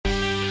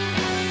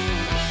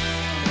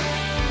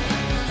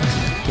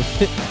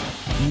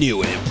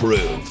New and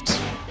improved.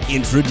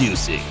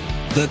 Introducing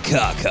the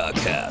Kaka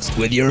Cast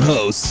with your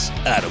hosts,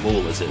 Adam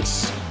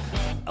Ulazis,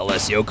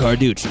 Alessio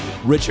Carducci,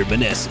 Richard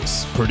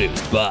Meneses,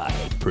 produced by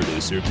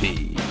Producer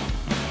P.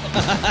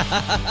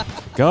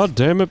 God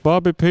damn it,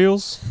 Bobby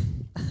Peels.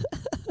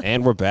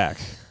 And we're back.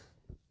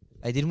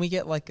 Hey, didn't we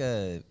get like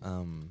a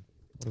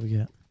What do we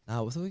get? I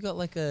thought we got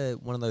like a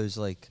one of those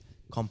like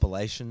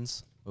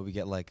compilations where we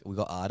get like we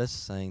got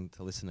artists saying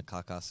to listen to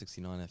Kaka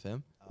 69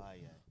 FM. Oh,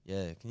 yeah.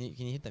 Yeah, can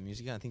you hit that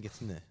music? I think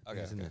it's in there. Okay,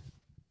 It's in okay.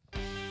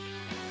 there.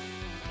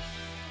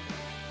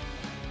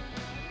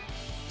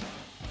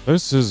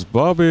 This is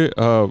Bobby,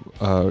 no,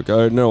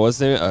 what's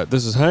the name?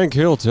 This is Hank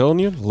Hill telling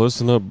you,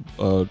 listen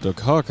to the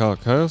Kaka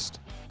Cast.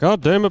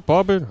 God damn it,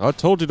 Bobby, I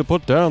told you to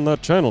put down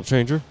that channel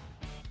changer.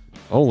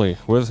 Only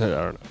with, I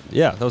don't know.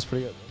 Yeah, that was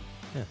pretty good.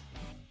 Yeah.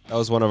 That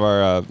was one of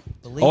our, The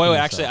oh, legal wait,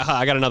 actually, stuff.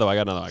 I got another one.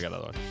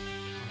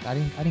 I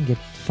didn't get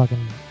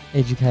fucking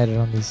educated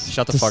on this.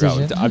 Shut the fuck up.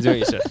 decision. I'm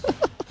doing it shit.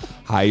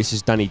 Hey, this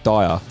is Danny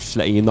Dyer. Just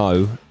letting you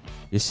know,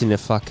 listen to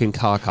fucking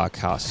Kaka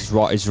Cast. It's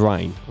right as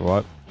rain,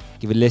 alright?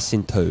 Give it a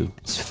listen to.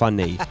 It's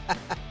funny.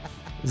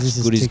 Is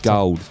this Good as TikTok?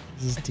 gold.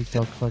 Is this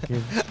TikTok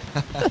fucking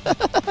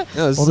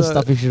No, it's, all the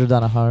stuff you should have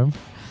done at home?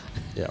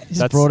 Yeah,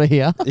 Just brought it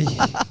here.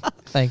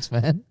 Thanks,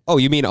 man. Oh,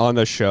 you mean on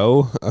the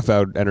show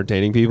about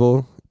entertaining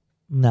people?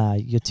 Nah,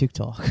 your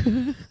TikTok.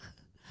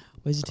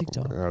 Where's your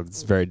TikTok?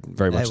 It's very,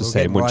 very much Hey, the we're same,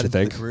 getting wouldn't right you into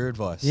think? the career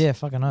advice. Yeah,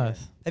 fucking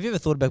oath. Have you ever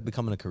thought about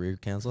becoming a career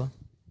counselor?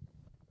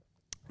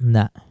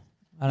 Nah,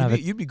 I don't know.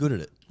 You'd be good at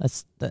it.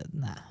 That's that.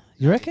 Nah,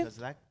 you reckon? Because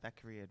that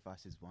career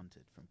advice is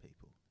wanted from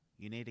people.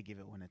 You need to give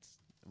it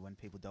when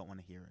people don't want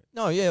to hear it.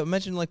 No, yeah.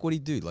 Imagine like what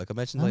he'd do. Like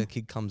imagine Huh? like a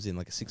kid comes in,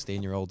 like a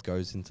 16-year-old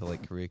goes into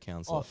like career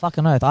counselor. Oh,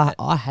 fucking oath.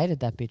 I hated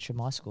that bitch at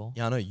my school.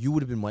 Yeah, I know. You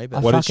would have been way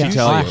better. What did she fucking-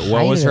 tell I you?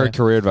 What was hated her her.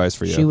 career advice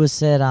for you? She was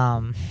said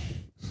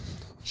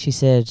she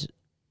said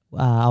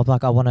I was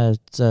like I want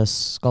a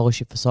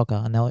scholarship for soccer,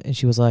 and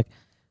she was like,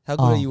 How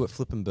good Oh. are you at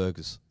flipping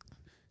burgers?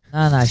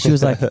 no. She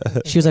was like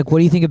what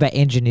do you think about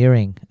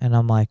engineering? And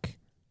I'm like,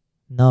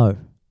 no.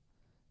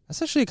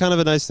 That's actually kind of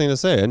a nice thing to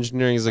say.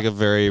 Engineering is like a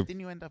very... Didn't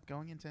you end up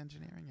going into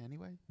engineering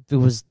anyway? It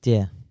was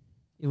It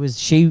was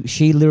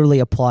she literally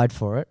applied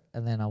for it,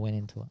 and then I went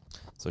into it.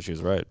 So she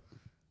was right.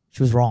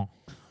 She was wrong.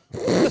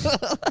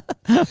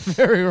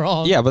 Very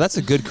wrong. Yeah, but that's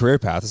a good career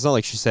path. It's not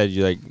like she said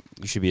you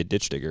should be a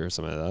ditch digger or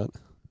something like that.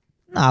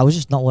 No, it was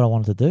just not what I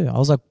wanted to do. I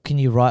was like, can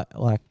you write,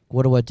 like,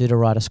 what do I do to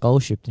write a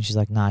scholarship? And she's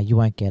like, nah, you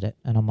won't get it.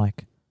 And I'm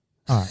like,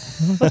 all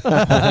right.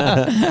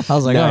 I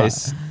was like,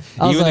 Nice. all right.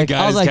 I was Even like, the I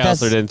guidance was like,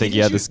 counselor that's- didn't think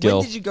you had the skill.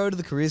 When did you go to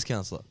the careers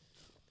counselor?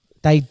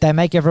 They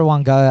make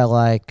everyone go at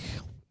like,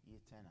 Year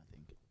 10, I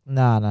think.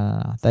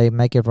 no. They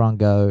make everyone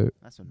go,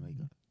 That's when we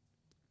got.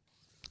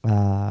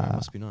 Oh, it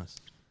must be nice.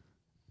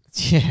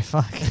 yeah,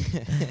 fuck.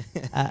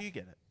 You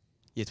get it.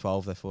 Year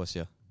 12, they force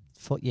you.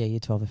 Year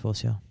 12, they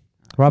force you.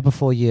 Right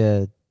before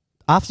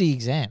after your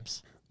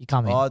exams, you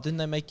come in. Oh, didn't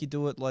they make you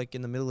do it like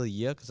in the middle of the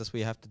year? Because that's where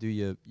you have to do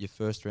your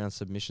first round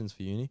submissions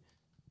for uni.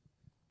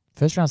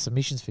 First round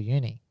submissions for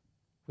uni.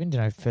 We didn't do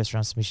no first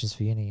round submissions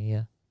for uni,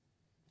 yeah.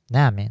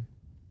 Nah, man.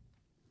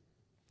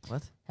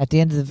 What? At the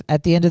end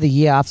of the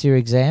year after your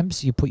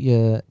exams, you put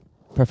your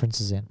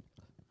preferences in.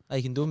 Hey,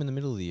 you can do them in the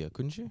middle of the year,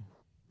 couldn't you?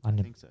 I I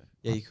never, think so.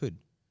 Yeah, you could.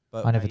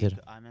 But I never you did.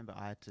 I remember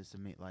I had to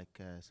submit like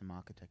some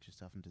architecture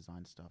stuff and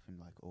design stuff in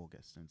like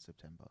August and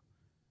September.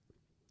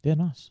 yeah,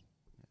 nice.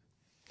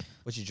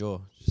 what's your jaw?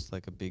 Just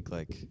like a big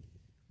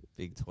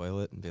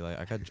toilet, and be like,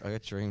 I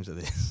got dreams of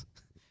this.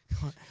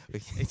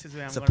 This is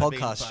where It's I'm a gonna be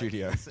in podcast 5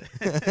 studio. years.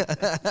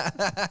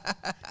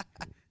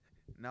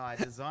 No, I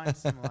designed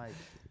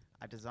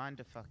I designed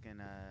a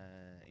fucking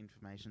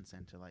information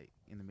center like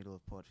in the middle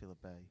of Port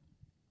Phillip Bay,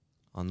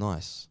 Oh,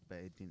 nice. but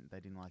they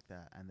didn't like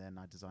that. And then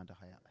I designed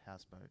a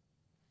houseboat.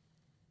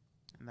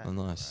 And that Oh, was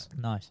nice.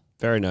 Nice.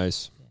 Very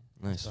nice.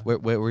 Nice.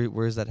 Okay.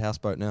 Where is that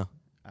houseboat now?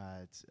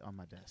 alright. It's on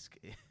my desk.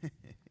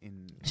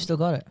 in You still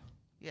got it.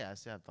 Yeah, I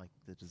still have like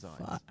the designs.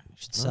 Fuck. You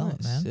should sell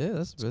it, Nice. man. Yeah,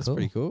 that's cool.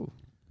 pretty cool.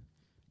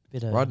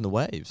 Bit of Riding the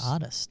waves.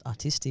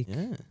 artistic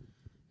Yeah,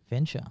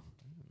 venture.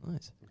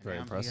 nice. Very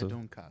Now I'm here impressive.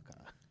 doing Kaka.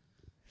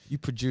 You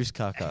produce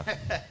Kaka.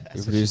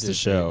 We produced the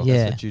show. Yeah.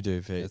 That's what you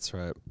do, Pete. That's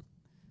right.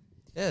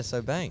 Yeah,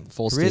 so bang.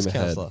 Full careers steam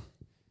ahead. counselor.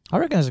 I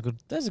reckon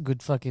that's a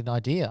good fucking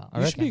idea. I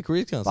You should be a reckon.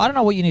 careers But counselor. I don't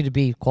know what you need to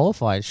be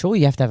qualified. Surely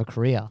you have to have a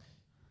career.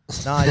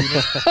 Nah, you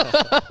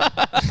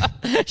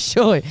know,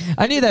 Surely.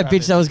 I knew that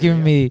bitch that was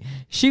giving me.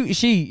 She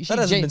that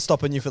hasn't been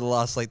stopping you for the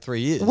last like 3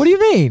 years. What do you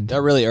mean,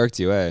 That really irked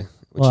you, eh?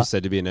 When she What?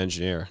 said to be an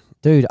engineer.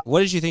 dude?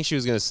 What did you think she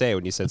was going to say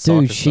when you said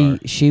Dude, soccer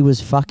star? she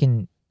was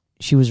fucking.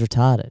 She was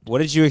retarded. What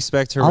did you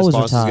expect her I was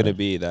response was going to retarded.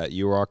 be? That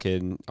you walk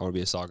in, I want to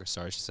be a soccer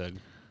star. She said,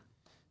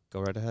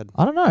 go right ahead.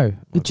 I don't know.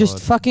 Oh, It just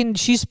God. fucking.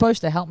 She's supposed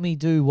to help me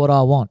do what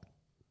I want.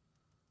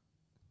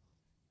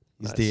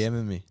 He's Nice.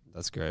 DMing me.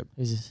 That's great.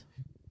 Is this?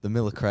 The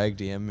Miller Craig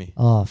DM me.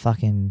 Oh,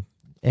 fucking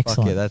excellent.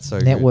 Fuck yeah, that's so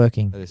good.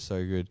 Networking. That is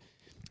so good.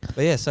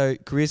 But yeah, so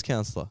careers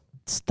counselor.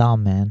 It's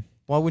dumb, man.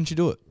 Why wouldn't you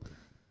do it?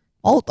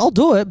 I'll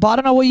do it, but I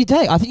don't know what you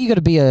take. I think you got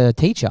to be a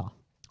teacher.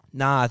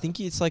 Nah, I think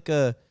it's like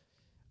a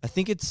I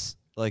think it's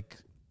like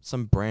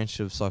some branch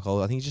of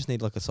psychology. I think you just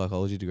need like a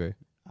psychology degree.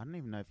 I don't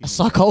even know if you A need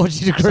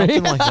psychology degree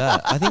Something like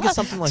that. I think it's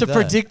something like to that.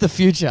 predict the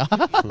future.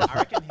 I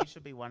reckon he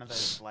should be one of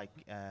those like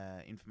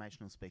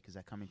informational speakers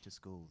that come into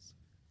schools,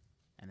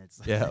 and it's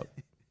like, Yeah.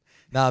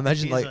 Now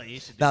imagine "Here's like, what you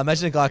should do now for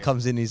imagine your a guy career."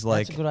 comes in. He's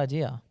like, That's a good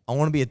idea. I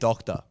want to be a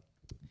doctor.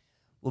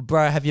 Well,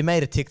 bro, have you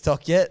made a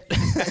TikTok yet?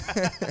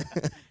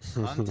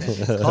 Content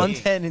is king.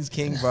 Content is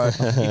king, bro.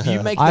 If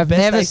you make the I've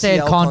best never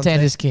said ACL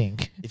content is king.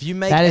 If you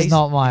make That is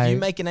not my- If you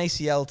make an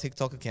ACL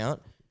TikTok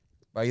account,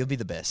 bro, you'll be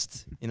the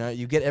best. You know,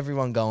 you get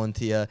everyone going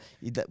to you.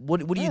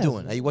 What are you Yeah.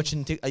 doing? Are you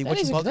watching? Are you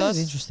watching That podcasts? is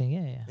interesting.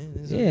 Yeah, Yeah, yeah.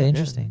 it's Yeah, okay, yeah.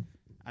 interesting.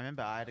 I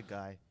remember I had a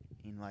guy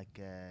in like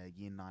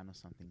year 9 or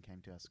something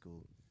came to our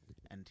school,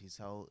 and his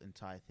whole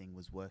entire thing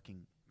was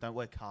don't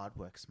work hard,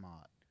 work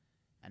smart.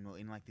 And we're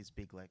in like this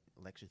big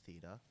lecture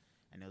theater,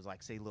 and it was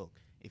like, see, look,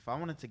 if I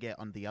wanted to get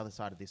on the other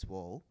side of this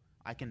wall,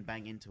 I can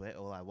bang into it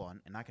all I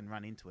want, and I can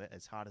run into it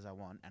as hard as I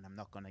want, and I'm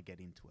not gonna get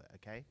into it.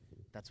 Okay,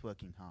 that's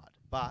working hard.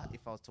 But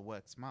if I was to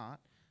work smart,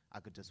 I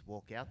could just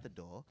walk out the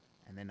door,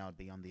 and then I'd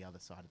be on the other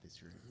side of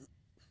this room.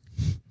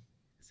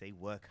 See,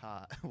 work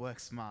hard, work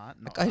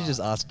smart. Not I hard. just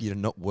ask you to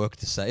not work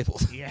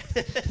disabled. Yeah.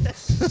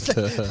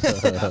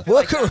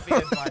 Work That'd be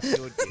advice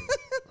you would give.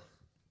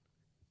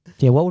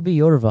 Yeah, what would be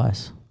your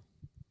advice?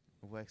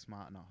 Work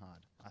smart, not hard.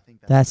 I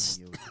think That's-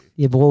 something you would do.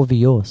 Yeah, but what would be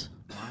yours?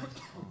 Mine?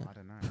 Oh, I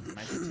don't know.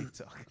 Make a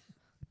TikTok.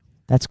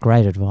 That's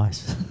great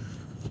advice.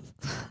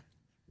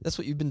 That's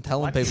what you've been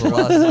telling Why do you people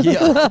want last year.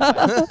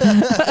 Alright,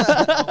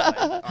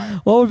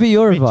 What would be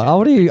your advice? I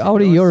want to hear Richard,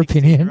 your you're a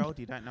opinion. 16-year-old,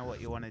 you don't know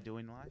what you want to do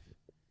in life.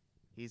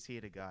 He's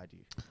here to guide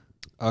you.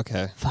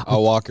 Okay. Fuck,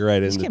 I'll walk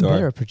right He's in the getting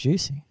better door. at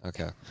producing.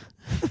 Okay.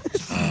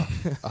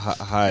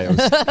 Hi. I was,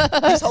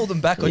 He's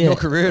holding back on Yeah. your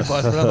career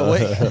advice for another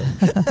week.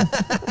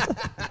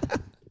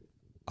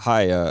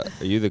 hi. Are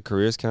you the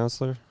careers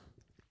counselor?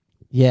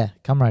 Yeah,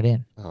 come right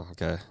in. Oh,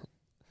 okay.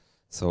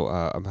 So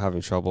I'm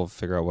having trouble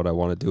figuring out what I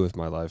want to do with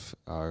my life.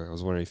 I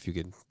was wondering if you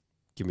could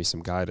give me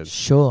some guidance.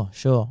 Sure.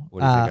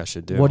 What do you think I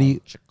should do? What do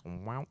you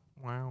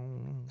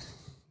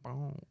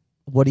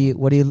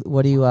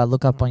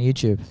look up on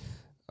YouTube?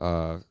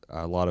 A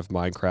lot of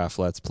Minecraft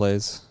Let's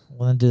Plays.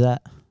 Well, then do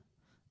that.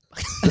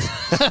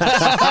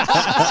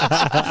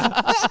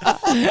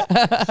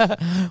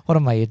 What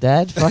am I, your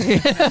dad? Fucking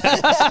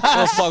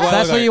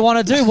That's what you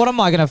want to do. What am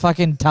I gonna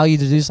fucking tell you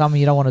to do something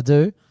you don't want to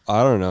do?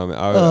 I don't know.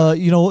 Man.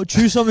 You know what?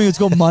 Choose something that's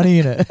got money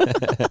in it.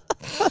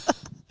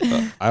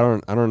 I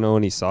don't know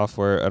any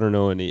software. I don't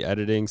know any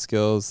editing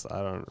skills.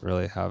 I don't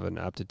really have an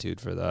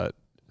aptitude for that.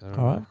 I don't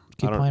All right, know.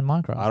 keep I don't- playing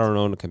Minecraft. I don't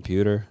own a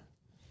computer.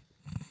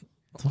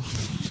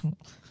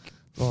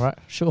 All right,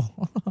 sure.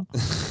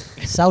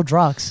 Sell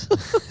drugs.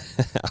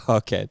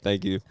 Okay,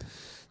 thank you.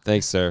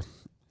 Thanks, sir.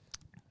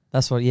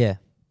 That's what. Yeah,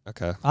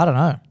 Okay, I don't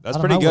know. that's I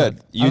don't pretty know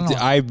good.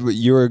 what- I don't know.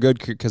 You were good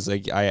because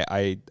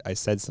I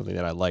said something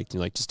that I liked.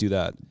 You're like, just do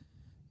that.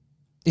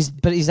 Is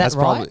that That's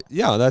right? probably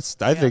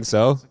I think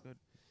so.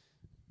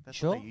 That's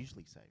Sure. what they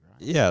usually say, right?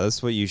 Yeah,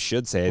 that's what you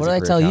should say What as did a I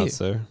career tell you?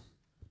 counselor.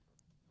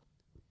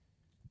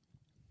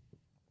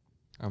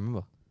 I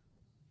remember.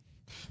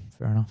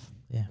 Fair enough.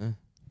 Yeah. Yeah. I don't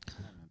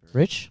remember.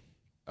 Rich.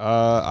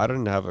 I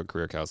didn't have a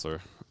career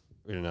counselor.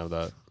 We didn't have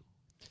that.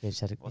 Yeah,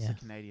 just had What's yeah. the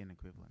Canadian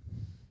equivalent?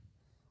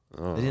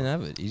 Oh. They didn't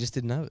have it. You just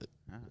didn't have it.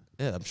 Ah.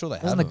 Yeah, I'm sure they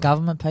Doesn't have the them.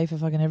 government pay for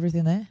fucking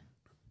everything there?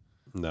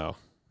 No.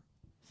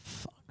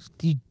 Fuck.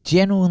 You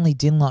genuinely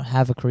did not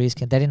have a careers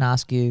They didn't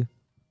ask you.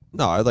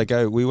 No,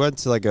 we went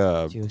to like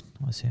a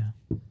What's here?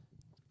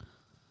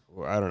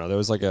 I don't know. There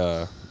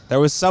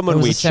was someone There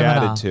was we a seminar.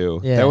 chatted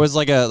to. Yeah. There was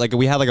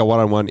we had like a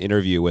one-on-one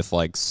interview with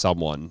like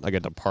someone, like a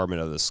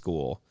department of the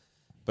school.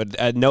 But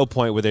at no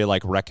point were they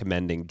like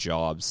recommending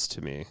jobs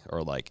to me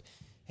or like,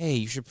 hey,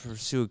 you should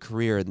pursue a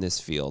career in this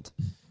field.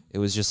 It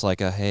was just like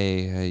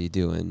hey, how you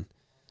doing?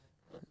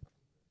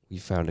 You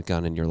found a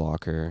gun in your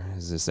locker.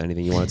 Is this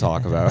anything you want to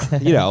talk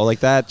about? You know, like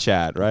that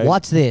chat, right?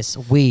 What's this?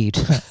 Weed.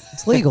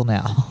 It's legal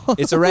now.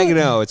 It's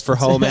oregano. It's for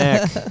home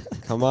ec.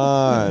 Come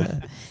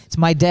on. It's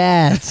my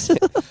dad's.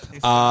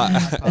 It's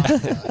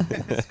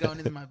going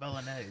into my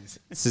bolognese.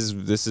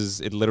 This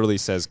is it literally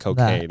says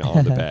cocaine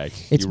on the bag.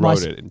 It's You my wrote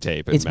s- it in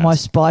tape and It's my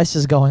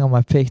spices going on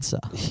my pizza.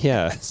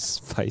 Yeah,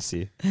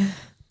 spicy.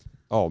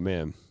 Oh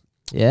man.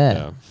 Yeah.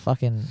 Yeah.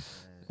 Fucking.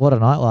 What a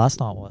night last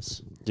night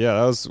was. Yeah,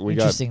 that was we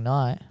Interesting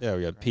night.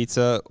 got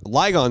pizza.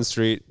 Lygon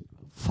Street.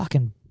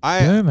 Fucking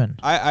I booming.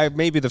 I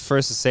may be the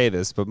first to say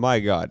this, but my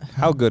God,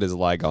 how good is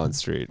Lygon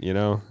Street? You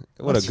know?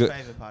 What What's a your good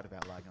favorite part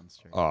about Lygon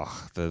Street?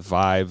 oh, the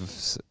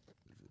vibes,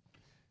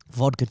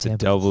 Vodka the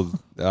temple.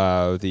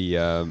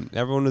 double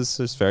everyone was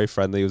just very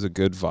friendly. It was a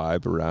good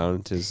vibe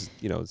around. Just,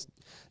 you know, it's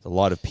a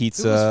lot of Who was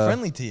pizza.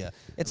 friendly to you?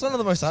 It's one of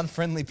the most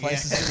unfriendly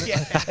places. Yeah.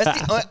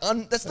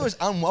 That's the most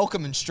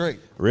unwelcoming street.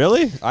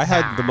 Really? I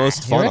had the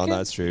most You fun on reckon?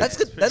 that street. That's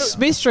good. That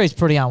Smith Street's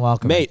pretty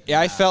unwelcoming. Mate,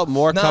 I felt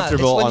more Nah,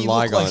 comfortable it's when on you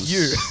look Lygon. like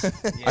you.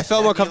 I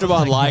felt more comfortable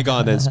on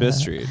Lygon than Smith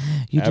Street.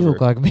 You do ever.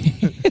 look like me.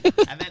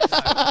 And then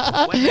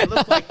when they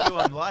look like you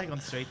on Lygon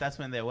Street, that's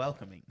when they're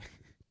welcoming.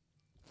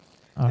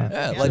 All right.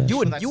 Yeah, Yeah, like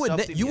sure. you were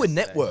Stopped him you were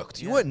yesterday.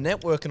 networked. You Yeah. weren't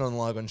networking on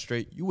Lygon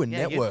Street. You were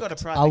Yeah, you've got a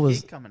networked. private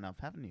was- gig coming up,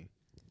 haven't you?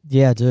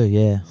 Yeah, I do.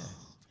 Yeah.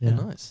 Yeah, Yeah.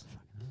 nice.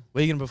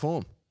 Where are you gonna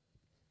perform?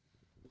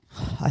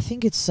 I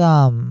think it's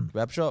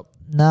Rap shop.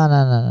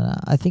 no.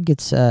 I think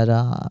it's at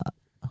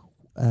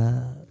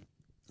Talking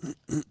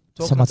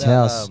Someone's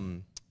about, house.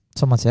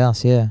 Someone's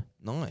house. Yeah.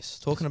 Nice.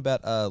 Talking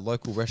about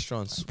local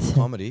restaurants with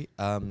comedy.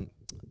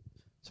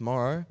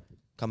 Tomorrow,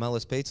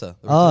 Carmela's Pizza.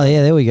 The Oh return.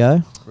 yeah, there we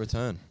go.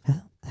 Return.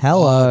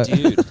 Hello. Oh,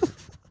 dude.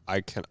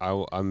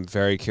 I'm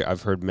very curious.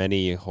 I've heard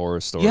many horror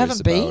stories.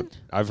 haven't about, been?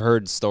 I've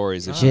heard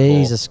stories of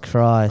Jesus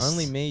Christ.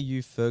 Only me,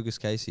 you, Fergus,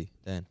 Casey,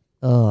 Dan.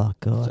 Oh It's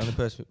the only god.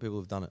 person people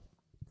who've done it.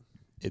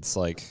 It's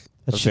like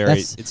That a should- very.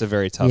 that's- It's a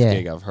very tough yeah.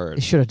 gig. I've It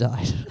heard. should have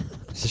died.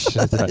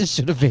 It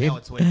should have been. Now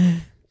it's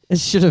weird. It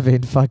should have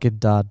been fucking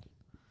done.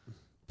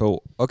 But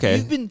okay,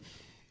 You've been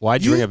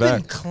why'd you bring it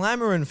back?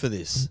 clamoring for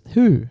this.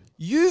 Who?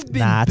 You've been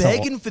Nah, it's a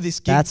begging for this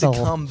gig that's to a-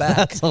 come back.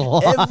 that's a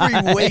lie.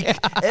 Every week,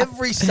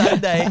 every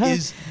Sunday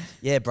is.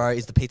 Yeah, bro.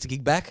 Is the pizza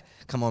gig back?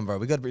 Come on, bro.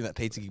 We got to bring that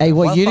pizza gig Hey, back.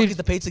 what Why you the fuck did? is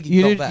the pizza gig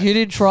You not didn't. back? You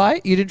didn't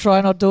try. You didn't try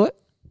and not do it.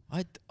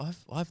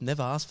 I've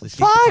never asked for this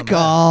gig to come Fuck back.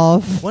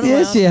 off. When am I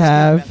Yes, asked you to What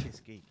have. about this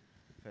gig,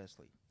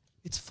 firstly?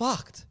 It's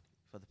fucked.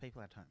 For the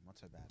people at home, what's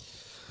so bad?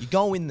 You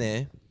go in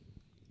there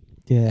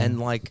Yeah. and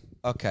like,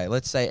 okay,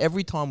 let's say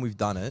every time we've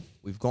done it,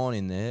 we've gone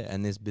in there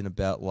and there's been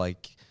about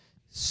like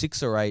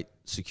 6 or 8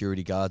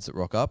 security guards that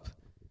rock up.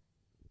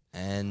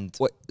 And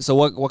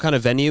What kind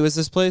of venue is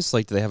this place?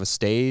 Like, do they have a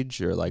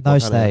stage or like no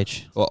what kind of-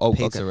 stage.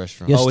 pizza okay.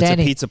 restaurant. You're Oh,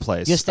 standing- it's a pizza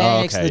place. You're standing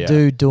oh, next to okay, the yeah.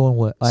 dude doing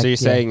work. So you're yeah.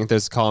 saying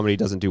this comedy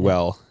doesn't do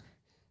well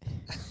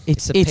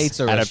It's a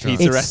pizza at a restaurant.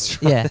 pizza It's-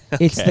 restaurant? Yeah.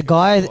 It's the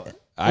guy.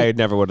 I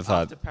never would have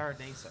thought. After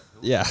Paradiso.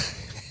 Yeah.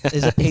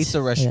 There's a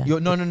pizza restaurant. Yeah. You're,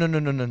 no.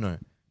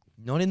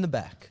 Not in the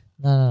back.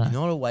 No. You're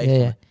not away Yeah,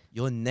 from yeah. it.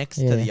 You're next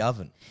Yeah. to the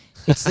oven.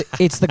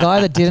 It's the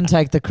guy that didn't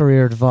take the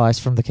career advice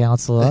from the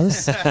counsellors.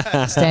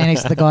 Standing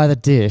next to the guy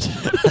that did.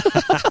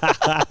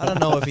 I don't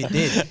know if he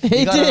did. He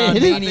You got an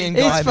did. Armenian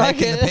guy He's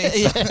making the fucking-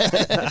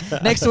 pizza. yeah.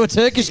 Next to a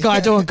Turkish guy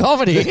doing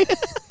comedy.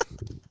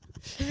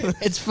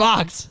 It's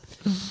fucked.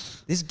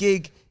 This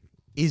gig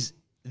is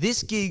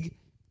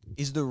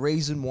the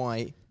reason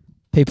why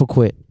People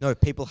quit.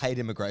 people hate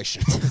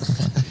immigration.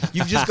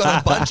 You've just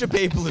got a bunch of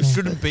people who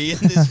shouldn't be in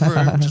this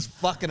room just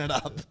fucking it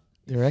up.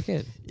 You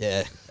reckon?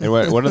 Yeah. And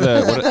what are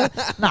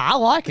the Nah, I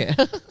like it.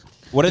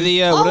 what are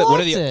the I what are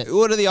liked it. the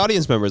what are the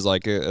audience members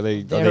like? Are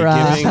they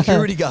They're, giving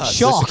Security guards.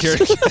 Shocked.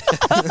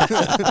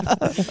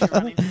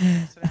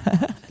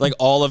 like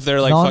all of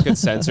their like Non- fucking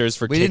sensors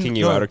for We didn't kicking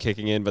you know. out or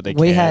kicking in, but they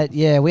We can't.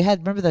 had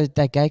remember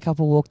that gay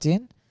couple walked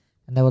in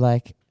and they were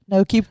like,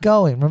 "No, keep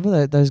going."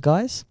 Remember those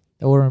guys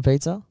that were ordering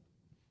pizza?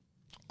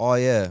 Oh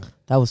yeah.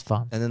 That was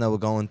fun. And then they were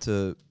going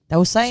to They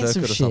were saying some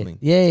Circuit or shit. something.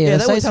 Yeah, they were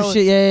they saying were some telling,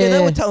 shit. Yeah.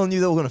 they were telling you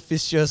they were gonna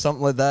fist you or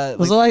something like that.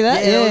 Was it like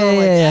that? they were Yeah, all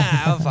like,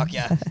 yeah. oh fuck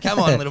yeah. Come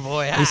on, little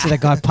boy. You see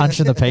that guy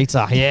punching the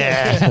pizza.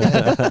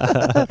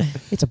 Yeah.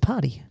 It's a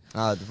party.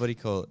 What do you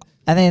call it?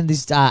 And then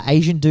this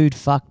Asian dude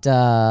fucked the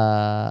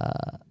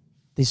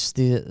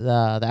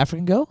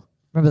African girl.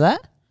 Remember that?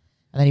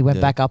 And then he went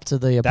Yeah. back up to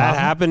the That apartment.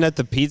 happened at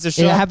the pizza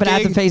shop. Yeah, it happened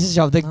at the gig? pizza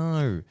shop.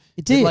 No.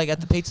 It did. Like at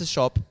the pizza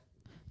shop.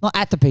 Not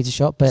at the pizza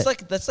shop, but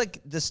That's like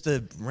just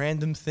a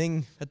random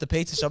thing at the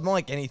pizza shop. Not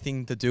like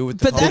anything to do with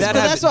the But Did comedy. that,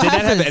 that's have, what did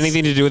that have happens.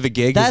 anything to do with the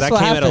gig? 'Cause that's that what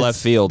came happens. out of left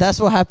field. That's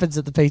what happens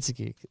at the pizza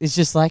gig. It's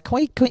just like,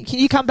 can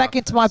you come back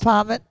into my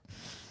apartment?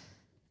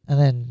 And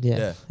then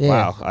yeah.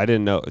 Wow, I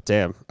didn't know.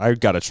 Damn, I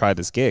gotta try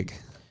this gig.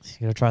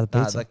 You gotta try the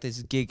Nah, pizza. like there's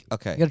a gig.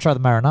 Okay. You gotta try the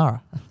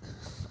marinara.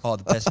 Oh,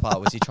 the best part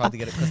was he tried to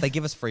get it because they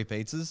give us free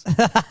pizzas,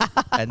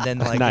 and then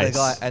like Nice. the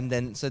guy, and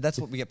then so that's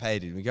what we get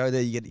paid in. We go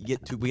there, you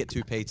get two, we get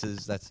 2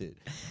 pizzas. That's it.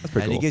 That's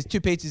pretty And he cool. gives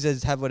 2 pizzas.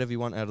 Says have whatever you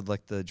want out of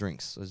like the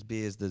drinks. So there's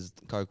beers, there's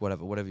Coke,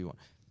 whatever you want.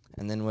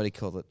 And then what do you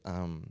call it?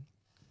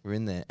 We're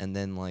in there, and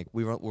then like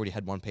we already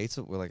had 1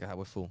 pizza. We're like,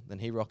 we're full. Then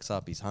he rocks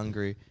up. He's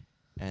hungry,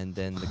 and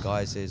then the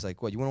guy says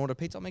like, "What you want to order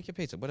pizza? I'll make you a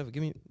pizza. Whatever.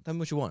 Tell me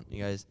what you want." He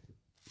goes,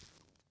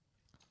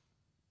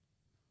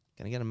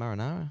 "Can I get a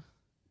marinara?"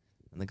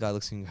 And the guy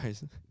looks at him and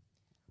goes, "I'm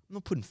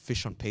not putting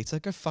fish on pizza.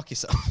 Go fuck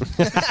yourself."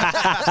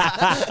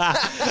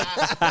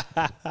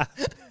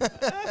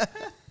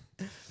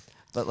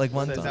 But like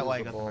one So is time, that why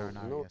you got the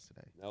marinara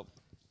yesterday? Nope.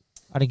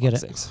 I didn't get it.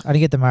 Sakes. I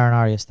didn't get the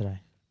marinara yesterday.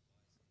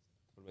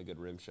 A good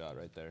rim shot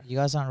right there. You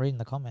guys aren't reading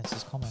the comments.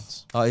 There's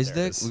comments. oh, is There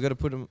there? it is. We got to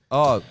put them.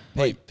 Oh,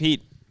 Wait,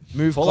 Pete,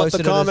 move pull up closer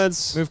the to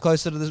comments. Move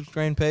closer to the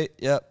screen, Pete.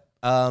 Yep.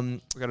 We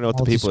gotta know what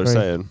the Multi people are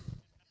screen. saying.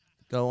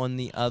 Go on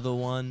the other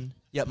one.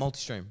 Yep,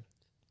 multi-stream.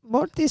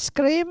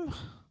 Multi-scream.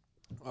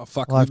 Oh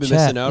fuck, Live we've been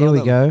chat. missing out Here on we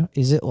them. go.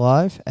 Is it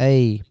live?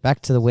 Hey,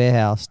 back to the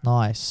warehouse.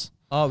 Nice.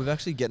 Oh, we've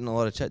actually getting a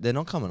lot of chat. They're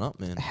not coming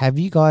up, man. Have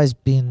you guys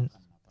You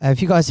heard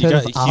got- of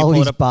can you pull it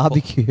Ali's up-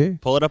 barbecue?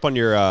 Pull it up on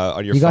your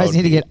You guys phone,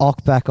 need to Pete, get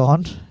Ock back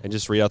on. and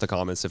just read out the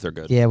comments if they're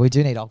good. Yeah, we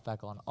do need Ock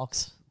back on.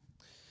 Ock's.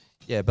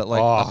 Yeah, but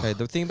like, Oh. okay,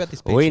 the thing about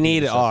this. We pizza need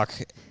thing is Ock.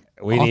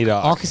 We need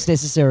Ock. Ock is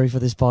necessary for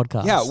this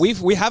podcast. Yeah,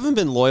 we haven't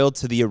been loyal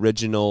to the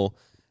original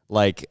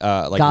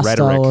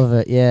Gusto rhetoric. of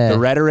it, yeah. The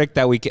rhetoric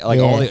that we all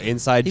Yeah. the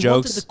inside He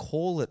jokes. wanted to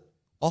call it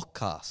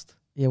Ockcast.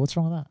 Yeah, what's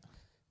wrong with that?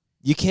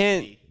 You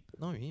can't.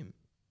 No, him.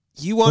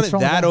 You wanted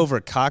wrong with that that? over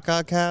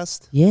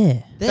Cast? Yeah.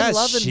 They're That's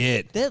loving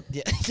shit.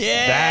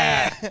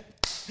 Yeah.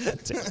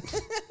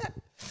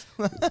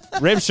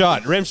 Rim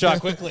shot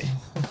quickly.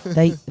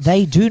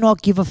 They do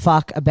not give a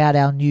fuck about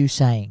our new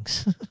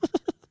sayings.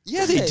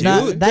 Yeah, they do.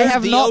 No, they They're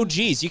have the not-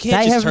 OGs. You they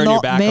can't just have turn your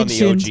not back on the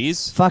mentioned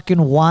OGs. Fucking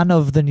one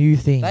of the new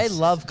things. They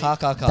love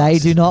Cast. They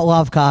do not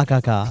love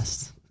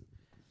Cast.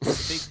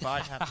 There's a big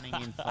fight happening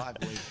in 5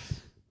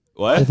 weeks.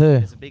 What? With who?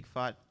 There's a big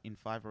fight in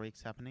 5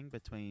 weeks happening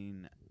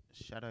between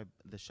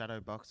the Shadow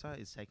Boxer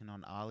is taking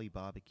on Ali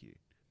Barbecue.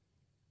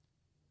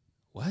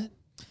 What?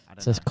 I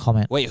don't Says know.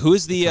 comment. Wait,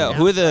 who's the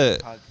who are the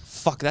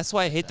fuck? That's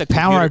why I hate the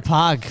Pound Road computer.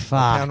 Pug.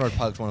 Fuck. Pound Road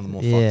Pug's one of the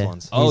more Yeah. fucked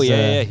ones. Oh He's,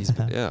 yeah, he's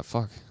yeah.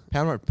 Fuck.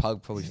 Pound Road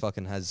Pug probably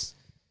fucking has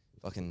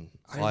fucking.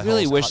 I eye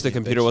really holes wish cut the in your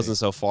computer bedsheet. wasn't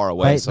so far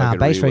away, Wait, so I nah, could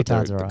base read what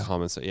retards the are alright.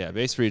 comments. Yeah,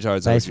 base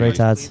retards. Base OG.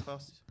 retards.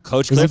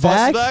 Coach Is he Cliff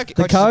Foster's back? back.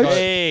 The coach?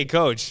 Hey,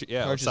 coach.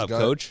 Yeah, Coach what's is up, goat.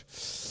 coach?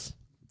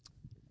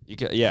 You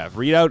can,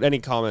 read out any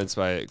comments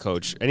by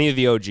Coach. Any of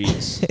the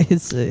OGs.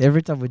 It's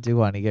every time we do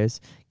one, he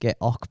goes, "Get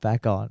Ock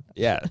back on."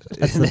 Yeah,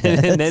 That's and the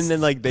then best.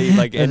 like they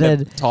like And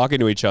end then- up talking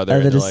to each other,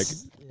 And and then they're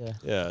like,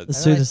 yeah. as And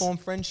soon they as form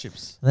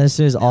friendships. and then as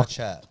soon as in our Ock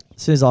chat.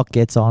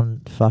 gets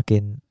on,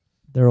 fucking,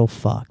 they're all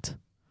fucked.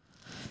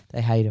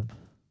 They hate him.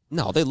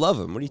 No, they love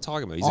him. What are you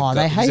talking about? He's Oh, a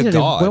they he's a hated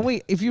him.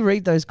 god. If you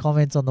read those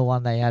comments on the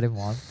one they had him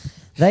on,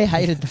 they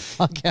hated the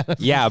fuck out of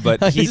him. Yeah,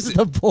 but Like, he's this is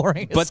the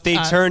boringest. but they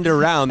cunt. turned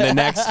around the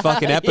next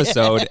fucking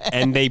episode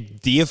and they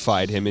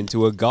deified him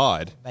into a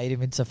god. Made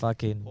him into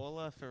fucking.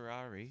 Paula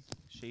Ferrari,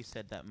 she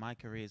said that my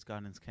careers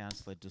guidance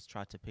counselor just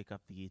tried to pick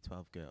up the Year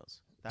 12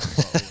 girls. That's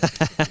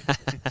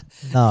what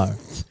No.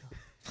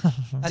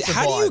 That's a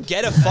How do you vibe.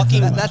 get a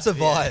fucking? That's a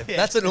vibe.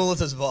 That's an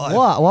Ulitas vibe.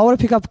 What? Why would I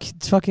pick up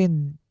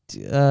fucking?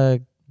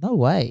 No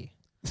way.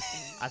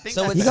 I think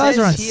So that's it You guys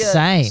says are here,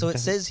 insane. So it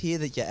says here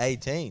that you're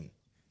 18.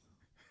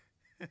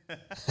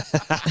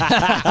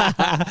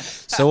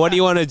 So what do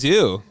you want to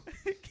do?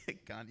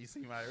 Can't you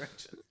see my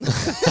erection?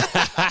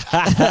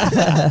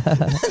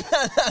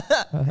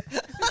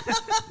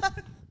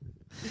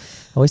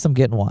 At least I'm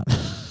getting one.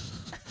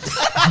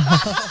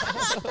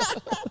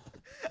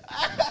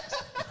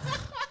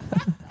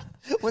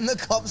 When the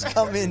cops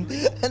come in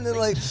and they're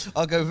like,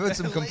 "I'll go put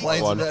some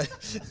complaints One. today."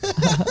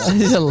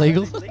 Is it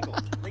illegal?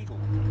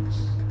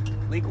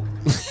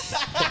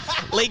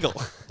 Legal.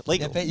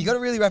 Yeah, Pete, you got to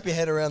really wrap your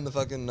head around the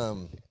fucking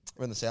around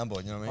the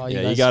soundboard. You know what I mean?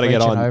 Yeah, you guys gotta get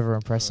reaching on. over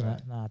and pressing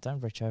it. Nah, don't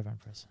reach over and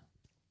press it.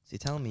 So you're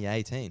telling me you're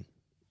 18?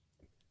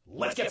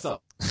 Let's get some.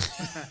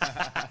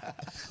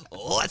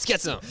 Let's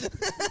get some.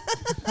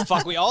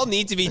 Fuck, we all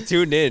need to be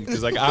tuned in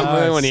because like I'm Oh,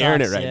 really want to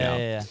hearing it sucks. right Yeah, now.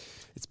 yeah.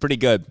 It's pretty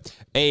good.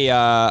 Hey,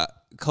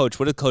 coach,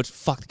 what did coach?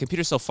 Fuck, the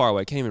computer's so far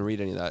away. I can't even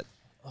read any of that.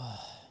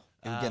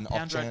 You're getting off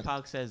Pound Road chant.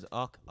 Park says,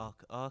 "Ok." Of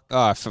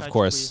Coach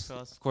course,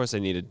 Clearcross. of course, I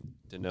needed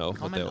to know what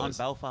Comment that on was.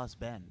 Belfast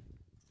Ben.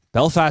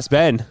 Belfast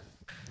Ben.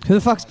 Who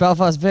the fuck's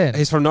Belfast Ben?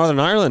 He's from Northern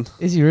Ireland.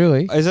 Is he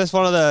really? Is this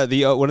one of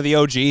one of the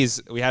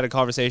OGs? We had a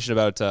conversation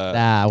about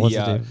Nah, it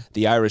wasn't him.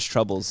 the Irish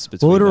troubles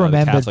between would've the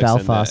remembered Catholics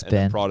Belfast, and the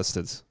Ben.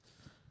 Protestants.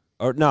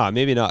 Or no,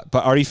 maybe not.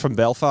 But are you from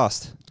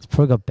Belfast? He's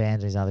probably got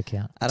banned on his other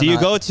account. I Do don't you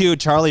know. go to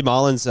Charlie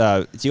Mullins?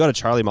 Do you go to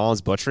Charlie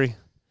Mullins Butchery?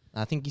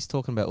 I think he's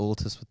talking about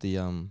Ulitas with the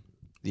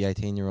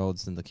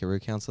 18-year-olds and the Kiru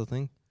Council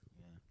thing.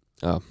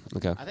 Oh,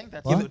 okay. I think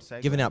that's What? a good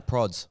segue. Giving out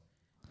prods.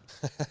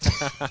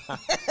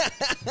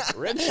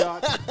 Rim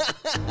shot.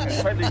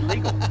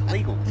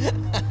 Legal.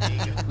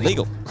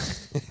 Legal.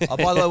 Oh,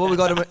 by the way, what we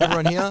got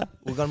everyone here?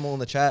 We've got them all in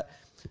the chat.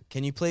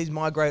 Can you please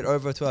migrate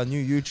over to our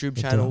new YouTube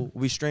channel?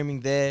 We'll be streaming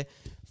there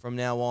from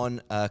now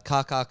on.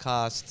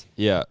 KakaCast.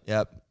 Yeah.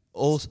 Yep.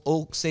 All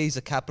C's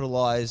are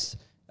capitalized.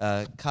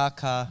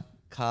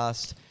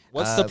 KakaCast.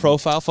 What's the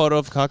profile photo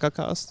of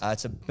Kakakast?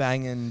 It's a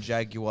banging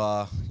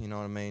Jaguar. You know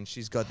what I mean?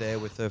 She's got there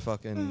with her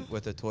fucking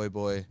with her toy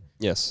boy.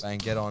 Yes. Bang,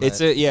 get on It's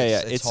it. a- yeah, yeah,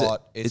 It's it's a-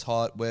 hot. It's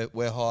hot.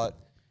 We're hot.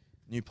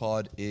 New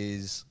pod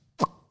is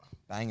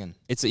banging.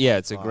 It's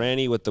a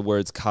granny with the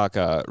words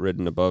 "Kaka"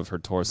 written above her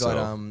torso.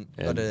 Got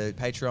and a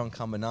Patreon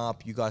coming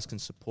up. You guys can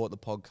support the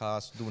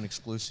podcast. Do an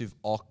exclusive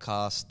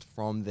Ockcast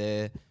from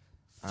there.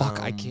 fuck,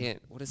 I Um, can't.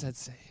 What does that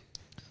say?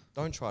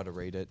 Don't try to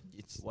read it.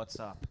 It's What's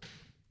up?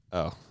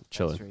 Oh,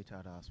 chilling. That's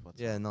retard ass. What's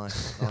yeah, up?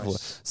 nice, nice,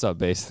 What's up,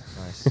 base?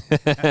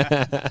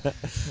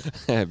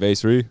 nice.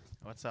 Base Ree.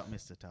 What's up,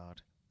 Mr.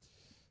 Todd?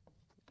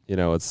 You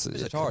know, it's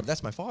Mr. Todd,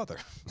 that's my father.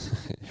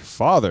 your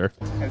father.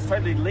 It's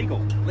totally legal.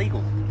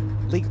 Legal.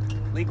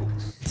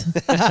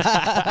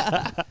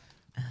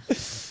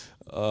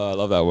 Oh, I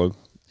love that one.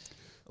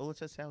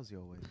 Ulitas, how's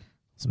your week?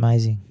 It's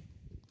amazing.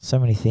 So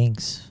many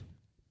things.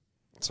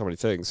 So many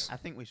things. I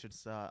think we should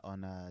start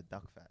on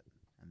duck fat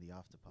and the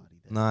after party.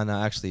 There. No,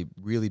 actually,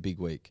 really big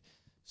week.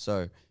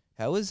 So,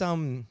 how was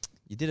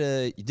you did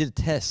a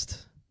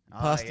test? You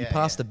Ah,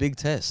 passed a big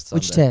test.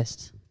 Which Sunday.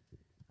 test?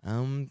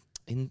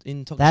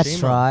 in Tokushima. That's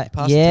He right.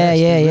 passed the Yeah,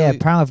 test. yeah, He yeah. really-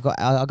 Apparently,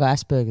 I got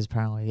Asperger's.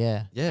 Apparently,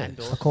 yeah. Yeah. And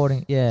or-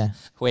 According, yeah.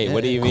 Wait,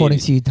 what do you According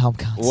mean? to you, dumb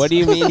cunts. What do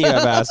you mean you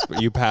have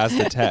Asperger's? You passed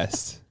the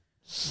test?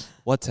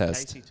 What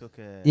test? Casey took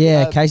a.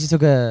 Yeah, Uh, Casey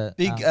took a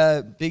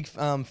Big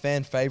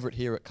fan favorite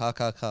here at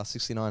KKK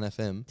 69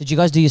 FM. Did you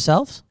guys do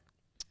yourselves?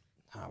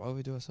 Why would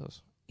we do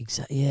ourselves?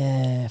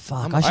 Yeah,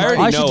 fuck. I I should,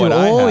 already I should know do what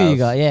I all you have.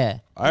 guys. Yeah.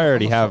 I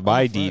already I'm a have fr-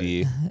 my I'm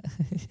afraid.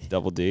 DD,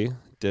 double D,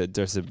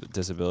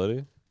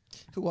 disability.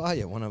 Who are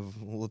you? One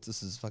of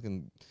Lotus's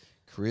fucking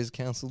careers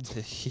counseled?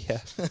 Yeah.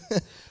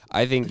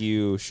 I think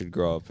you should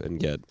grow up and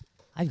get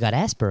I've got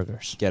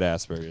Asperger's.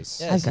 Asperger's.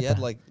 Yeah, I've so got he had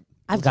the- like.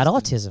 I've got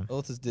Lotus did- autism.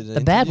 Lotus did an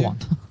The bad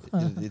interview.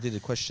 one. They did a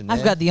questionnaire.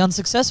 I've got the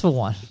unsuccessful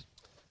one.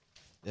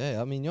 Yeah,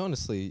 I mean, you're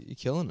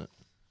killing it.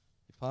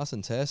 You're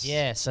passing tests.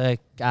 Yeah, so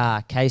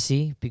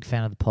Casey, big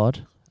fan of the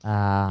pod. You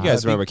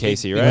guys remember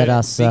Casey, right? Let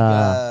us.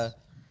 Big,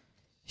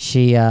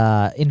 She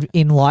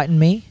enlightened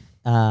me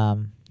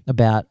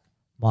about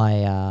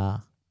my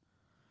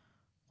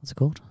what's it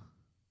called?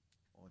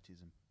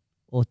 Autism.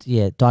 Or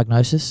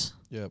diagnosis.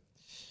 Yep.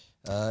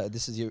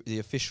 This is the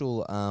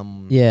official.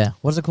 Yeah,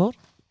 what's it called?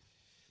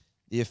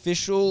 The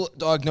official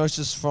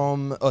diagnosis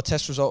from or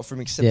test result from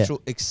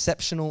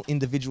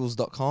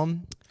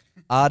exceptionalindividuals.com.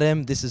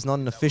 Artem, this is not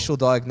an official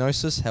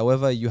diagnosis.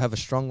 However, you have a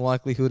strong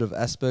likelihood of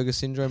Asperger's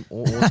syndrome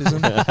or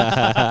autism.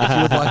 If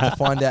you would like to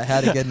find out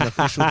how to get an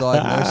official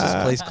diagnosis,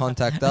 please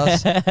contact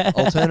us.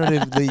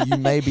 Alternatively, you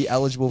may be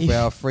eligible for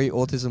our free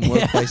autism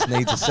workplace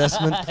needs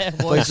assessment.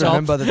 Please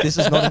remember that this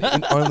is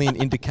not only an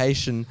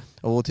indication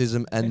of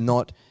autism and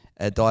not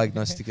a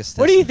diagnostic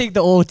assessment. What do you think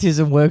the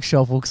autism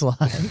workshop looks like?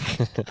 I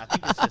think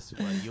it's just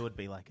what you would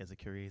be like as a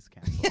careers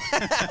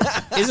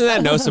counselor. Isn't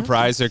that no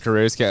surprise her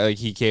careers? Like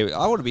he came,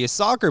 I want to be a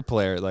soccer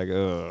player. Like,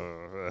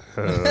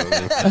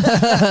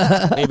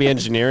 maybe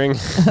engineering.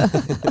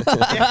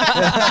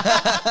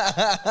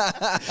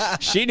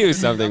 She knew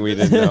something we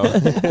didn't know.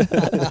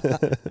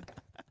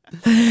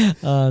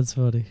 Oh, that's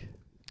funny.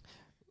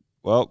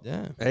 Well,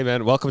 Yeah. hey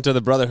man, welcome to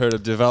the Brotherhood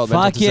of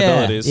Developmental Fuck yeah.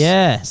 Disabilities.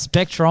 Yeah,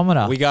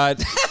 spectrometer. We got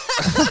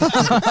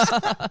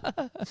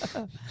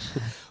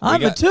I'm a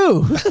got-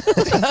 2.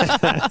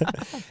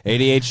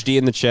 ADHD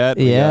in the chat.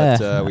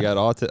 Yeah. We got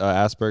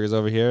Asperger's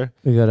over here.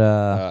 We got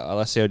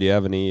Alessio, do you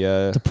have any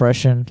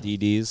depression,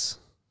 DDs?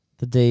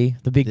 the D,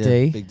 the big Yeah,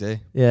 D. Big D.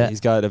 Yeah. He's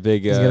got a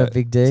big. He's got a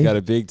big D. He's got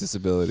a big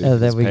disability. And in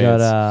then his we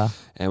pants. got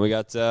And we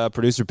got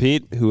producer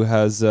Pete, who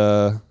has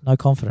no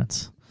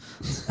confidence.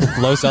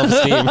 low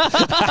self-esteem.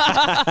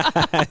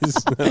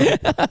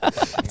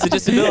 It's a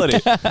disability.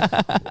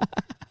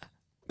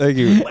 Thank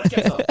you.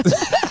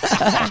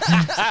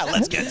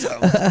 Let's get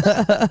some.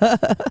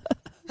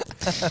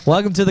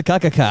 Welcome to the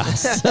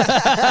Kakacast.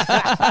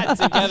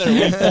 Together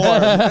we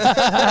form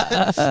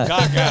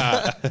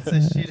Kaka. It's the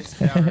shittest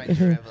Power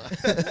Ranger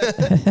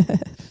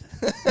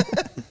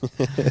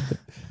ever.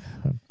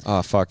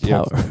 Oh fuck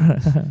yeah.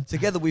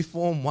 Together we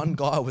form one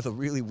guy with a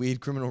really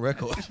weird criminal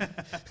record.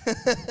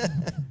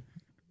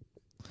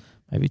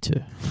 Maybe 2.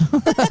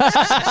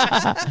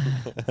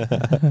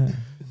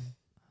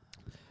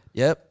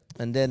 Yep.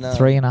 And then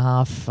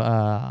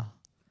 3.5.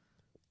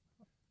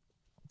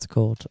 What's it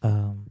called?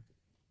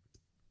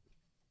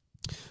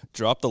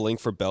 Drop the link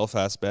for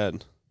Belfast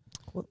Ben.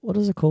 What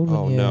is it called? when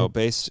Oh you no,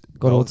 base.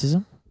 got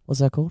autism? What's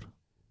that called?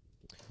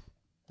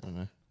 I don't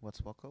know.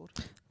 What's what called?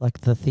 Like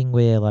the thing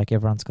where like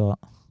everyone's got.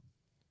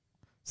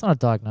 It's not a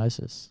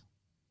diagnosis.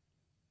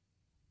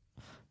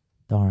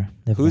 Don't worry.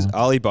 Never Who's mind.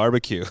 Ali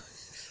Barbecue?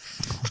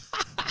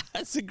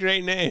 That's a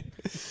great name.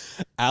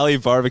 Ali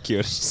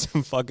Barbecue.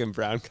 Some fucking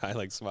brown guy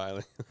like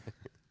smiling.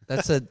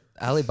 That's a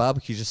Ali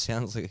Barbecue just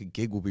sounds like a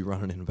gig we'll be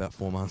running in about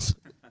 4 months.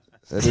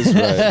 That is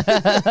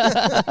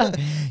right.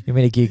 You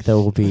mean a gig that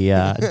will be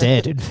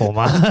dead in 4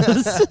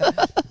 months?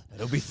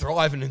 It'll be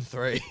thriving in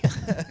 3.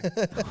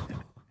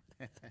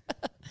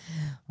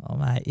 Oh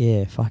mate,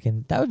 yeah,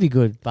 fucking that would be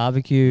good.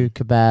 Barbecue,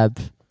 kebab,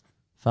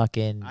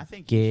 fucking I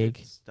think gig.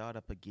 you should start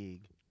up a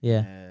gig.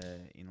 Yeah.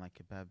 In like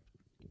kebab,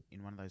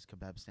 in one of those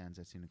kebab stands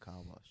that's in a car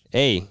wash.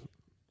 Hey,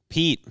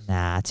 Pete,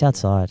 Nah, it's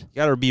outside. you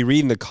gotta be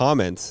reading the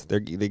comments.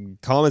 The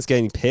comments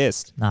getting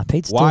pissed. Nah,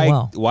 Pete's Why? doing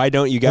well. Why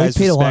don't you Leave guys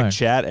Pete respect alone.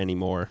 chat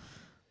anymore?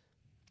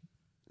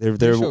 They're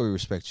They're, sure we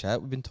respect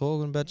chat. We've been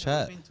talking about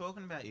chat. We've been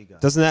talking about you guys.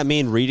 doesn't that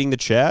mean reading the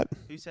chat?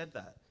 Who said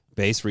that?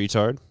 Base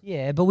retard.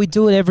 Yeah, but we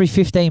do it every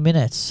 15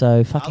 minutes,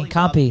 so fucking Ali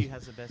can't Barbecue be.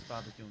 has the best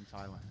barbecue in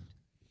Thailand.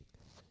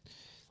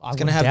 It's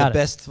going to have the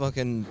best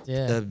fucking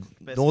Yeah.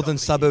 Best northern comedy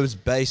suburbs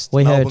based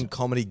We Melbourne heard-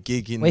 comedy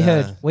gig in We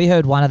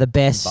heard one of the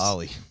best.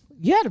 Bali.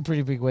 You had a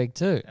pretty big week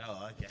too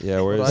Oh, okay.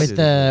 Yeah, where What I is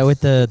did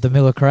with the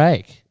Miller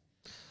Craig.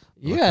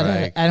 You Miller had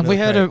Craig. and we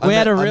Miller heard Craig. we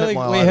had a I met really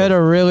my we idol. heard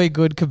a really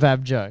good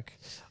kebab joke.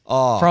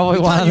 Oh, Probably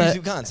we one can't of use- the-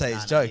 You can't say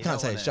his Nah, joke. you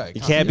Can't say don't his wanna- joke.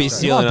 You can't be say his joke.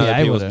 stealing might be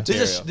other able people's to.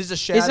 material. There's a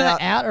shout Isn't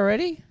out. it out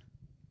already?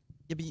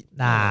 Yeah, but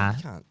Nah.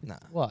 you can't. Nah.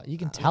 What? You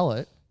can tell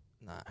it.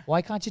 Nah.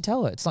 Why can't you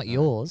tell it? It's not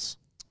yours.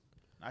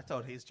 I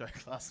told his joke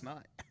last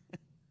night.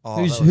 Oh,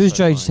 whose that was so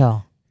joke you funny.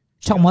 tell?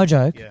 Tell my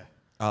joke. Yeah.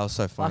 Oh,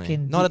 so funny.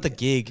 Fucking Not at the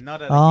gig.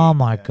 Not at a Oh gig,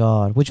 my yeah.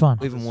 god, which one?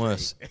 Even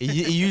worse. He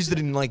used it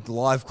in like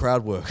live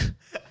crowd work.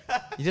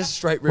 He just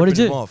straight What'd ripping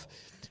he him do? off.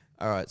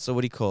 All right, so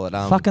what do you call it?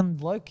 Fucking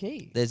low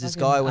key. There's this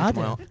Fucking guy went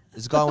to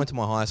Arden.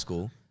 my high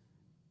school,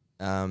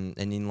 and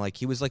in like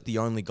he was like the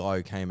only guy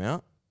who came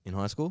out in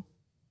high school.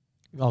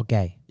 Oh,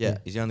 gay. Yeah,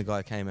 he's the only guy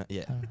who came out.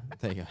 Yeah, Uh,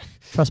 there you go.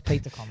 Trust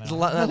Pete to comment. It's a on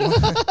lot-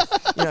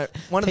 it. you know,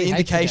 one of the Pete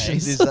hates the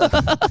indications gays. is.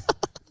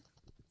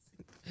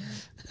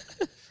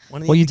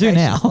 One of the Well, you do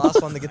indications, now.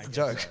 Last one to get the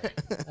joke.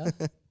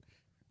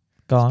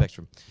 Go on.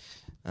 Spectrum.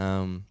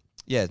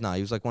 Yeah, no,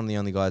 he was like one of the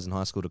only guys in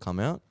high school to come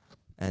out,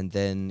 and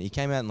then he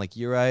came out in like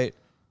year 8.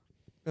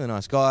 Really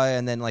nice guy,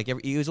 and then like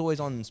he was always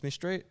on Smith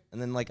Street,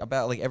 and then like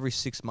about like every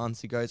 6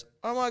 months he goes,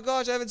 "Oh my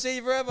gosh, I haven't seen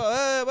you forever.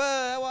 Hey,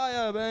 how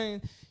are you,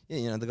 man?" Yeah,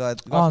 you know the guy Oh,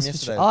 from Smith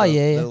yesterday. Street. Oh,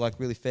 yeah. the like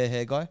really fair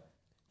hair guy.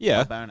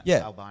 Yeah. Yeah.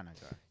 Albino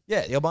guy.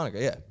 Yeah, the albino guy.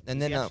 Yeah, and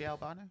Is then he actually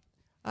albino?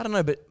 I don't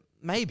know, but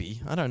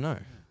maybe I don't know.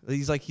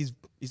 He's like he's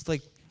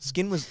like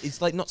skin was.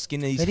 It's like not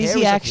skin. His But hair is he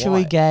was, like,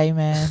 actually white. gay,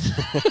 man?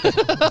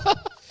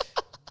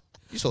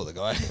 You saw the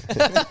guy.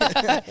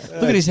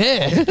 Look at his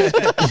hair.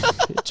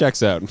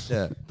 Checks out.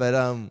 Yeah,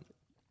 but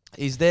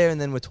he's there,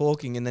 and then we're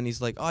talking, and then he's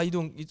like, "Oh, you're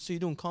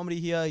doing comedy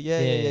here?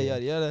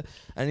 Yeah.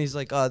 And he's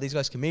like, "Oh, these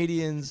guys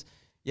comedians."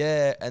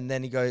 Yeah, and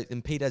then he goes,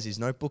 and Pete has his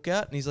notebook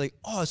out, and he's like,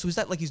 "Oh, so is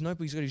that like his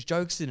notebook? He's got his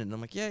jokes in it." And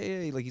I'm like,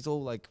 "Yeah." Like he's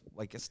all like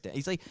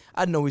he's like,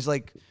 I don't know, he's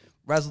like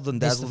razzled and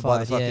dazzled by the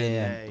Mystified, fucking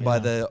yeah. by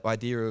the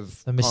idea of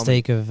The comedy.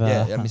 mystique of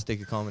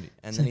mystique of comedy.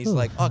 And then he's Ooh.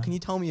 like, "Oh, can you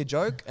tell me a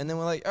joke?" And then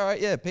we're like, "All right,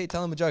 yeah, Pete,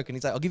 tell him a joke." And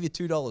he's like, "I'll give you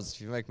 $2 if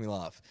you make me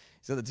laugh."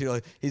 He's got the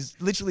 $2. He's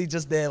literally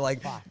just there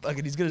like,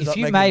 fucking, he's gonna if start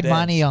you making made dance.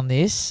 money on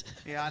this,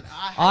 Yeah,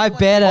 I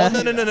better.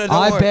 Oh, no, don't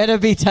I worry. better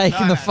be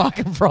taking No, the no.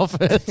 fucking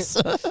profits.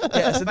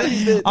 Yeah, so then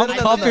he's there. I'm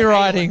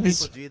copywriting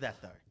this. People do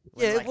that though.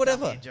 When, Yeah, like,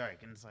 whatever. tell me a joke,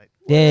 and it's like,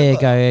 Yeah,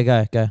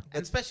 Whatever. go.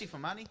 and especially for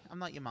money, I'm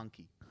not your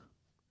monkey.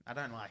 I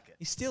don't like it.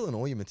 He's stealing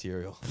all your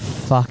material.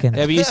 Fucking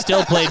Yeah, but you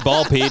still played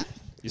ball, Pete.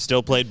 You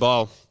still played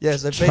ball. Yeah,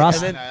 so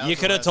Trust- and then, You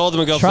could have told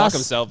him to go fuck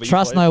himself. But you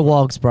trust played no for him.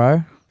 wogs,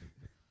 bro.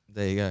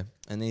 there you go.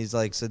 And he's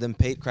like, so then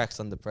Pete cracks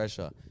under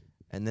pressure.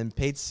 And then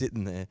Pete's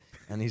sitting there,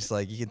 and he's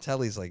like, you can tell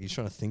he's like, he's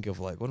trying to think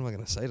of like, what am I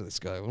going to say to this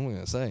guy? What am I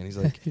going to say? And he's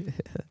like, I'm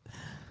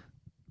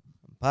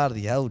part of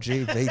the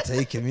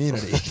LGBT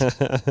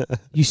community.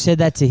 You said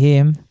that to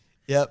him.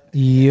 Yep.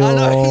 Yo, I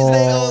know, he's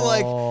there going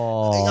like,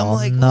 I'm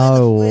like,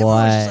 no why the, everyone's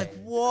way. just like,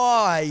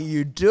 why are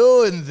you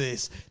doing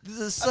this? This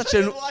is such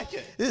an like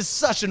it. this is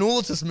such an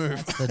autis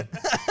move.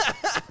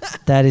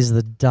 That is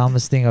the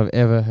dumbest thing I've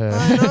ever heard.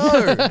 I know.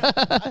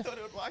 I thought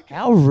it would like it.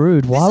 How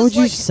rude. Why This would is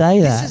you like-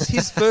 say that? This is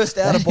his first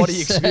out of body That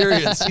is-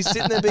 experience. He's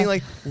sitting there being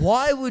like,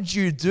 why would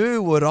you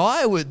do what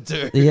I would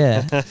do?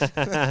 Yeah.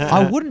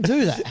 I wouldn't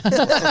do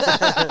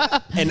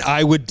that. And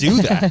I would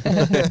do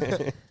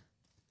that.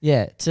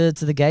 Yeah. To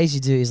the gays, you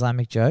do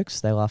Islamic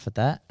jokes. They laugh at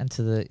that. And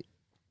to the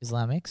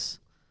Islamics,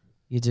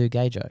 you do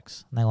gay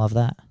jokes. And they love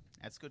that.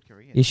 That's good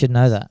career. You should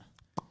know that.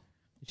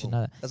 You should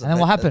know that. As And a then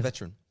what vet- a happened?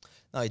 Veteran.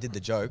 No, he did the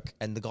joke,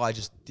 and the guy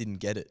just didn't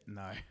get it.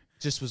 No.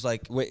 Just was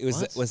like, Wait,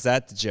 What? was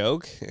that the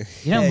joke? You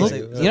don't Yeah, look.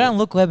 he's like- You don't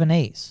look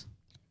Lebanese.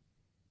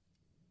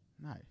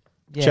 No.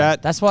 Yeah,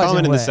 Chat. that's why. it Comment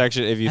didn't in the work.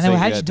 section if you And then think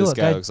how'd that you do this it?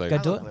 guy Go- looks like go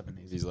I do look it.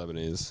 Lebanese. he's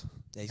Lebanese.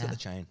 yeah, he's got the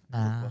chain.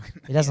 Nah,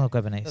 he doesn't look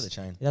He's got the Lebanese.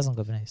 chain. He doesn't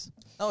look Lebanese.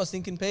 I was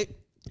thinking, Pete,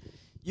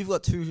 you've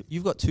got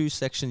two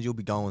sections you'll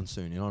be going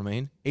soon. You know what I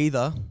mean?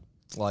 Either,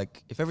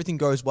 like, if everything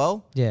goes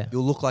well, Yeah.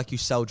 you'll look like you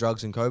sell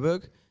drugs in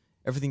Coburg.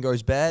 Everything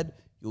goes bad,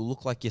 you'll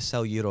look like you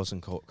sell euros in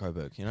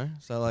Coburg. You know?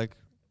 So like,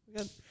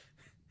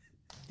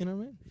 you know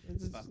what I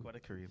mean? Fuck, what a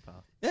career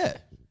path. Yeah,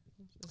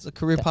 it's a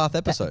career path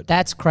episode.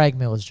 That's Craig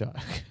Miller's joke.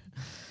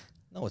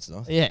 No, it's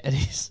not. Yeah, it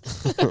is.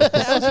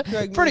 How's it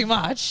Craig Pretty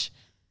Miller? much.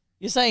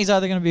 You're saying he's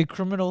either going to be a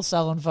criminal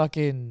selling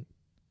fucking.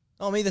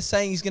 No, I'm either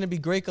saying he's going to be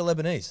Greek or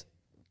Lebanese.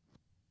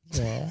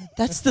 Yeah.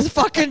 That's the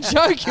fucking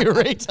joke, you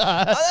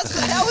retard.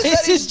 How is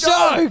It's that his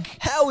joke.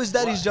 How is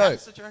that his How joke?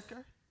 does the joke go?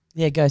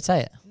 Yeah, go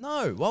say it.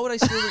 No, why would I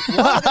steal?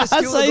 Why would I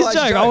steal Say the his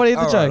guy's joke. I wanna hear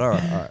the All right, joke.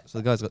 All right. So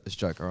the guy's got this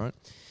joke. All right.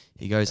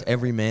 He goes,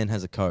 every man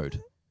has a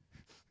code,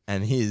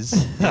 and his. See,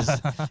 what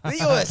am I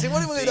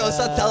going to do?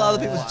 Start telling other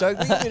people's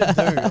jokes? What are you going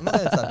to do? I'm not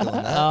going to start doing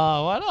that.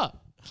 Oh, why not?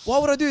 Why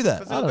would I do that?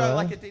 Because I it'll don't go know.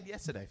 like it did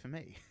yesterday for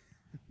me.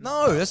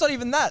 No, that's not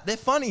even that. They're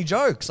funny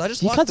jokes. I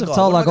just You like guys the have guy.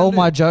 told What like am I all gonna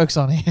my do? jokes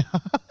on here.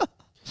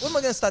 What am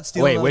I going to start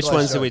stealing? Wait, another which guy's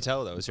ones did joke? we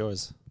tell? That was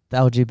yours. The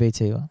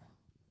LGBT one.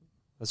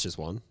 That's just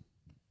one.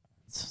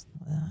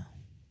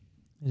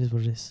 It is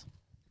what it is.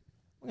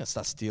 I'm going to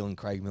start stealing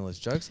Craig Miller's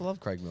jokes. I love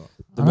Craig Miller.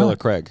 The I know. Miller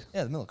Craig.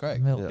 Yeah, the Miller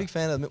Craig. Miller. Big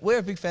fan of the. We're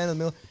a big fan of the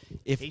Miller.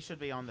 If He should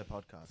be on the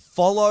podcast.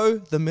 follow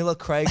the Miller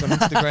Craig on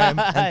Instagram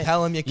and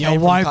tell him you came You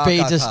from won't be Car Car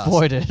Cast.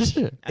 disappointed.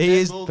 And He then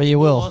is- but you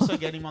we'll will. also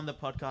get him on the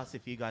podcast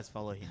if you guys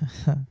follow him.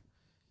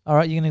 All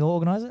right, you going to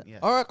organise it? Yeah.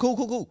 All right,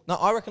 cool. No,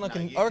 I reckon I No,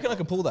 can. you I reckon can I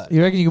can pull that.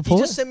 You reckon you can He pull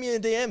just it? sent me a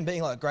DM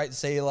being like, "Great to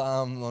see you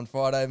on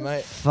Friday,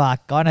 mate."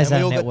 Fuck, guy knows And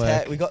how we to all got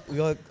network. we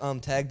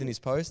got tagged in his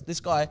post.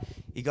 This guy,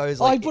 he goes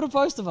Oh, like, he put a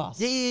post of us.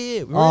 yeah.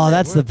 We were Oh, in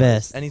there, that's we were the in there.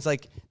 best. And he's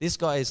like, this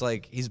guy is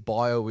like, his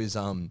bio is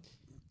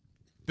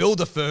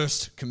builder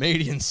first,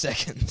 comedian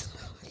second.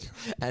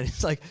 And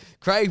it's like,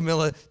 Craig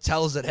Miller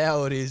tells it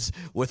how it is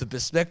with a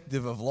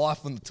perspective of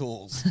life on the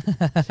tools.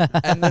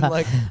 And then,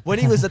 like, when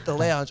he was at the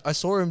lounge, I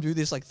saw him do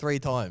this like 3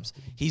 times.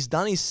 He's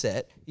done his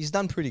set. He's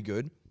done pretty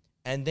good.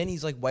 And then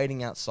he's like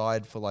waiting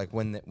outside for like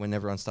when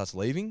everyone starts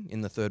leaving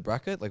in the third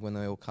bracket, like when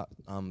they all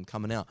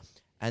coming out.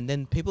 And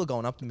then people are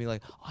going up to me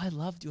like, I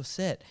loved your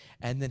set.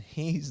 And then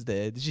he's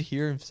there. Did you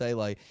hear him say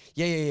like,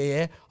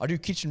 yeah. I do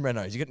kitchen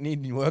renos. You need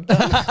any work done?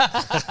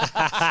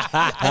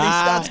 And he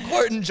starts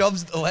quoting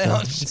jobs at the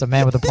lounge. It's a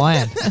man with a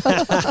plan. That's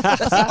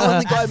the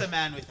only guy. That's a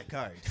man with a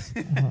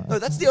code. No,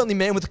 that's the only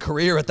man with a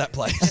career at that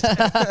place.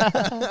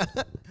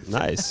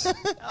 Nice.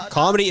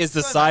 Comedy is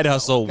the side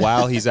hustle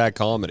while he's at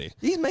comedy.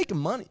 He's making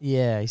money.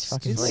 Yeah, he's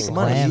fucking He's making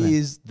money. slamming. He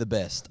is the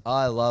best.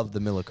 I love the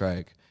Miller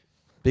Craig.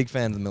 Big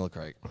fan of the Miller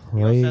Craig.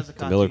 He also has a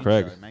The Miller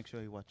cartoon Craig. show. Make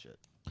sure you watch it.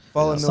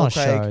 Follow It's Miller not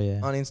a Craig show, yeah.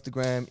 on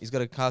Instagram. He's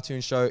got a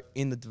cartoon show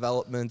in the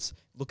developments,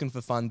 looking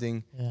for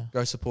funding. Yeah.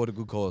 Go support a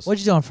good cause. What'd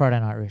you do on Friday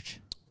night, Rich?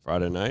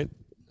 Friday night.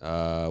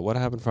 What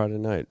happened Friday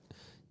night?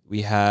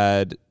 We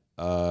had.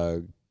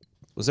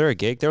 Was there a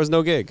gig? There was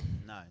no gig.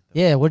 No.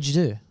 Yeah, what'd you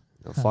do?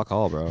 Oh, fuck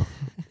all, bro.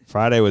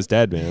 Friday was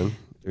dead, man.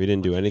 We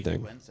didn't do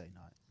anything. Wednesday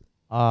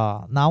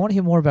night. No, I want to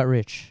hear more about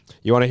Rich.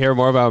 You want to hear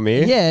more about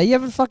me? Yeah, you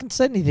haven't fucking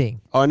said anything.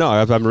 Oh no,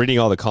 I'm reading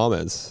all the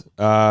comments.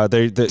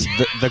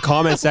 The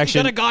comment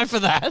section. Got a guy for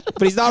that.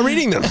 But he's not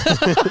reading them.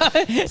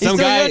 He's doing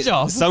your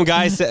job. Some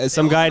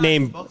guy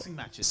named Boxing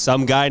matches.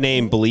 Some guy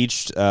named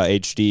Bleached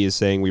HD is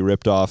saying we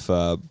ripped off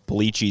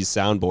Bleachy's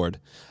soundboard.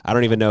 I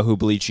don't even know who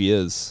Bleachy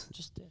is.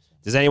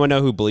 Does anyone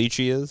know who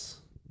Bleachy is?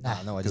 no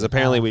idea. Because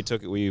apparently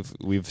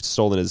we've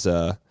stolen his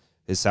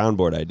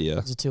soundboard idea.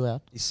 Is it too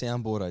loud? His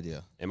soundboard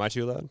idea. Am I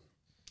too loud?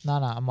 No,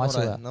 am I too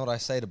loud? Know what I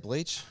say to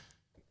Bleach?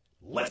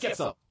 Let's get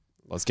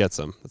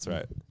some. That's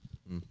right.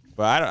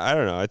 But I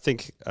don't know.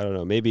 I don't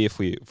know. Maybe if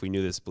we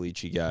knew this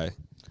Bleachy guy,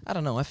 I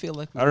don't know. I feel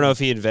like I don't know if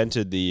he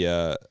invented the.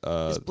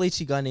 this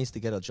Bleachy guy needs to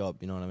get a job.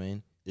 You know what I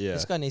mean? Yeah.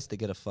 This guy needs to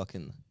get a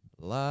fucking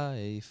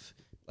life.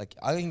 Like,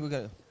 I think we're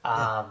gonna.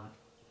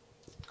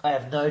 I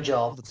have no A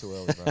job. little too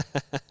early, bro.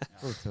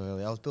 A little too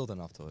early. I was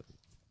building up to it.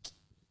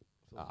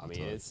 I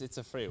mean, it's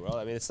a free world.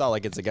 I mean, it's not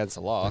like it's against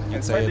the law. You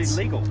can say it's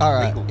legal. All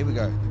right, here we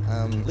go.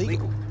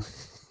 Legal.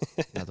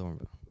 No, don't worry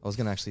about it. I was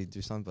gonna actually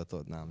do something, but I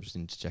thought, nah, I'm just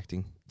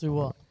interjecting. Do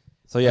what?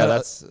 So yeah, I got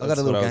that's I got a what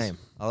little I was- game.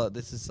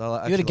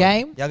 You got a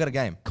game? Yeah, I got a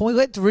game. Can we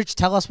let Rich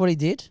tell us what he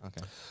did?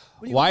 Okay.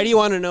 Why do you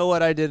want to know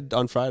what I did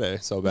on Friday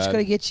so We just got to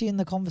bad? get you in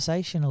the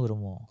conversation a little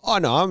more. Oh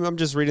no, I'm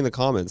just reading the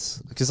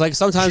comments because like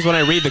sometimes when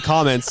I read the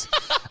comments,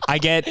 I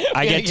get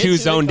too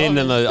zoned in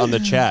on the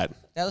chat.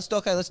 Yeah, let's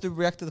do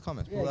react to the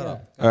comments. Pull that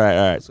up. All right.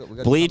 Let's go. We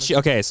got Bleach.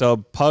 comments. Okay, so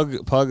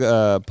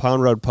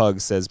Pound Road Pug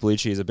says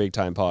Bleachy is a big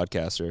time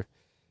podcaster,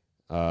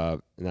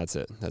 and that's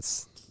it.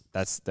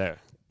 That's there.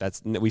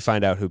 We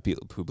find out who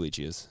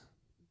Bleachy is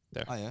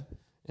there, Oh yeah.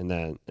 and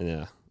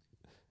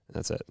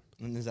that's it.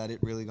 And is that it?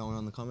 Really going on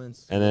in the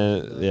comments? And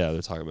then yeah,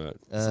 they're talking about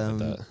stuff like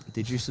that.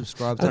 Did you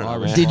subscribe I to don't know,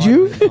 Irish? man. Did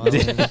you?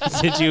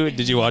 Thailand?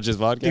 Did you watch his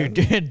podcast?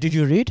 Did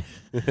you read?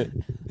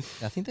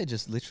 I think they're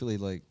just literally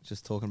like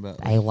just talking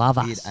about They love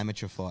weird us.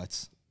 amateur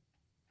fights.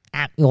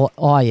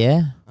 Oh,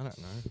 yeah. I don't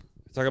know.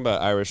 Talking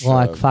about Irish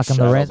Like fucking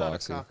shadow Lorenz-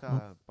 boxing.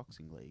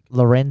 Boxing league.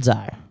 Lorenzo.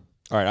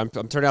 All right, I'm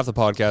turning off the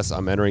podcast.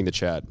 I'm entering the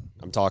chat.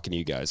 I'm talking to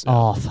you guys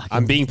now. Oh, fucking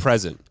I'm being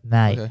present.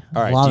 mate. Okay.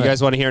 All right, Love do you it.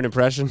 guys want to hear an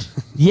impression?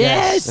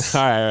 Yes.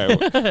 all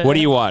right. What do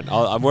you want?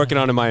 I'm working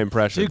on my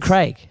impression. Do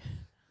Craig.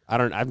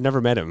 I've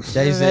never met him.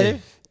 Jay-Z.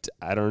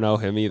 I don't know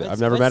him either. Let's- I've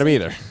never let's met him see.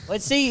 either.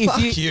 Let's see if Fuck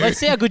you. you. Let's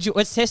see how good you.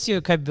 Let's test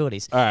your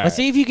capabilities. All right. Let's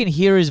see if you can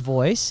hear his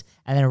voice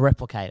and then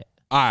replicate it.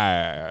 All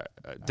right.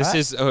 This All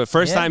right. is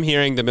first Yeah. time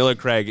hearing the Miller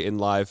Craig in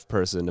live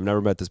person. I've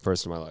never met this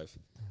person in my life.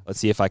 Let's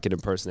see if I can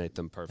impersonate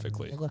them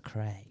perfectly. Miller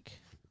Craig.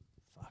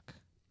 Fuck.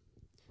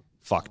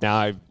 Fuck, now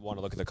I want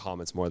to look at the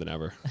comments more than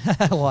ever.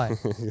 Why?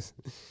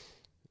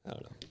 I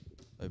don't know.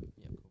 Yeah.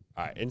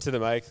 All right, into the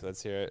mic.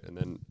 Let's hear it, and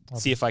then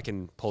see if I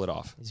can pull it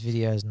off. His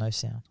video has no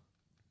sound.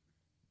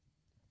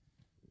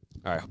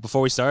 All right,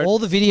 before we start, All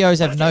the videos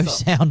have no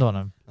sound on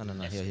them. I don't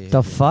know. Here.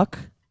 The fuck?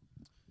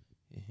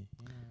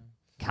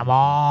 Come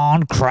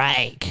on,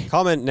 Craig.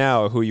 comment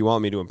now who you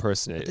want me to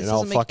impersonate, This and I'll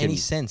doesn't make fucking. any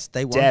sense.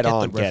 They won't dead get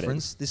on the get it.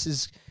 reference. This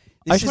is.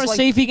 I just want to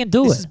see if he can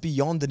do This is it.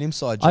 beyond an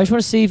inside joke. I just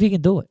want to see if he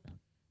can do it.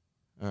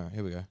 All right,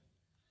 here we go.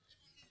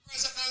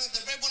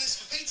 The red one is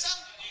for pizza.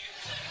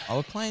 Oh,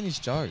 we're playing his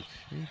joke.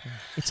 Here you go.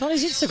 It's on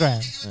his Instagram.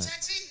 You a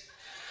taxi.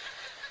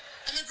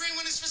 And the green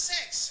one is for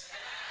sex.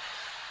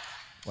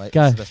 Wait,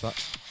 Go. this is the best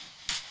part.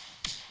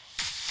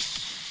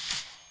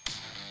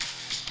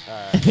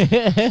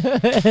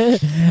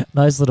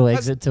 Nice little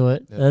exit to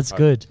it. That's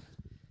good.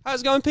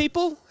 How's it going,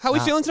 people? How we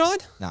Nah. feeling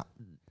tonight? Nah,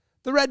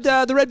 The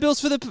red bills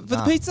for the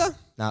Nah. pizza.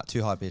 nah,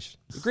 too high pitch.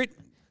 The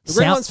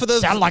green ones for the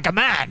sound like a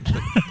man.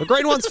 the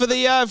green ones for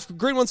the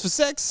green ones for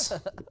sex.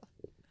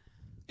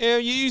 You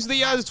use the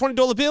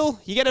 $20 bill.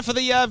 You get it for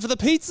the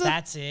pizza.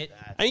 That's it.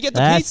 And you get the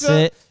That's pizza.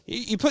 it.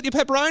 You put your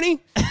pepperoni.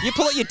 You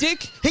pull out your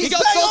dick. He's you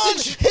got bang on!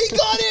 sausage. He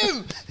got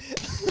him.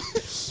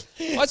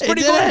 That's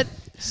pretty did good. it.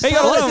 Hey,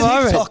 got a What lot a of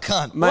moment. TikTok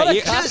cunt. Mate, What a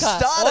you- Just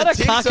start what a a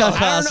TikTok.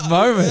 Kakakast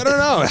moment. I don't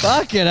know.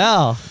 Fucking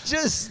hell.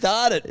 Just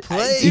start it,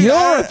 please.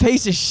 You're a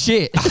piece of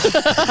shit. Just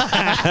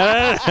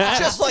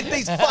like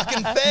these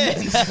fucking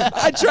fans.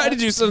 I tried to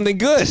do something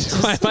good.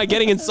 Why am I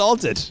getting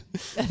insulted?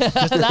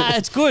 Nah,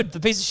 it's good. The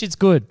piece of shit's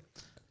good.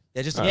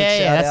 Yeah, just a Yeah,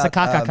 big yeah, shout that's the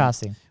out, Kaka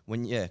casting.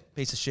 When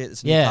piece of shit.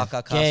 It's a Yeah, new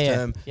Kaka yeah, yeah,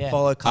 term. yeah.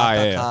 Follow Kaka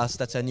yeah, yeah. Cast.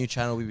 That's our new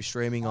channel we'll be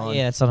streaming on.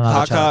 Yeah, it's on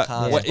another Kaka-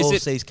 channel. what is all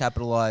it? C's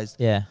capitalized.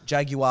 Yeah.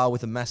 Jaguar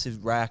with a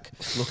massive rack,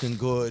 looking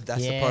good.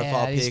 That's the Yeah,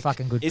 profile that is pic.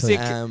 fucking good. Is too. it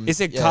Um, is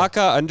it yeah. Kaka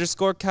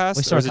 _cast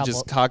We saw or a is it couple-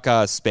 just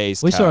Kaka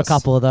space? We saw a cast?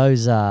 couple of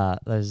those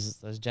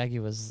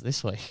Jaguars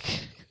this week. We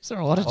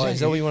saw a lot of Oh, Jaguars. is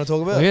that what you want to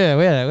talk about? Yeah,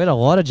 we had a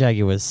lot of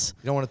Jaguars.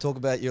 You don't want to talk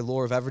about your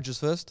law of averages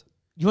first?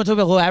 You want to talk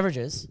about low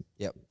averages?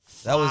 Yep.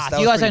 That was. Fuck, That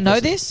you was guys pretty don't know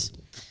impressive.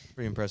 this?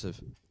 Pretty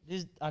impressive.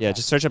 Yeah,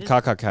 just search up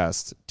Kaka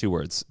cast, 2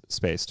 words,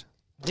 spaced.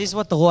 This is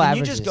what the law Can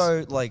you average just is.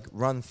 go like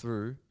run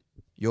through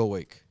your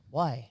week?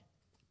 Why?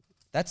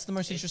 That's the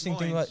most interesting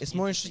more thing. It's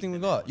more interesting we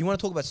got. You want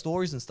to talk about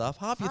stories and stuff.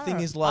 Half your thing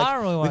is I like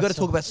don't really we wanna got to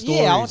talk about stories.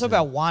 Yeah, I want to talk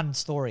and- about one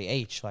story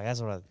each. Like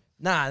that's what I.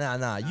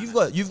 Nah. You've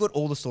got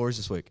all the stories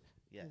this week.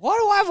 Why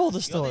do I have all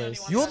the stories?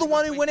 You're the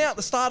one who went out at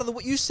the start of the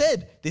what you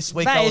said this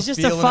week. I Mate, was it's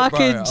just a feeling it, bro. I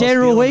fucking was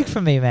general feeling week it. for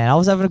me, man. I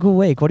was having a good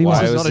week. What do you Why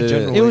want? was It's not a it-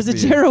 general It was a week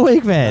for you. general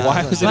week, man.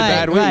 Why was it a Mate,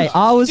 bad week? Mate,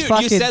 I was Dude,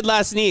 fucking. you said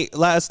last night.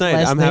 Last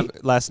I'm night. having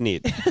last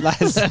night.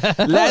 Last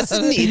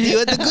night. You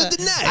had the good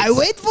night. I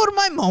wait for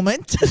my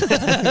moment,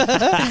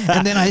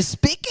 and then I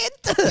speak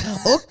it.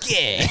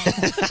 Okay.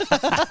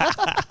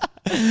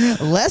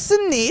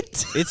 Lesson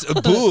neat. It's a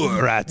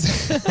burat.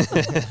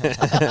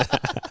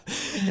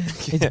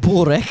 It's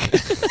Burek.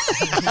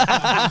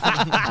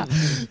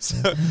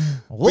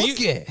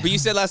 But you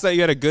said last night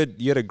you had a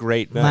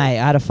great night. Mate,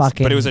 I had a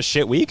fucking. But it was a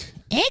shit week.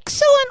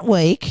 excellent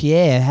week.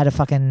 Yeah, had a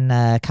fucking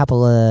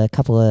couple of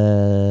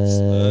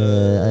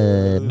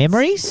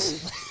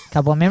memories.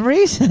 Couple of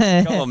memories.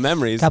 Couple of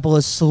memories. Couple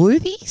of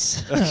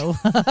sleuthies.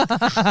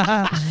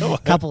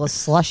 Couple of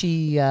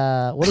slushy. We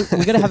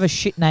got to have a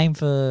shit name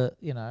for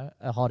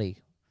a hottie.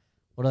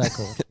 What are they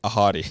called? A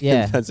hottie.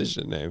 Yeah. That's a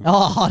shit name.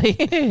 Oh,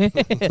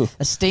 hottie.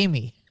 A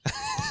steamy.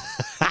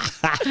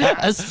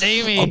 A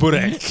steamy. A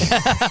burek.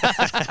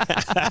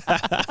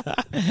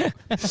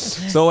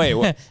 So wait,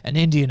 what? An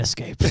Indian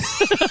escape.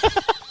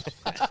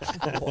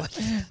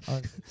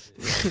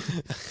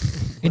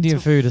 Indian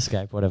food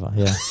escape, whatever.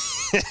 Yeah.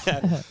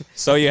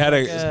 So you had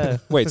a Yeah.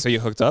 wait. So you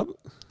hooked up?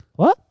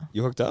 What?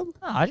 You hooked up?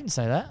 No, I didn't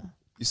say that.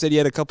 You said you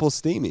had a couple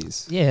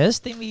steamies. Yeah,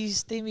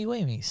 steamy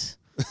weemies.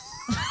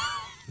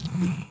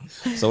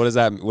 So what is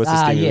that? What's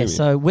the steamy? Yeah. weenie?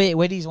 So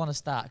where do you want to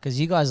start? Because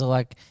you guys are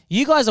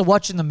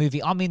watching the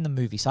movie. I'm in the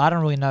movie, so I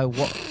don't really know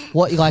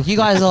what like. You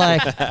guys are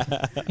like,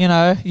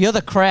 you're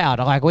the crowd.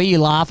 Like where you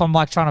laugh, I'm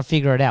like trying to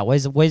figure it out.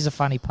 Where's the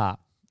funny part?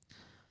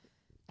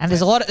 And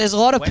there's a lot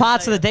of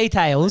parts of the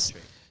details.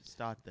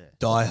 Start there.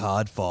 Die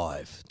Hard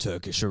 5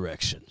 Turkish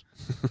erection.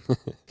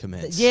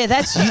 Commence. Yeah,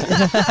 that's you.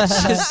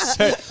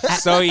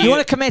 So You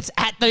want to commence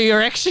at the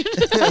erection?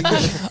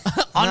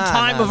 On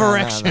time of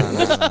erection.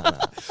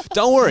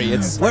 don't worry.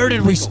 It's Where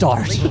did we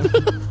start?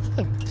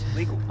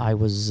 I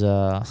was,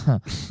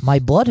 my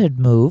blood had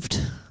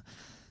moved.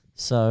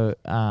 So,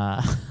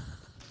 all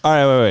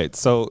right. Wait.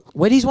 So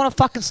where do you want to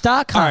fucking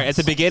start, all right, at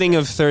the beginning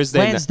of Thursday.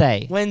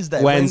 Wednesday.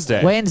 Wednesday.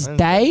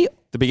 Wednesday?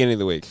 The beginning of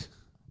the week.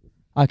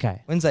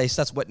 Okay. Wednesday. He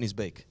starts wetting his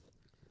beak.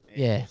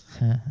 Yeah.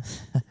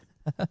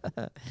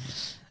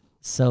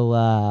 So,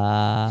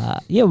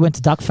 we went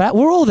to Duck Fat.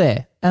 We're all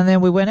there. And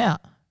then we went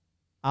out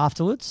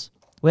afterwards.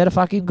 We had a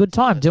fucking good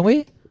time, didn't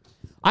we?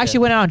 I actually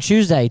went out on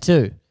Tuesday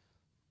too.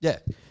 Yeah.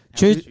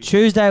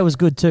 Tuesday was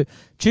good too.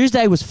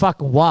 Tuesday was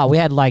fucking wild. We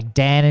had like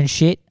Dan and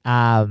shit.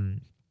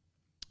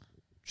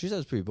 Tuesday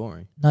was pretty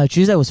boring. No,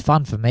 Tuesday was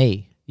fun for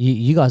me.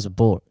 You guys were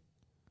bored.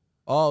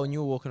 Oh, and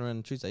you were walking around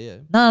on Tuesday, yeah.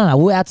 No.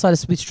 We're outside of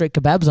Smith Street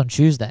Kebabs on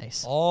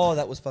Tuesdays. Oh,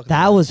 that was fucking.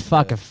 That fun. was Yeah.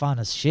 fucking fun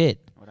as shit.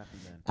 What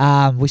happened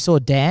then? We saw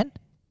Dan,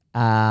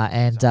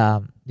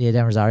 Dan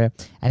Rosario,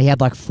 and he had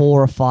like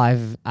 4 or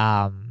 5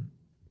 of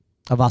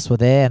us were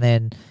there, and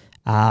then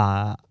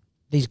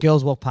these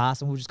girls walked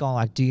past, and we were just going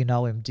like, "Do you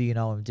know him? Do you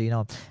know him? Do you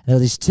know him?" And there were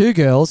these 2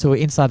 girls who were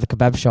inside the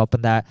kebab shop,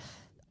 and I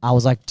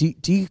was like, "Do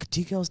you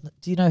girls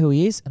do you know who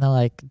he is?" And they're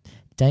like,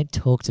 "Don't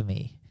talk to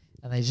me."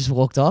 And they just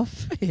walked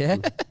off. Yeah.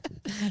 And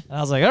I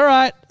was like, all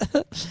right.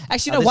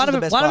 Actually, no, this one was of the them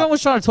best part. was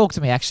trying to talk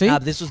to me, actually. Nah,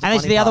 this was the and then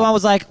funny the other part. one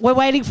was like, we're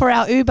waiting for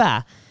our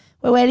Uber.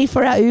 We're waiting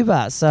for our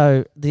Uber.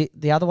 So the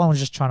other one was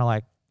just trying to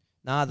like,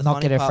 Nah, the not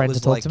funny get her part friend was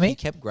to talk like to me? He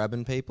kept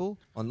grabbing people,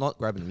 or not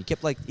grabbing them. He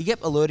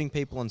kept alerting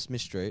people on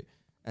Smith Street,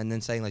 and then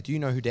saying like, "Do you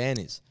know who Dan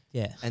is?"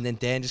 yeah. And then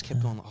Dan just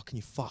kept going, "Oh, can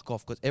you fuck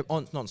off?" Because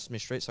not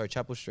Smith Street, sorry,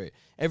 Chapel Street.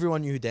 Everyone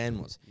knew who Dan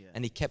was,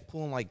 and he kept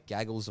pulling like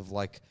gaggles of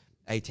like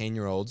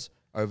 18-year-olds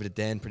over to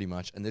Dan, pretty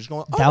much, and they're just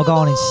going, "Oh They were my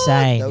going God!"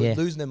 insane, They were yeah.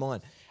 losing their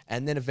mind.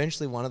 And then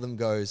eventually one of them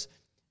goes,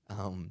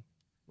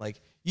 like,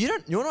 You're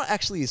not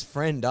actually his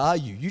friend, are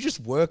you? You just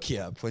work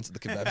here." Points at the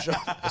kebab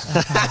shop.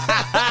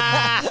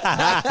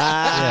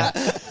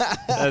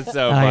 That's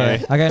so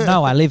funny. I go,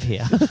 no, I live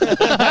here.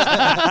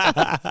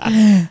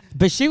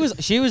 But she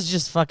was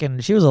just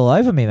fucking. She was all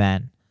over me,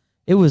 man.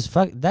 It was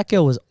that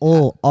girl was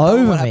all Tell 'em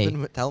over what me.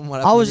 happened- Tell them what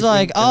happened. I was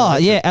like, oh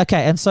yeah,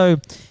 okay. And so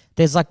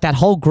there's like that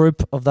whole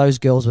group of those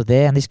girls were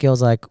there, and this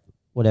girl's like,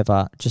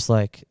 whatever, just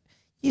like,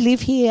 you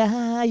live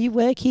here, you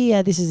work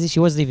here. This is this. She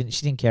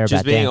didn't care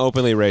Just about being them.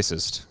 openly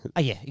racist. Oh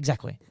yeah,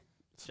 exactly.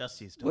 Just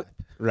his type.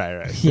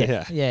 Right.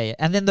 Yeah.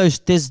 And then there's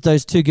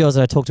those two girls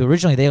that I talked to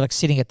originally. They're like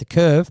sitting at the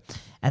curve,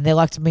 and they're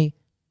like to me,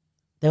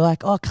 they're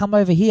like, oh, come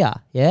over here,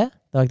 yeah.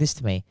 They're like this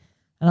to me,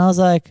 and I was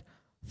like,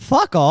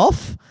 fuck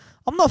off.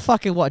 I'm not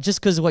fucking what just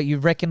because what you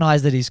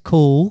recognize that he's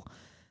cool,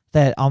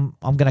 that I'm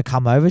gonna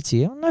come over to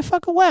you. No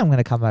fucking way I'm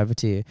gonna come over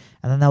to you.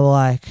 And then they were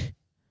like,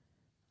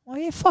 oh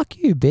yeah, fuck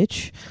you,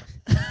 bitch.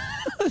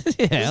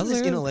 Yeah, I Isn't was this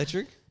like, in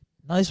electric?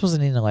 no, this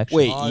wasn't in election.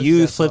 Wait, Oh, you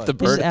that's flipped the right.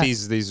 bird This at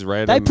is these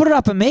random. they put it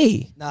up at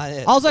me. Nah,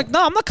 yeah. I was like,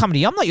 no, I'm not coming to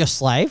you. I'm not your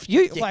slave.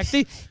 You like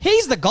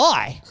he's the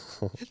guy.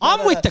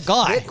 I'm with the They're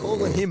guy.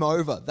 calling him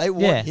over. They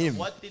want Yeah. him.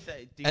 What did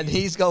they do? And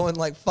he's going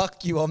like,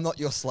 fuck you, I'm not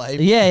your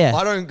slave. Yeah, yeah.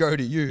 I don't go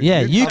to you.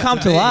 Yeah, you come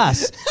to me."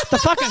 us. The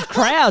fucking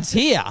crowd's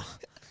here.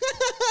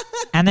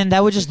 And then they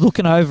were just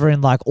looking over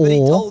in like But he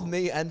awe. told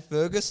me and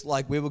Fergus,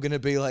 like, we were going to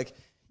be like,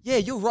 yeah,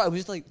 you're right. We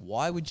was like,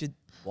 why would you,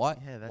 why?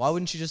 Yeah, that's- Why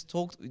wouldn't you just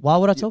talk? Why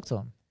would I talk to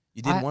him?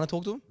 You didn't I- want to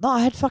talk to him? No,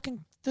 I had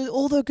fucking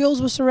all the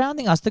girls were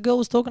surrounding us. The girl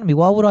was talking to me.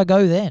 Why would I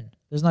go then?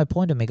 There's no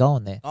point in me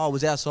going there. Oh, it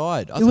was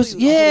outside. I It thought was I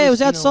thought it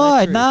was in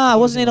outside. electric. I Nah, thought it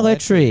wasn't in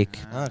electric.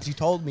 Nah, 'cause you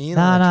told me in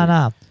Nah, electric.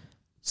 nah.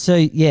 So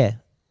yeah,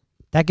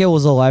 that girl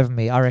was all over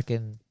me. I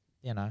reckon,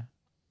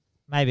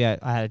 maybe I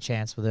had a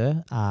chance with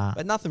her.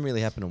 But nothing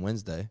really happened on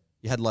Wednesday.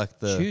 You had like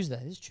the Tuesday.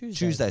 This is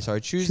Tuesday.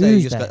 Tuesday.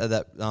 You just Tuesday.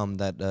 got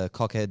that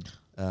cockhead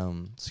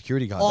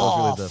security guard. That was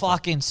Oh, really the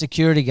fucking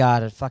security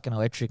guard at fucking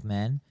electric,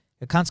 man.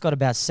 The cunt's got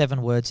about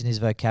 7 words in his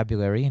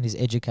vocabulary and he's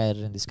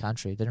educated in this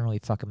country. Didn't really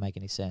fucking make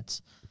any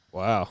sense.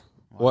 Wow.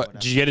 Why What? would I-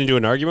 Did you get into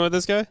an argument with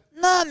this guy?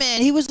 Nah,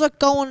 man. He was like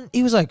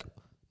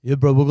yeah,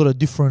 bro, we got a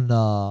different,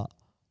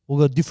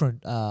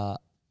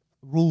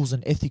 rules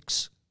and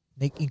ethics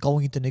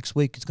going into next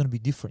week. It's going to be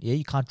different. Yeah,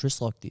 you can't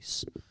dress like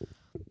this.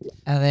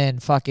 And then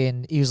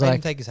fucking, he was Made him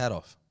like, take his hat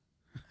off.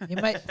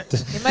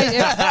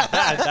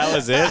 That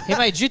was it. he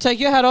made you take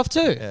your hat off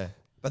too. Yeah.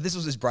 But this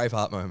was his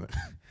Braveheart moment.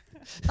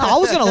 No, I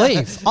was gonna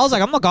leave. I was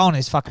like, I'm not going to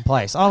this fucking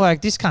place. I was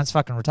like, this cunt's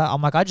fucking retired.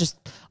 I'm like, I just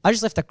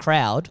left the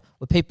crowd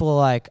with people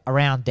like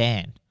around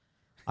Dan.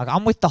 Like,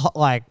 I'm with the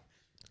like.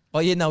 Oh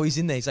yeah, no, he's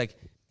in there.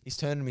 He's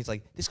turning to me. He's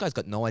like, this guy's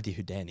got no idea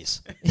who Dan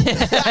is.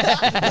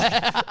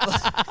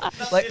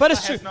 Like, But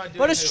it's true.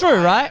 But it's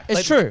true, right?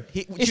 It's like, true.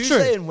 Tuesday It's true.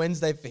 and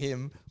Wednesday for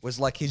him was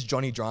like his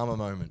Johnny Drama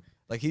moment.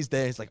 Like he's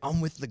there. He's like, I'm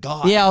with the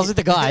guy. Yeah, I was with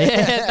the guy.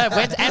 Yeah, no,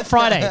 Wednesday and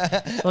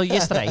Friday. Well,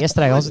 yesterday I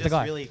was with the just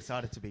guy. really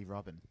excited to be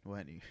Robin,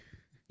 weren't you?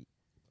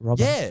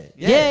 Robin. Yeah.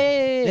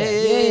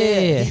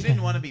 Yeah. You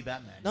didn't want to be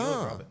Batman. You No.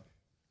 were Robin.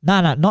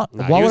 No, not. Nah,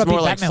 why he would was I be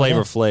more like Batman Flavor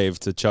with him? Flav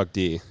to Chuck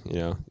D. You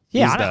know.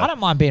 Yeah, He's I don't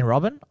mind being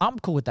Robin. I'm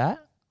cool with that.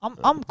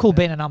 I'm cool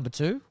being a number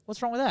 2.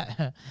 What's wrong with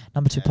that?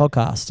 Number 2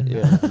 podcast. And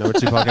Yeah, number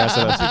 2 podcast.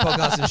 Two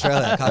podcasts in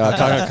Australia.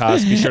 Kaka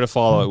Cast. Be sure to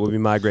follow it. We'll be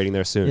migrating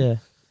there soon. yeah.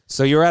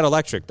 So you're at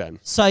Electric then.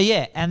 So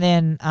yeah, and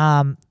then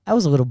that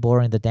was a little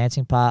boring, the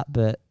dancing part,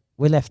 but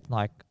we left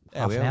like Yeah,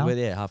 half we an hour. were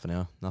there half an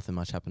hour. Nothing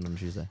much happened on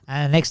Tuesday.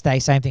 And the next day,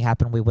 same thing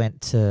happened. We went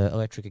to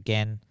Electric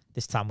again.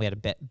 This time we had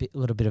a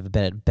little bit of a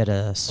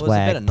better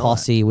swag better night.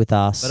 posse with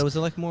us. But it was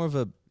like more of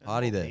a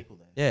party more there. people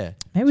there. Yeah.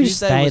 Maybe we just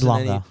stayed wasn't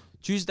any- longer.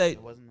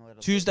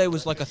 Tuesday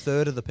was like a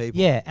third of the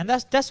people. Yeah, and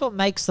that's what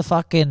makes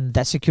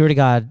that security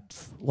guard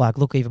like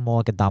look even more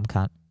like a dumb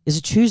cunt. Is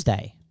it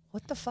Tuesday?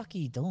 What the fuck are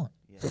you doing?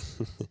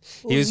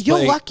 He was You're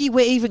playing- lucky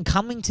we're even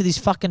coming to this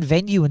fucking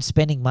venue and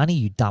spending money,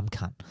 you dumb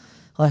cunt.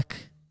 Like,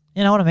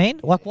 you know what I mean?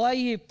 Like, why are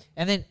you?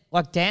 And then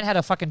like Dan had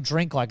a fucking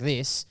drink like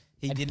this.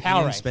 He and didn't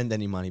Powerade. spend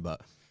any money,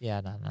 but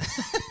Yeah, no.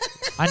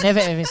 I never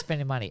ever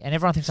spend money, and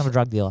everyone thinks I'm a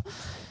drug dealer.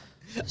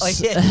 like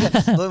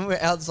when we're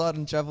outside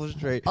on Chapel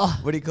Street, Oh.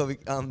 what do you call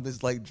it?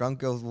 There's like drunk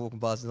girls walking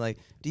past and like,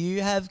 do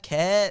you have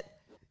cat?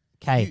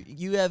 Okay.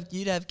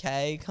 You'd have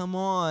K. Come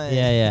on.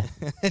 Yeah.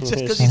 Just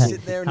because you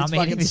sit there and I'm it's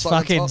eating fucking this soggy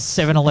fucking top.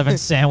 7-Eleven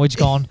sandwich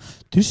going,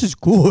 this is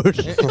good.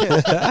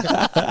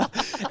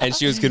 And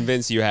she was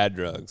convinced you had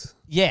drugs.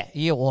 yeah,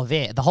 well,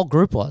 the whole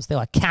group was. They're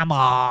like, come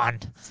on.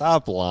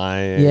 Stop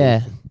lying.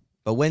 Yeah.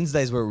 But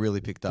Wednesdays where it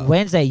really picked up.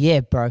 Wednesday, yeah,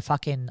 bro.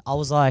 Fucking, I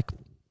was like,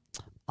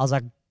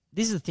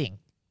 this is the thing.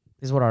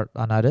 This is what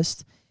I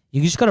noticed.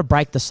 You just got to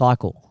break the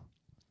cycle.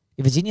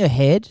 If it's in your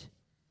head,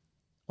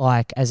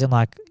 like, as in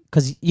like,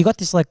 because you got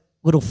this like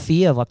little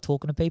fear of like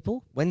talking to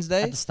people.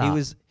 Wednesday, At the start. he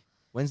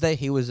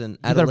was an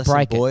gotta adolescent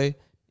break it. boy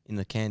in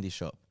the candy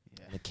shop.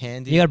 And the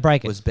candy You gotta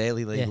break it. was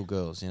barely legal Yeah.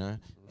 girls, you know?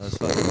 That was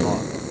fucking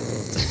hot.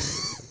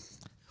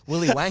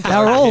 Willy Wanker.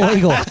 They're all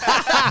legal.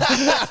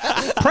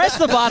 Press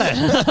the button.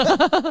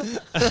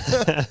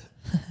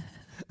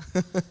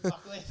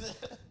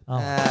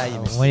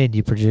 Oh, we need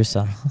you,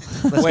 producer.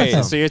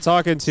 Wait, so you're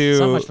talking to.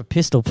 So much for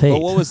Pistol Pete. But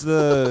what was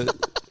the?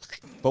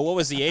 But what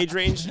was the age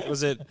range?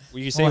 Was it?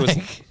 Would you say it was?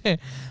 Like,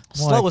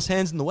 Slowest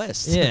hands in the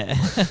West. yeah.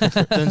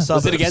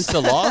 Was it against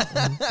the law?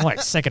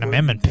 Like Second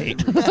Amendment,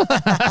 Pete.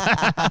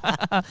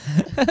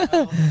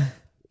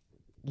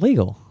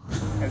 Legal.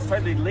 It's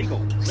totally legal.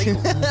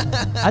 Legal.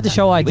 I had to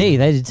show ID.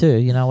 They did too.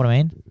 You know what I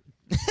mean?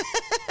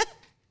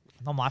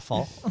 Not my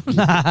fault.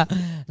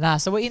 Nah.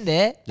 So we're in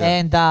there,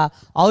 and I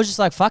was just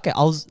like, "Fuck it."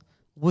 I was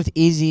with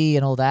Izzy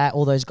and all that,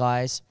 all those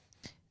guys,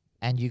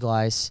 and you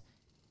guys,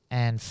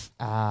 and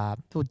we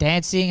were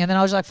dancing, and then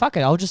I was like, "Fuck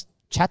it." I'll just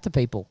chat to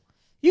people.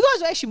 You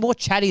guys were actually more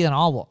chatty than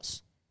I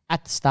was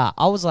at the start.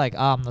 I was like,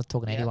 "I'm not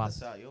talking to anyone." At the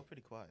start, you're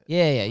pretty quiet.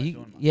 Yeah. You You,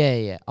 weren't doing much.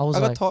 yeah. I was I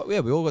like, got tired. Yeah,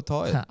 we all got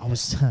tired. I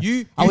was.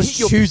 You I was hit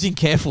your choosing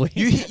carefully.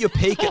 you hit your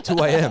peak at 2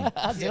 a.m.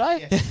 Did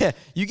I? Yeah,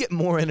 you get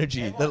more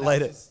energy than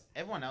later.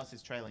 Everyone else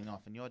is trailing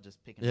off, and you're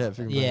just picking. Yeah, up.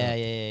 figure-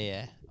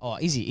 Yeah. Oh,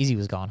 Izzy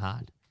was going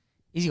hard.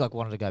 Izzy like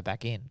wanted to go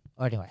back in.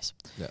 Oh, anyways.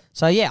 Yeah.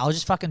 So yeah, I was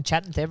just fucking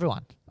chatting to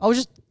everyone. That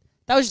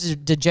was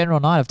just the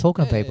general night of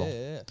talking to people.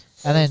 Yeah.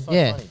 And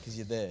then because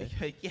you're there.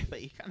 Yeah,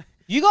 but you kind of.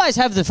 you guys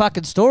have the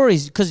fucking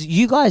stories because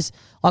you guys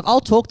like I'll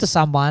talk to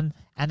someone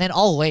and then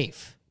I'll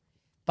leave,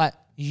 but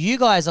you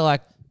guys are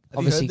like you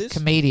obviously heard this?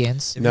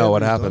 comedians. If No, you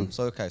what ever happened? done-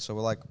 So okay, so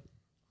we're like,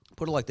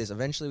 put it like this.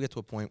 Eventually, we get to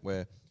a point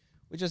where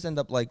we just end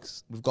up like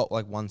we've got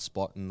like one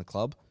spot in the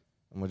club,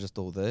 and we're just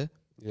all there.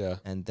 Yeah.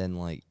 And then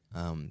like,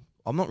 I'm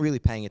not really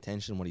paying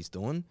attention to what he's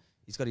doing.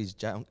 He's got his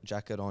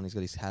jacket on, he's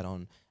got his hat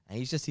on, and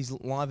he's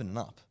livening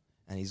up,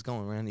 and he's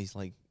going around. He's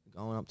like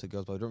going up to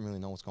girls, but I don't really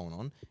know what's going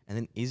on. And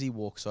then Izzy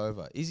walks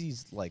over.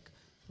 Izzy's like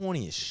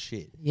horny as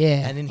shit.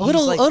 Yeah, And then a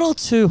little, he's like, little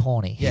too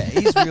horny. yeah,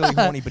 he's really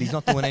horny, but he's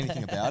not doing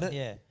anything about it.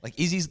 Yeah. Like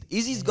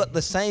Izzy's got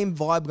the same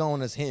vibe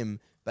going as him,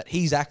 but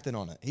he's acting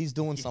on it. He's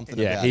doing something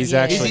Yeah, about he's it.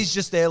 actually- Izzy's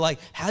just there like,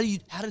 how is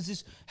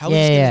this Yeah, gonna,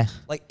 yeah.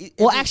 like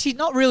Well, actually,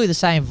 not really the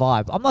same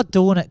vibe. I'm not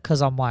doing it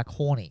because I'm like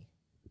horny.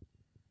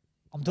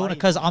 I'm doing it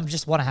because I'm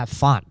just want to have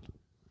fun.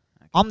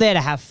 I'm there to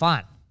have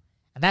fun,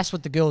 and that's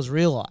what the girls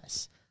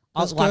realize.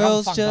 I was like, I'm a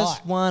girls fun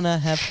just guy. wanna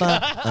have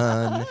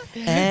fun,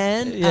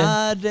 and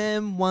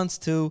Adam wants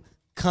to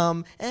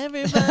come.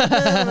 Everybody,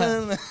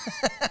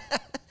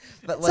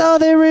 but That's all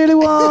they really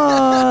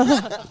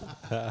want.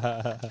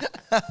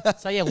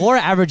 So yeah, Laura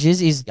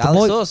averages is the Garlic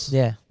more- sauce.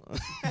 Yeah.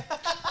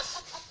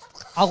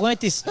 I learnt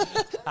this.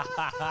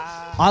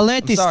 I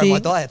learnt I'm this sorry, thing. my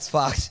diet's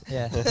fucked.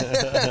 Yeah.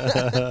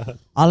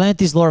 I learnt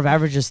this law of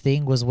averages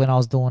thing was when I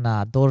was doing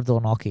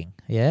door-to-door knocking.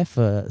 Yeah,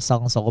 for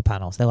selling solar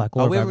panels. They're like,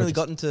 law Oh, of we haven't really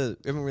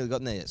averages.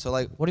 gotten there yet. So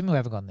like, What do you mean we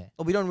haven't gone there?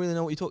 we don't really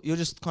know what you talk. You're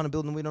just kind of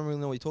building. We don't really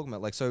know what you're talking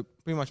about. Like, so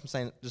pretty much, I'm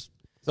saying just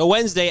So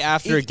Wednesday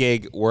after a If-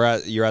 gig, you're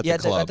at yeah, the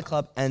club. at the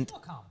club, and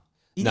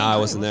he No, didn't I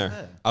come. wasn't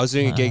there. I was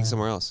doing a gig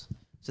somewhere else.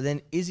 So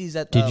then Izzy's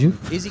at. Did you?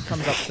 Izzy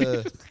comes up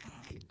to.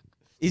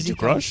 Izzy you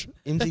crush?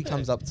 Izzy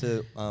comes up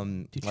to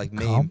like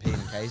me come? and Pete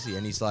and Casey,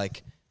 and he's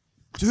like,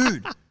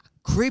 "Dude,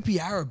 Creepy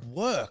Arab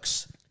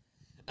works.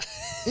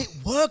 It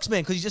works,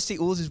 man." Because you just see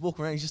Uzi's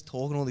walking around, he's just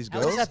talking to all these How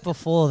was girls. that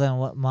before than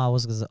what I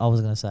was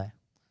gonna say?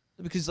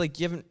 Because like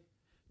you haven't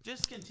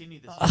Just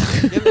continue this.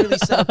 you haven't really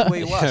set up where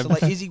you are. So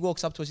like Izzy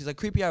walks up to us, he's like,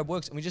 "Creepy Arab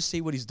works," and we just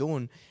see what he's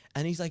doing,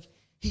 and he's like,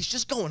 he's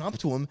just going up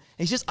to him, and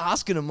he's just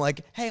asking him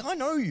like, "Hey, I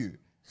know you."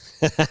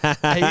 And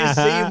you just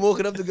see him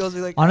walking up to girls,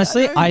 and be like,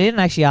 Honestly, know I you." didn't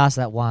actually ask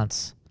that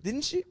once.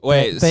 Didn't you?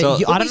 Wait, But so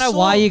you, I But don't we know saw-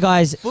 why you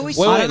guys. But we Wait,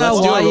 saw- I don't know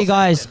let's do why it. you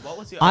guys. What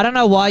was your I don't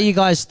know why you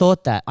guys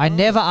thought that. I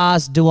never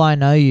asked, "Do I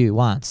know you?"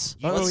 once.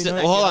 I don't let's really do,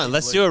 know. well, hold on.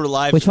 Let's do a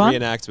live Which one?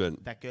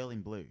 reenactment. That girl in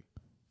blue,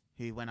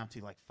 who went up to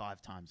you like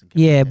 5 times. And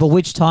Yeah, but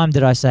which time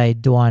did I say,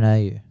 "Do I know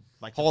you"?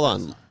 like the Hold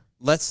first on. time.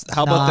 Let's.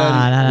 How about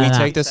then we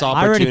take this I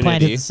already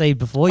planted opportunity. the seed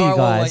before you Oh,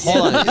 well, guys. yeah.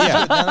 Hold on.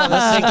 Yeah.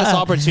 Let's take this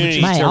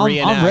opportunity Mate, to I'm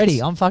reenact.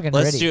 ready. I'm fucking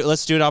ready.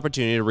 Let's do an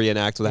opportunity to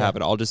reenact what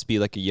happened. I'll just be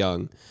like a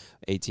young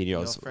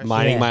 18-year-old You're fresh.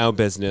 minding Yeah. my own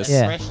business.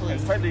 Yeah. Freshly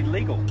It's totally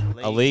legal.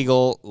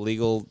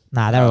 Legal.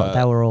 Nah,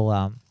 they were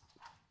all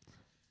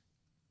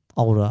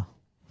older.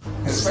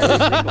 It's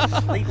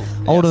totally legal.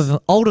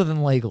 Older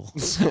than legal.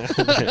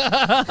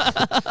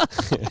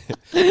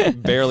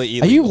 Barely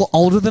Are illegal. you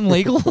older than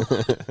legal?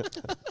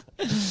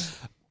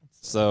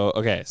 So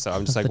okay, so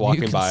I'm just like The new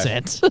walking by.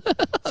 consent.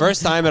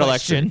 First time at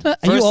election.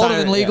 Question. Are you First older time-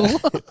 than legal?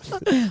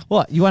 yeah.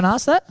 What? You won't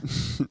ask that?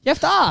 You have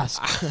to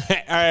ask. all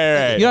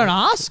right. You don't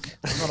ask?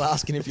 I'm not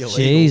asking if you're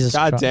legal. Jesus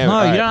God Christ. damn it, No,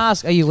 alright. you don't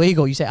ask, "Are you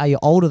legal?" You say, "Are you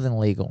older than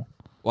legal?"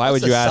 Why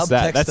would What's you the ask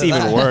that? subtext That's of even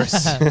that?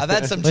 worse. I've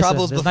had some Listen,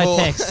 troubles there's before.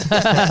 no text.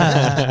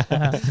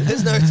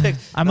 There's no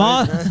text. I'm no,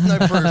 on. No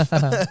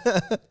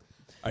proof.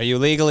 Are you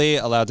legally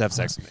allowed to have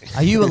sex with me?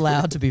 Are you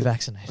allowed to be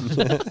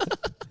vaccinated?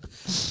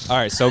 All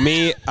right, so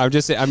me, I'm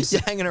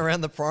You're hanging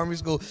around the primary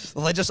school.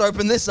 Well, they just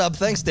opened this up.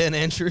 Thanks, Dan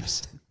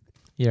Andrews.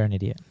 You're an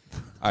idiot.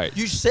 all right.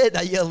 You said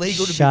that you're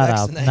legal to Shut be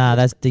up. vaccinated.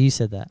 Nah, you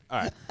said that.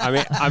 All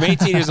right. I'm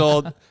 18 years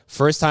old.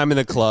 First time in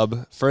the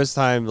club. First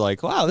time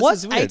like, wow, this What's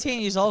is weird.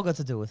 18 years old got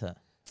to do with it?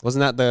 Wasn't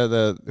that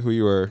the who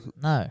you were?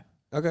 No,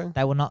 Okay.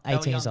 they were not They were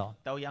 18 years young- old.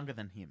 They were younger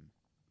than him.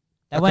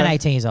 They weren't Okay.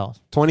 18 years old.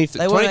 20, They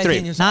weren't 23.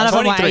 18 years None of them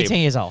were 23. 18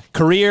 years old.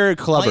 Career I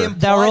clubber. implied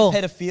They're all-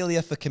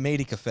 pedophilia for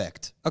comedic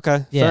effect.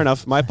 Okay, Yeah. fair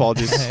enough. My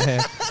apologies.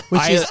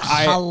 which is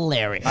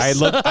hilarious. I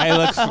look.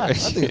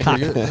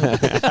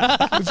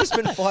 We've just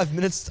spent 5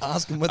 minutes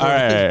asking whether. All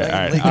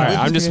right.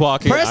 I'm just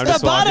walking. Press I'm the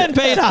just walking. button,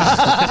 Peter.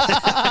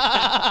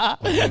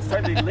 It's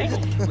totally legal.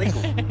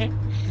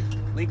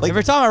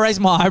 Every time I raise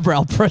my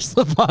eyebrow, press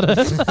the button.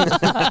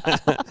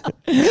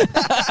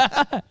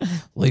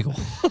 Legal.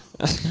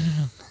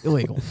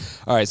 Illegal.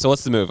 All right. So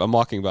what's the move? I'm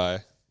walking by.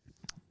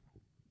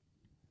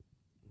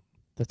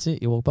 That's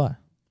it. You walk by.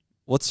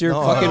 What's your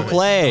No. fucking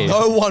play?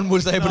 No one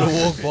was able to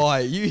walk by.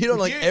 You hit on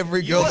like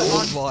every girl that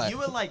walked by. You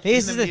were like.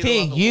 This is the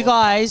thing. You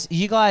guys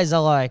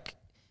are like.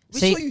 We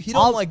see, saw you hit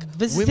on, like,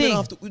 this is the women thing.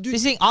 after- dude.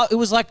 This thing. It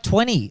was like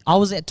 20. I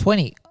was at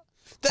 20.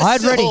 That's I'd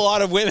still already- a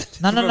lot of women.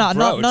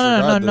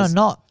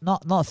 No,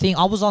 not thing.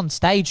 I was on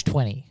stage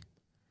 20.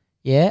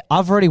 Yeah,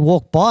 I've already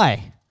walked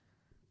by.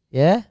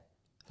 Yeah,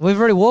 we've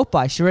already walked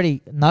by. She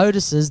already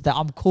notices that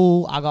I'm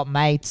cool. I got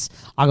mates.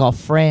 I got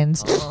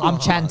friends. I'm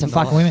chatting to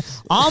fucking women.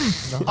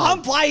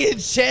 I'm playing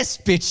chess,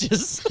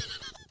 bitches.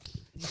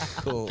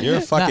 Cool. You're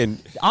a fucking.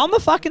 I'm a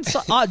fucking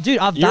dude.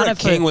 I've You're done a it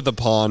king for with a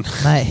pawn.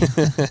 mate.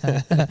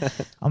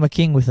 I'm a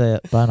king with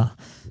a boner.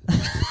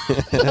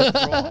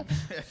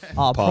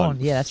 Oh, prawn.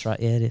 Yeah, that's right.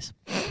 Yeah, it is.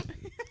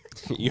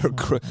 You're a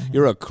crook,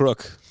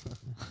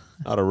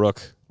 not a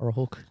rook. Or a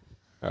hook.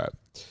 All right.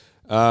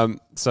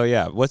 So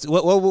yeah, what So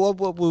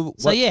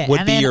yeah, would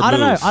and be then your I don't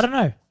know. move? I don't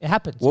know. It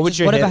happens. What would Just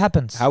you whatever hit?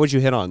 happens? How would you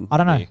hit on? I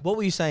don't know. me? What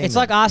were you saying? It's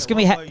like asking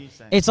me. what were you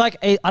saying? It's like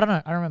I don't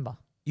know. I don't remember.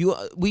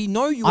 We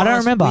know you. I don't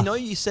asked- remember. We know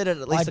you said it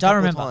at least I a don't couple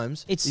remember. of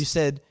times. It's- You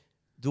said,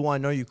 "Do I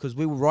know you?" Because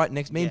we were right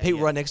next. Me and Yeah, Pete were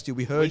yeah. right next to you.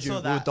 We heard We you. saw We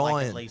were that, like,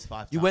 dying. at least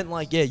 5 You went times.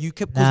 like, yeah. You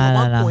kept. Because No, at no,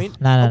 one no.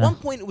 point, No, no, at no. one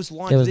point it was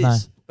like There was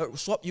this.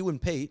 Swap you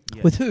and Pete.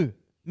 Yeah. With who?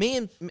 Me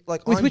and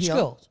like With I'm which here.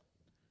 girls?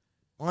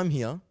 I'm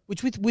here.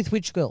 With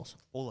which girls?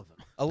 All of them.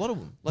 A lot of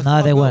them. Like No,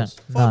 5 they girls.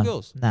 weren't. 5 No,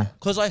 girls. no.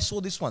 Because I saw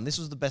this one. This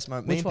was the best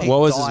moment. Me Which and one? Pete What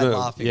was his died move?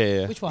 laughing.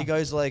 Yeah. Which one? He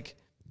goes like,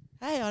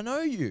 "Hey, I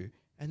know you,"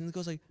 and then the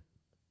girl's like,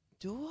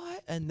 "Do I?"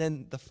 And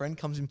then the friend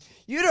comes in.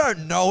 You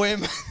don't know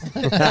him.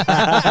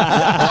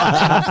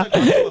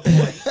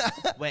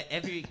 Where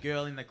every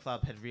girl in the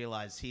club had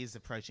realized he's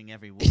approaching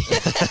every woman.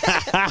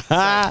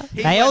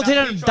 They all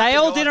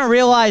didn't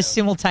realize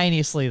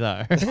simultaneously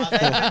though.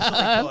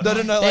 No.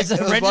 Like, There's a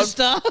there was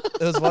register.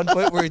 There was one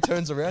point where he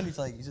turns around. He's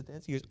like, "Is it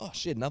dance?" He goes, "Oh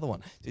shit, another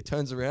one." He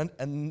turns around,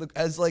 and look,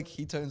 as like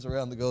he turns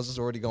around, the girl's just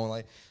already going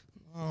like,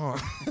 "Oh,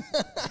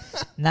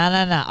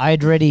 No.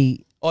 I'd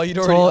already. oh, you'd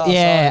already."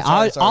 Yeah,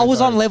 sorry, I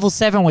was on sorry. level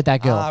 7 with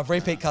that girl.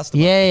 Repeat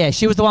customer. Yeah.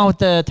 She was the one with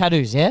the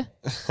tattoos. Yeah.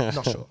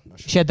 Not sure.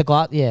 She had the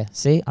glass. Yeah.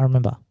 See, I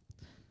remember.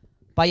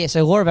 But yeah,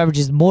 so law of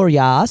averages, the more you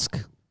ask,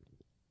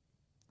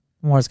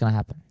 the more it's gonna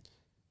happen.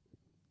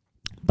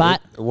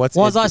 But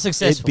was I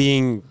successful? It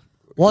being.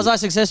 Was I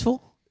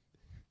successful?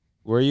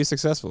 Were you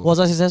successful? Was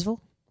I successful?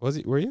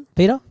 Were you?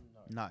 Peter?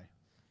 No.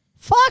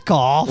 Fuck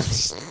off.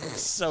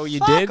 So you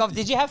Fuck did. off.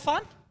 Did you have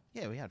fun?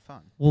 Yeah, we had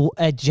fun. Well,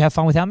 did you have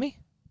fun without me?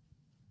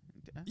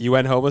 You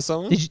went home with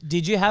someone.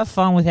 Did you have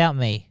fun without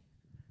me?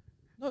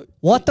 No.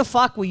 What the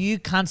fuck were you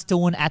cunts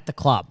doing at the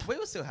club? We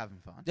were still having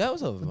fun. That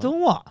was over. man.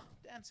 Doing what?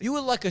 Dancing. You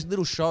were like a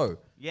little show.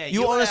 Yeah,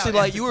 You you were honestly our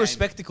like you were a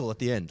entertainment. spectacle at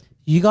the end.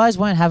 You guys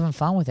weren't having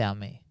fun without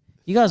me.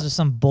 You guys were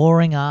some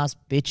boring ass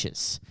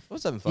bitches. I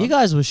was having fun. You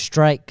guys were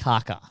straight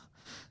caca.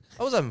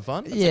 I was having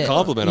fun. Yeah,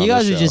 compliment you on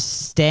guys this were show.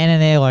 just standing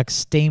there like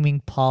steaming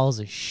piles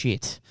of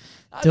shit,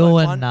 I had my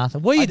doing fun.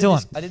 nothing. What are I you did doing?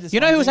 this- I did this You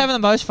know fun who was thing. having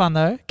the most fun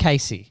though?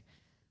 Casey.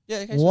 Yeah.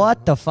 Okay,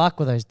 What the fuck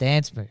were those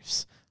dance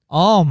moves?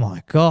 Oh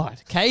my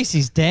god,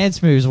 Casey's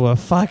dance moves were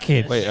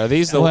fucking Wait, are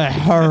these the? were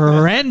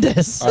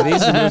horrendous. Are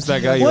these the moves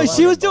that got you? Well,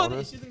 she was doing.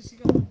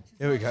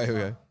 Here we go. Here we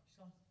go.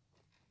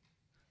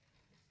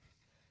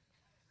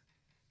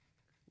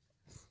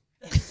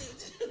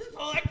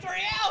 For like 3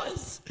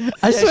 hours.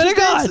 I swear she to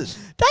God,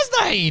 dances. that's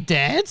not how you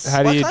dance. How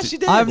do Why you? can't she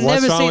dance? I've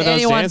What's never wrong seen with those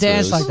anyone dance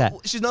dance moves? like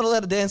that. She's not allowed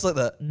to dance like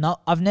that. No,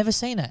 I've never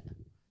seen it.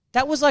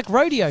 That was like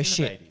rodeo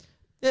shit.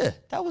 Yeah.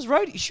 That was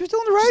rodeo. She was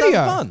doing the She's rodeo.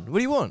 having fun. What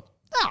do you want?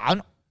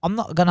 No, I'm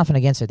not got nothing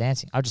against her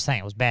dancing. I'm just saying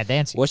it was bad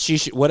dancing. What she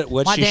should My have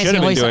dancing been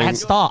at least doing? had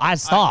style. I had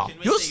style.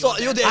 Your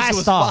dancer I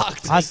was stopped.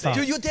 fucked. I stopped.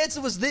 Dude, your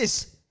dancer was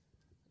this.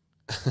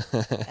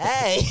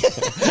 Hey.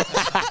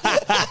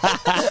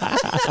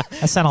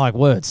 That sounded like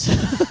words.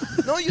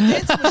 No, your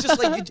dancing was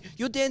just like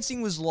your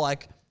dancing was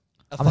like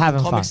a fucking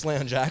having comics fun.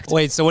 lounge act.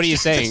 Wait, so what are you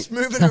saying? Just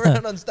moving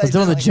around on I stage. was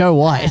doing the like, Joe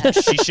White.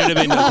 She should have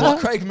been. like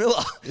Craig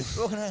Miller.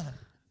 Walking around.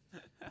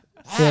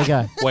 There you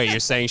go. Wait, you're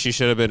saying she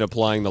should have been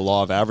applying the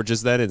law of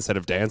averages then instead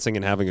of dancing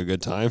and having a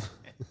good time?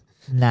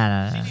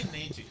 No. She didn't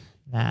need you.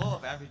 Nah. The law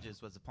of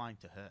averages was applying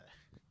to her.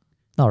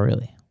 Not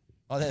really.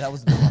 Oh, that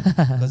was the one.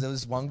 Because there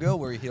was one girl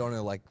where he hit on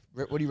her like,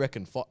 what do you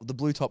reckon? The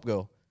blue top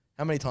girl.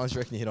 How many times do you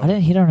reckon you hit on I her?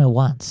 didn't hit on her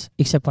once,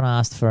 except when I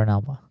asked for a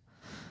number.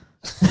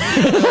 Like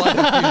a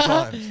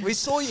few times. We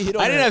saw you hit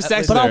on I her. didn't have at sex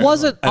least- with But I her.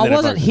 wasn't. And I then it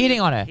wasn't fucked.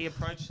 hitting on her. He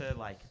approached her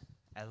like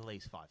at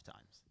least 5 times.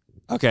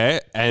 Okay,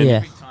 and Yeah.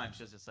 Every time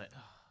she was just like,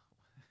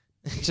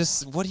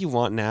 just what do you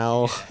want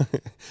now?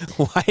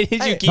 Why did you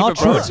Hey, keep not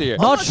true. approaching her?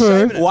 Not I'm true.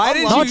 shaming it. Why I'm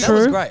did laughing. you- That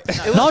was True. great.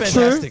 It was Not true.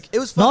 fantastic. It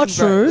was fucking Not great.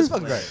 true. It was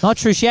fucking great. Not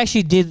true. She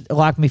actually did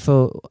like me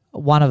for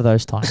one of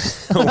those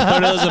times. One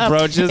of those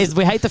approaches. Is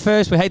we hate the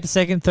first, we hate the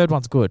second, third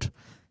one's good.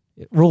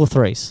 Rule of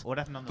threes. What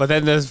happened on the But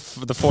then there's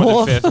the fourth and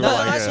Fourth. fifth. We're No,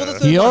 like, I saw the uh,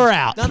 third You're one.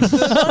 out. No,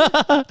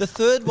 the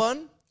third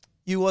one,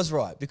 you was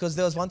right because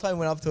there was one time I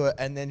went up to her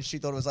and then she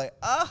thought it was like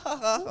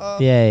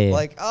Yeah.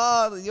 like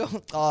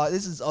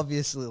this is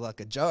obviously like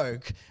a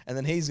joke, and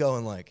then he's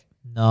going like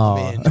No.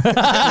 man.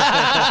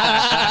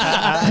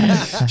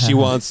 she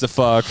wants to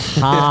fuck.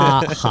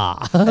 Ha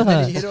ha. And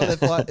then he hit her on the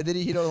fight, and then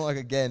he hit her on like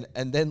again,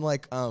 and then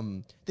like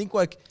think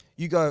like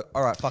you go,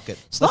 all right, fuck it.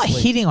 It's not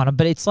hitting on him,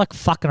 but it's like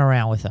fucking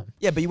around with him.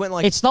 Yeah, but you went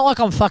like It's not like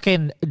I'm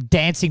fucking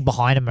dancing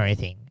behind him or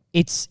anything.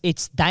 It's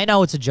they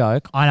know it's a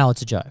joke. I know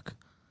it's a joke.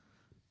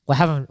 We're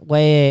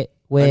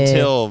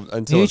Until it's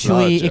not a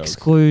mutually joke.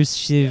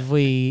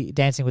 exclusively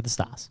dancing with the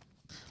stars.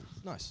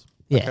 nice.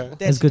 Yeah, Okay. it's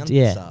Dancing good. under the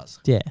Yeah, stars.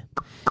 yeah,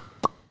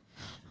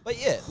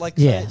 But yeah, like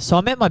yeah. So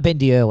I met my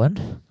Bendy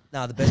Irwin.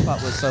 Nah, the best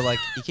part was so like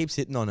he keeps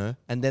hitting on her,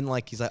 and then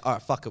like he's like, all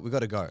right, fuck it, we got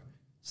to go.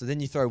 So then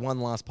you throw one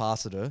last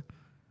pass at her,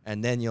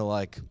 and then you're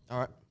like, all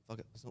right, fuck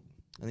it,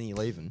 and then you're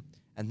leaving,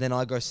 and then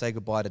I go say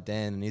goodbye to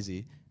Dan and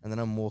Izzy, and then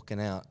I'm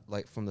walking out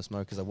like from the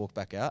smokers. I walk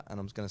back out, and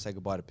I'm just gonna say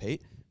goodbye to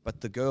Pete,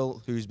 but the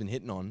girl who's been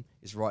hitting on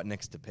is right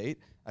next to Pete.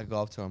 I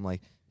go up to her, I'm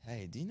like,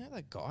 hey, do you know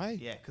that guy?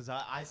 Yeah, because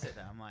I said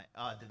that. I'm like,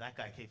 oh, did that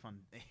guy keep on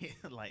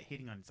like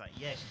hitting on? It's like,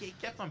 yeah, he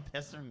kept on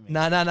pestering me.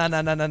 No.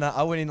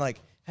 I went in like,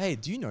 hey,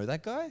 do you know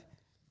that guy?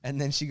 And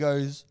then she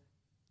goes,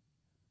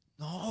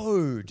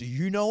 no, do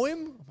you know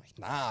him? I'm like,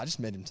 nah, I just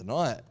met him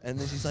tonight. And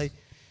then she's like,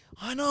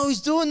 I know,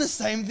 he's doing the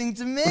same thing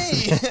to me.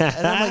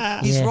 And I'm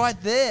like, he's Yeah. right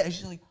there. And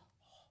she's like,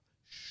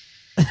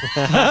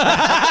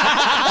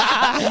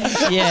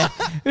 Yeah,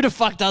 who the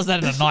fuck does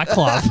that in a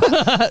nightclub?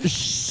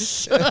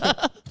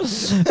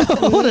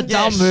 What a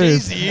dumb move!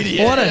 she's the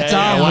idiot. What a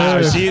dumb Wow,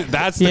 move!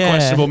 that's the Yeah,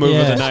 questionable move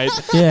of yeah. the night.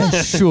 Yeah,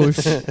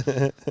 shush.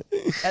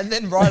 and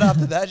then right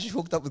after that, she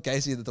hooked up with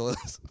Casey at the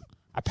toilets.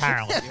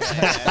 Apparently,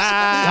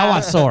 no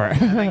one saw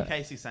And it. then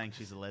Casey's saying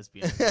she's a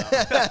lesbian. as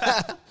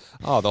well.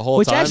 Oh, the whole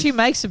Which time. actually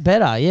makes it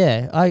better.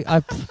 Yeah,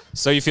 I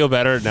So you feel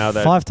better now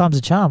that 5 times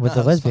a charm with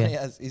No, the it's funny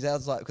lesbian. as he's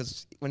outside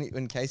because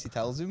when Casey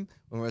tells him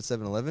when we're at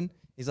 7-Eleven,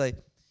 he's like,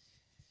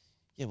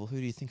 yeah, well, who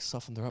do you think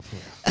softened her up for?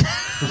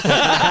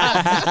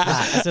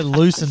 I said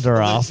loosened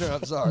her up,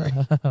 I'm sorry.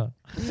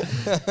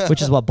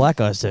 which is what black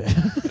guys do.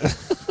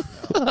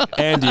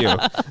 and you.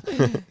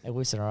 They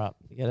loosen her up.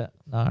 You get it?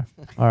 No.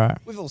 All right.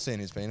 We've all seen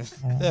his penis.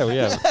 Yeah, we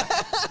have.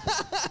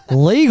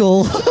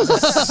 Legal.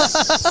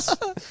 It's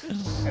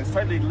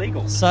totally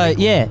legal. So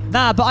yeah,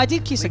 nah, but I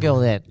did kiss a girl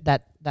there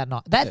that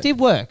night. That Yeah. did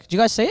work. Did you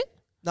guys see it?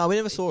 No, we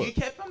never saw You it.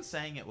 kept on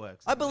saying it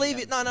works. I believe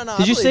it. No. Did I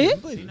you believe see I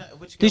it? believe Do you know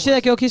which Did you see was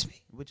that girl kiss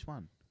me? Which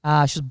one?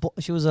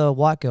 She was a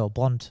white girl,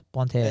 blonde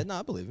hair. Yeah, no,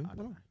 I believe him.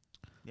 Why not?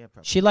 Yeah,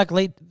 probably. She like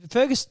lead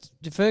Fergus.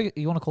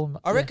 You want to call him?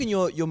 I reckon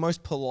your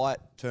most polite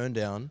turn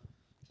down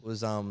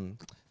was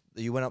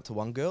you went up to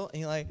one girl and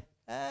you're like,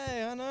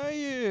 hey, I know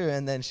you,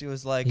 and then she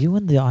was like, You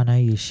and the I know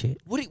you shit.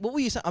 what were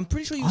you saying? I'm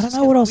pretty sure you. I was don't just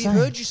know what I was we saying.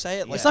 heard you say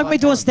it. It's like me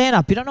doing stand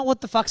up. You don't know what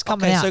the fuck's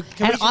coming Okay, out, so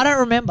can and we I don't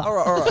remember. All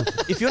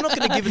right. If you're not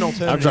going to give an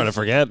alternative, I'm trying to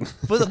forget.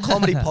 for the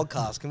comedy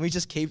podcast, can we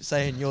just keep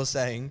saying you're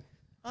saying,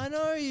 I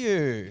know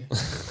you?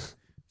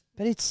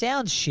 But it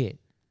sounds shit.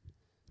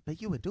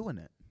 But you were doing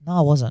it. No,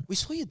 I wasn't. We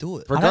saw you do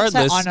it. don't say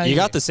Regardless, I know you you.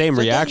 got the same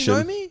So don't reaction. you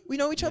know me? We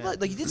know each other. Yeah.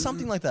 Like you did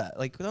something like that.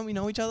 Like don't we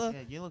know each other?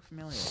 Yeah, you look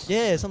familiar.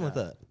 Yeah, something like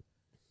that.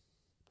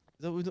 Is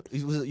that what we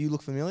do? Was it you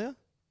look familiar?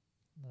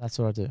 That's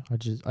what I do.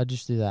 I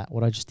just do that.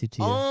 What I just did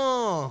to you.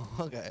 Oh,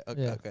 okay,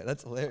 Yeah. okay.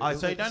 That's hilarious. Oh,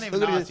 so you don't even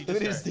Look at know this- us, you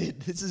look at just this know.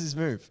 dude. This is his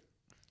move.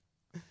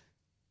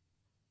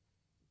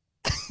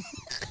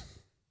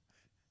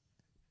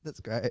 That's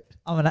great.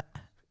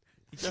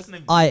 He doesn't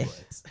even I- do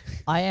words.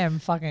 I am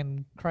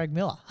fucking Craig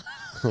Miller.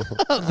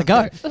 The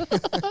goat.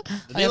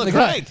 I am the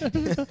Craig. goat.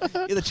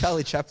 You're the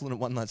Charlie Chaplin at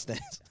One Night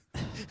Stands.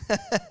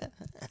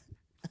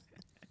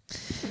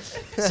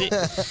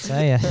 So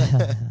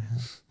yeah.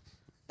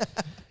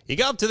 You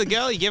go up to the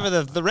girl, you give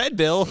her the red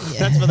bill.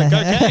 That's for the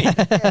cocaine.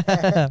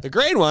 The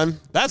green one,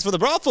 that's for the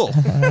brothel.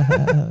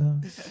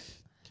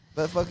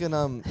 But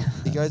fucking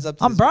he goes up.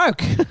 To I'm this,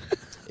 broke.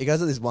 He goes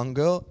to this one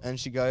girl, and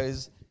she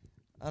goes,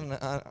 I don't know.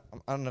 I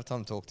don't have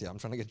time to talk to you. I'm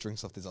trying to get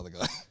drinks off this other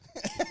guy.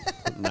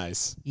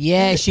 Nice.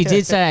 Yeah, she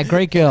did say that.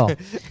 Greek girl.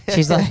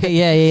 She's like,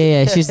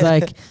 yeah. She's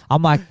like,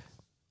 I'm like,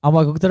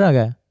 look at I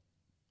go.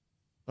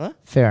 Huh?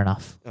 Fair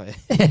enough. Oh yeah.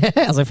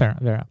 I was like, fair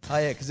enough. Oh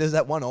yeah, because there's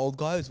that one old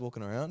guy who's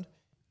walking around,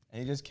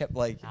 and he just kept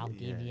like. I'll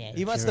give you a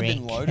He must have been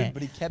drink. loaded,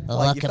 but he kept Look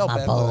like you at felt my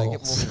bad for him. He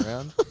kept balls. walking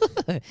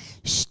around.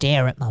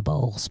 Stare at my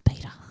balls,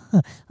 Peter.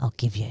 I'll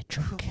give you a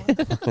drink. Oh,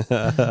 That's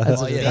yeah, what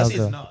that's it This does.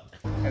 is not.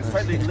 It's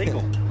totally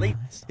legal.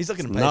 He's not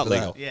going to pay Not for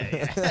legal. that. Yeah,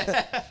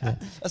 yeah.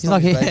 That's He's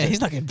not, his paycheck.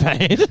 he's not getting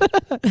paid.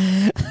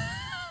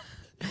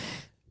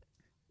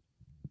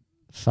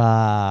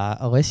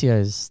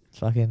 Alessio's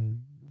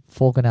fucking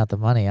forking out the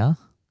money, huh?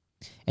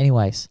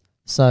 Anyways,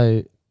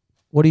 so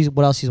what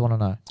else you want to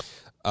know?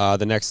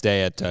 The next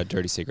day at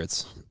Dirty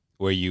Secrets,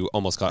 where you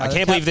almost got. I the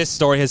can't believe this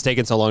story has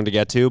taken so long to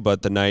get to,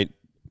 but the night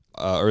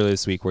earlier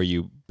this week where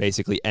you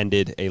basically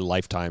ended a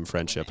lifetime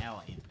friendship.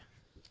 Hour in.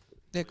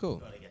 Yeah, cool.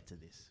 Gotta get to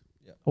this.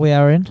 We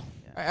are in.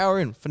 Hour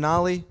in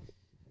finale.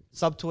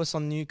 Sub to us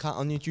on your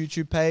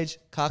YouTube page.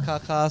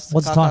 CarCast.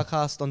 What's the time?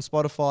 CarCast on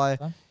Spotify.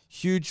 Time?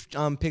 Huge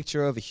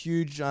picture of a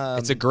huge.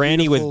 It's a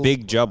granny with beautiful-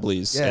 big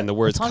jubblies Yeah. and the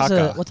words What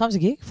caca. time's the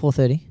gig?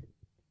 4:30.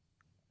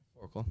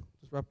 Oracle.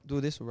 Just do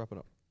this. We'll wrap it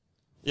up.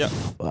 Yeah.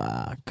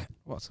 Fuck.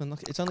 What? It's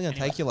only gonna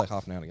take you like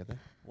half an hour to get there.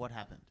 What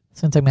happened?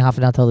 It's gonna take me half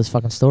an hour to tell this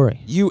fucking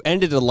story. You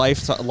ended a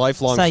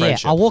lifelong So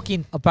friendship. yeah, I walk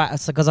in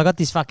because I got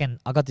this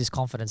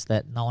confidence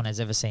that no one has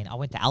ever seen. I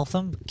went to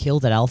Altham,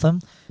 killed at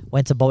Altham,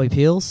 went to Bobby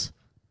Peel's.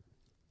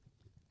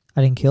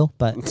 I didn't kill,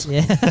 but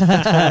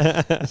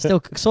yeah,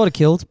 still sort of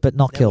killed, but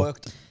not killed.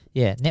 Networked.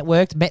 Yeah,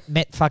 networked,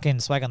 met fucking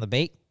Swag on the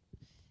Beat,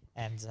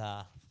 and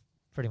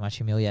pretty much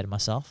humiliated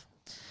myself.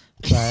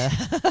 So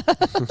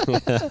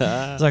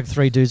it's like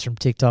 3 dudes from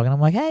TikTok, and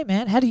I'm like, "Hey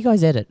man, how do you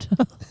guys edit?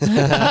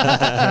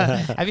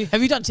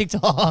 have you done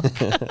TikTok?"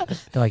 They're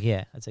like,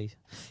 "Yeah, that's easy."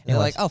 They're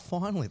Anyways, like, oh,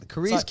 finally, the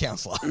careers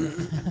counselor.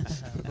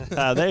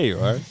 There you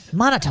are.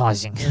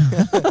 monetizing.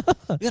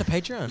 You got a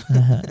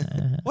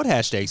Patreon. What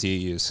hashtags do you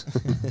use?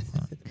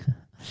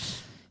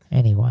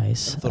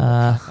 Anyways,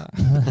 Can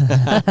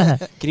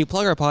you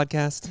plug our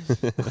podcast?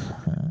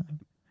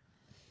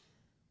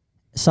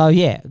 so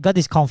yeah, got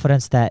this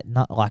confidence that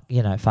not like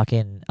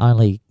fucking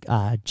only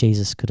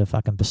Jesus could have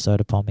fucking bestowed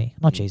upon me.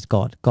 Not Jesus,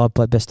 God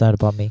bestowed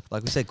upon me.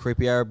 Like we said,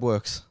 creepy Arab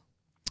works.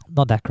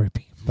 Not that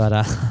creepy, but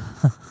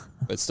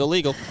But still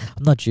legal.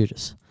 I'm not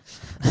Judas.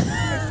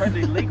 It's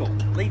totally legal.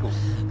 Legal.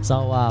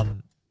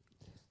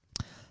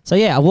 So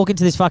yeah, I walk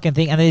into this fucking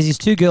thing, and there's these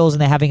 2 girls,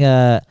 and they're having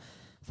a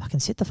fucking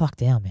sit the fuck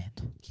down, man.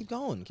 Keep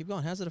going.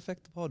 How does it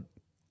affect the pod?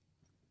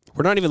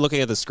 We're not even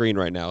looking at the screen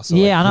right now. So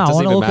Yeah, like, I know. it I doesn't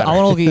want to even look. I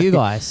matter. want to look at you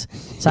guys.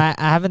 So I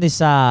having this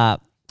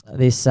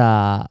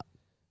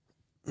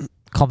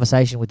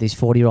conversation with these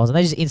 40-year-olds, and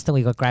they just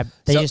instantly got grabbed.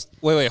 They So- just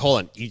wait, hold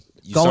on. You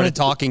Going started into-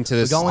 talking to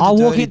this. we're going- I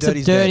into walk dirty, into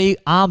dirty's dirty,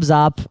 arms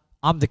up.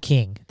 I'm the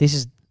king.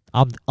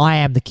 I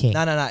am the king.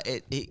 No.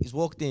 He's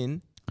walked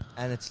in,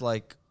 and it's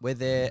like we're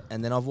there,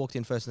 and then I've walked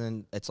in first, and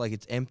then it's like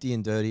it's empty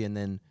and dirty, and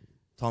then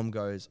Tom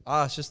goes,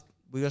 it's just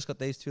we just got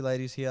these 2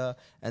 ladies here,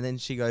 and then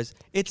she goes,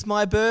 it's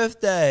my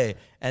birthday,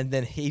 and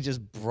then he just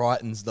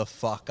brightens the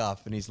fuck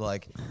up, and he's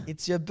like,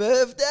 it's your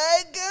birthday,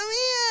 come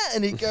here,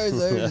 and he goes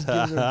over, and just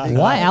gives her a big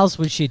Why hug. else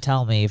would she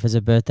tell me if it's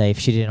a birthday if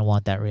she didn't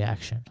want that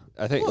reaction?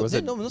 I think Well, was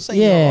it. no, I'm not saying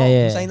Yeah, you're wrong.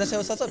 yeah. I'm saying that's how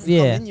it starts up. Yeah.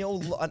 You come in, you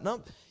all lighten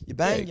up, you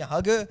bang, you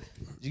hug her. Did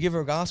you give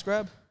her a gas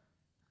grab?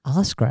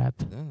 Ass grab.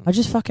 Yeah. I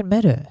just fucking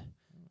met her.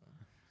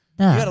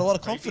 No. You had a lot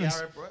of Creepy confidence.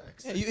 Arab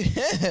works. Yeah,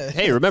 yeah.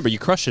 Hey, remember you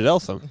crushed it,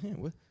 Eltham. Yeah,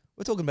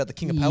 we're talking about the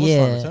King of Palestine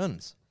Yeah.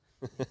 returns.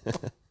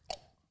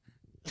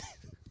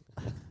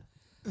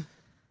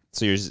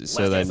 So you're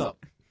so then.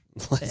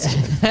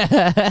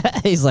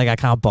 He's like, I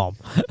can't bomb.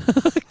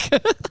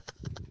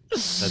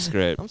 That's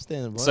great. I'm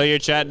standing by. So you're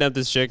chatting up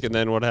this chick, and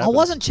then what I happened?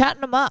 wasn't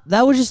chatting them up.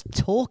 They were just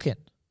talking.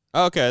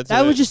 Okay. That's They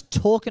it. were just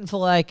talking for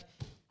like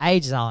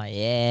ages. I'm like,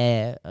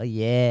 yeah, oh,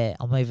 yeah.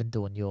 I'm even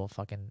doing your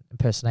fucking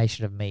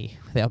impersonation of me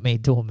without me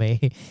doing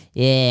me.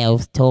 Yeah, I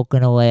was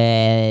talking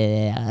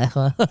away.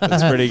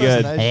 That's pretty good.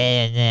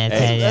 Impersonation. Yeah, That's,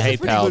 Hey, that's hey, a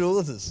pretty pal. good all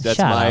this is. That's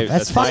Shut my up.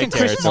 That's that's my fucking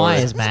Chris territory.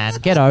 Myers, man.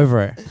 Get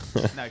over it.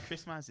 No,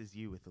 Chris Myers is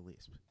you with the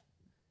lisp.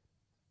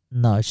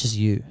 No, it's just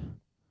you.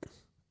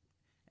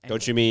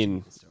 Don't you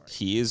mean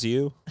he is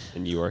you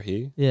and you are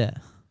he? Yeah.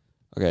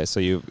 Okay, so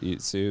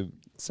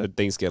so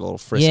things get a little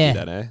frisky Yeah.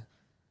 then, eh?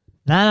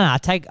 No. I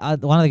take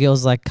one of the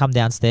girls like come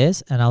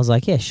downstairs, and I was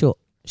like, yeah, sure.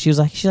 She's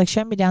like,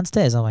 show me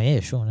downstairs. I'm like, yeah,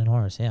 sure. And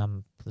Horace, yeah,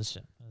 this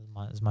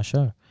is my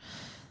show.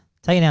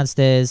 Take her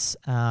downstairs.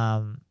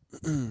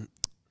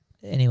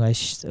 Anyway,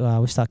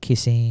 we start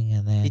kissing,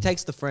 and then He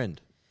takes the friend.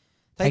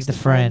 Take Takes the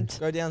friend.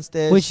 Go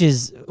downstairs. which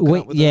is up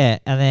with her. yeah,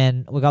 and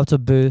then we go up to a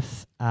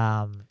booth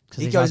because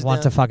He these guys goes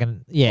want to down.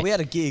 fucking yeah. We had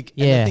a gig.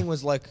 And Yeah. the thing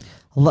was like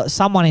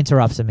Someone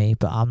interrupted me,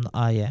 but I'm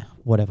yeah,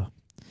 whatever.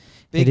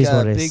 big, it is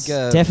what it is.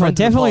 big, friend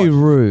Definitely of the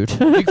rude. pod.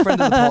 Big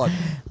friend of the pod.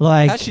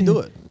 Like How'd she do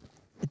it?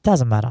 It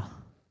doesn't matter.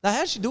 Now,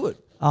 how'd she do it?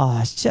 Oh,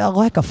 it's just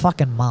like a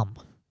fucking mum.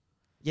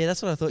 Yeah,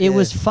 that's what I thought. It yeah.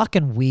 was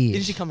fucking weird.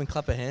 Didn't she come and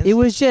clap her hands? It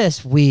was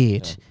just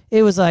weird. Yeah.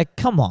 It was like,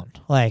 come on,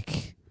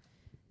 like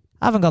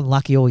I haven't gotten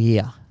lucky all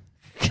year.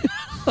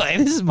 Like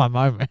this is my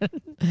moment.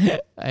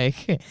 Like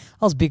I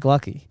was big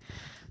lucky.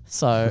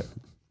 So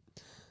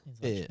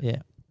Yeah. yeah.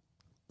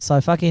 So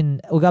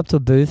fucking we'll go up to a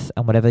booth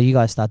and whatever. You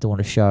guys start doing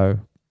a show.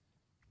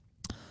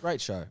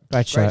 Great show.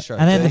 Great show. Great show.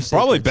 And then Dirty the-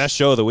 Probably Secrets. best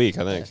show of the week,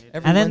 I think.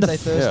 Every and then the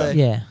Wednesday, f- Thursday,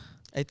 Yeah.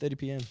 8:30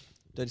 p.m.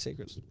 Dirty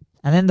Secrets.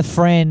 And then the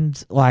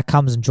friend like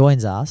comes and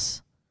joins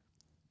us.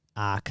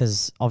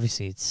 Because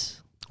obviously it's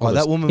Oh,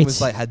 that woman it's-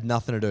 was like had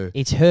nothing to do.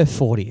 it's her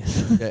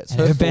 40th. Yeah, it's and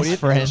her her best 40th,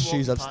 friend. and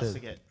she's Walked past upstairs. to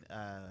get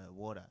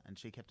water, and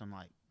she kept on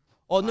like.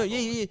 Oh no,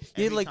 yeah.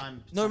 Every Like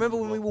time no, remember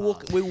when someone we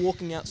walked past. were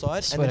walking outside,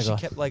 and Swear then to she God.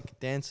 kept like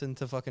dancing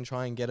to fucking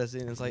try and get us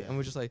in. It's like, Yeah. and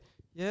we're just like,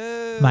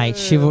 yeah, Mate,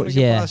 she I wanna wa- get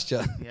yeah. past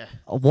ya. Yeah.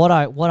 What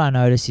I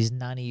notice is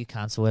none of you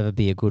cunts will ever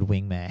be a good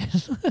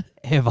wingman.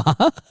 Ever.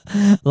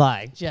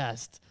 Like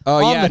just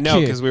Oh on yeah, the no,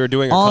 cue. because we were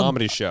doing a On-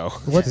 comedy show.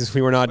 What- Because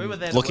we were not We were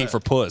there to looking work. for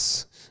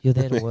puss. You're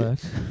there to work.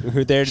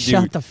 We're there to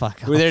Shut do. the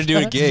fuck up. We're there to do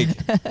a gig,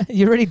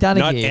 You've already done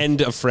not a gig.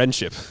 end a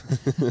friendship.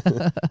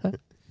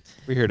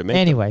 We're here to make.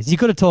 them. Anyways, you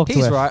could have talked to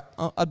He's her. right.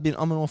 I'm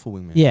an awful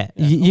wingman. Yeah,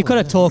 you could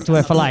have talked to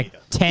her for like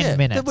 10 Yeah,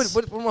 minutes.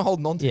 What am I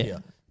holding on to Yeah.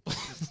 here?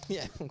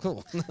 Yeah,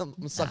 cool.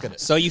 I'm stuck at it.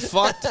 So you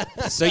fucked.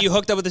 So you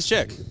hooked up with this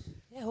chick.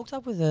 Yeah, hooked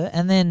up with her,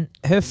 and then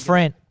her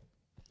friend.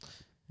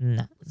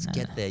 No, Let's no,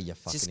 get no. there, you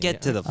fucking Just get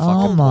idiot. to the fucking.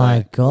 Oh my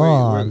point.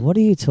 god! What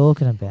are you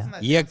talking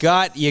about? You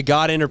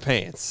got in her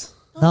pants.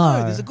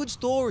 No. There's a good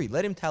story.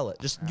 Let him tell it.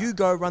 Just you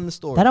go run the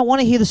story. They don't want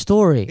to hear the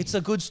story. It's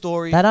a good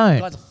story. They don't.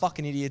 You guys are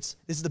fucking idiots.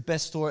 This is the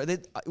best story.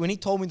 When he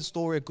told me the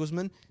story at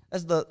Guzman,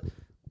 that's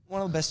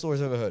one of the best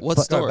stories I've ever heard. What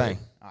Go, story? bang.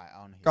 All right, I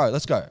want to hear. Go,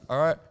 let's go. All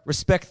right.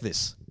 Respect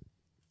this.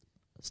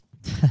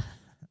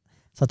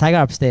 So I take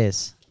her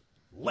upstairs.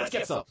 Let's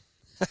get some.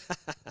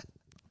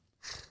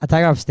 I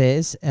take her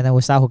upstairs, and then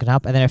we start hooking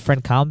up, and then her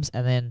friend comes,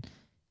 and then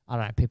I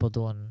don't know, people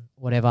doing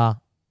whatever,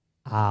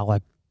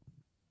 like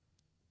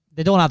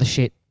they're doing other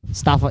shit,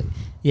 stuff like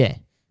they're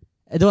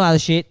doing other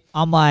shit.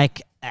 I'm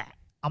like,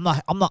 I'm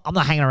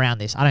not hanging around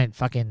this. I don't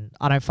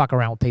fuck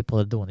around with people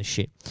that are doing this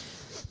shit.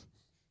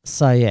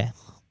 So yeah,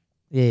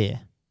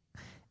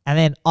 and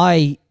then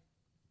I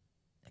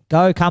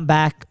come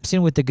back, I'm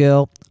sitting with the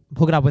girl, I'm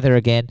hooking up with her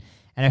again,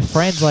 and her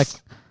friend's like.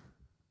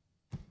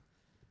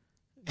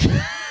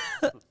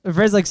 My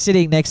friend's like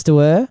sitting next to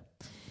her,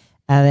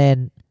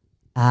 and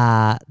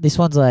then this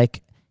one's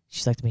like,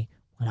 she's like to me,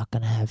 "We're not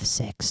gonna have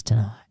sex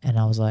tonight," and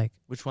I was like,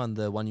 Which one?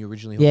 The one you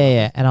originally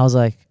 "Yeah," and I was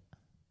like,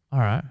 "All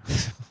right,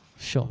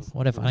 sure,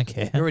 whatever, I don't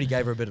care." You already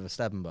gave her a bit of a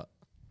stabbing butt.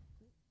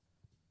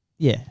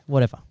 Yeah,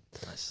 whatever.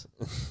 Nice.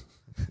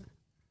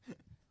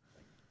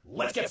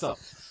 Let's get some.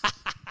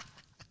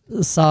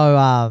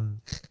 So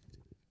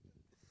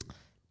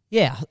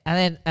yeah,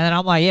 and then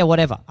I'm like, yeah,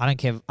 whatever. I don't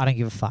care. I don't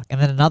give a fuck. And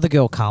then another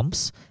girl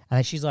comes, and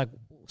then she's like,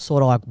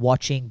 sort of like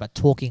watching but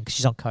talking. 'Cause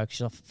she's on coke.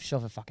 She's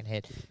off her fucking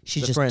head.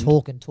 She's The just friend?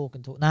 talking.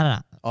 No.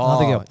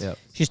 Another girl. Yeah.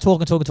 She's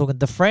talking.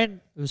 The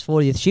friend who was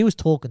 40th, she was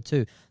talking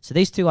too. So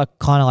these two like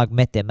kind of like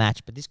met their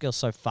match. But this girl's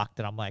so fucked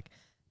that I'm like,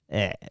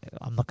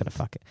 I'm not gonna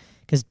fuck it.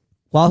 Because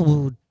while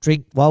we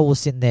were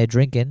sitting there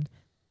drinking,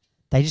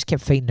 they just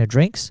kept feeding her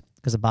drinks.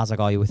 Because the bar's like,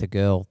 oh, you're with a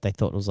girl. They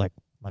thought it was like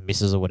my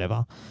missus or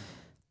whatever.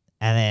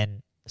 And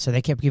then so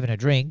they kept giving her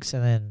drinks,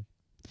 and then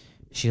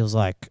she was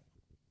like,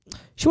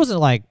 she wasn't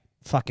like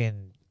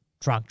fucking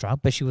drunk,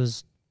 but she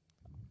was.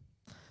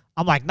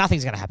 I'm like,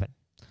 nothing's gonna happen.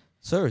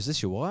 Sir, is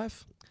this your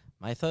wife?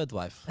 My third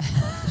wife.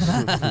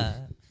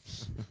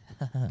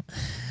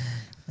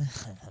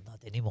 Not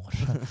anymore.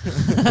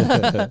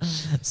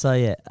 So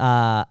yeah,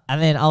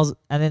 and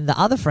then the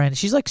other friend,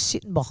 she's like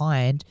sitting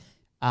behind.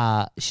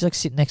 She's like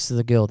sitting next to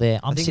the girl there.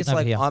 I'm I think sitting it's over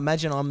like here.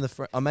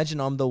 imagine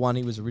I'm the one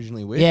he was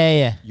originally with.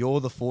 Yeah. You're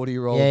the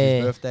 40-year-old Yeah,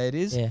 whose birthday it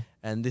is, Yeah.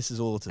 and this is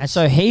all it is. And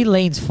so he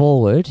leans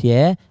forward,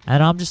 and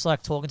I'm just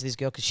like talking to this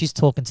girl because she's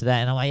talking to that,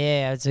 and I'm like,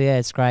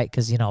 it's great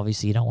because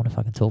obviously you don't want to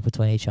fucking talk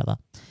between each other.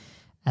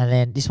 And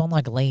then this one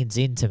like leans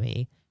into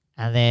me,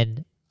 and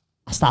then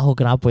I start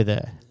hooking up with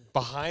her.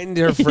 Behind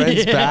her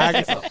friend's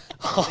back.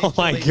 Oh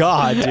my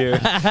god,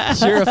 dude!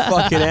 You're a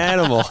fucking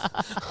animal.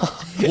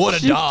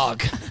 what a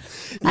dog.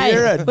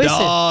 You're a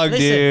dog,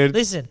 dude.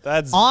 Listen,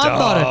 That's I'm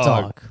not a dog.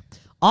 dog.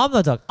 I'm not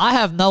a dog. I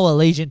have no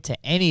allegiance to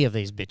any of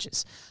these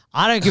bitches.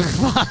 I don't give a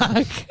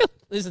fuck.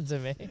 Listen to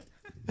me.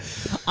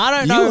 I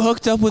don't know. You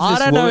hooked up with I this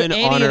don't know woman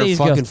any on of her these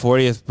fucking girls.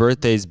 40th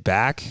birthday's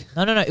back,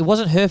 No. It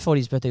wasn't her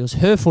 40th birthday. It was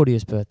her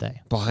 40th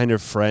birthday. behind her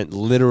friend,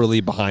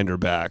 literally behind her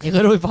back. He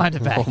literally behind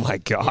her back. Oh my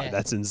god, Yeah.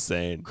 that's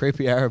insane.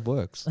 Creepy Arab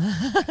works.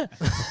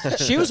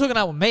 She was hooking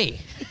up with me.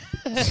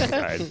 All right,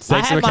 take I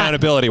some had my-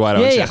 accountability, why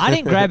don't you? Yeah, I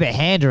didn't grab her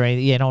hand or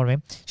anything. You know what I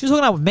mean? She was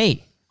hooking up with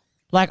me.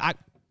 Like,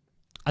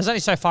 there's only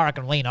so far I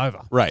can lean over.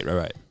 Right.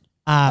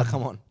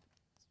 Come on.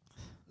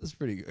 That's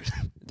pretty good.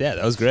 Yeah,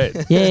 that was great.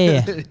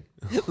 Yeah.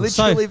 Literally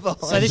So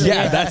behind. this- you.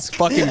 Yeah, that's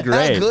fucking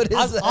great. How good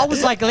is that? I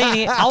was like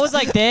leaning. I was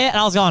like there, and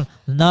I was going,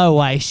 "No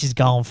way, she's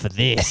going for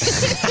this."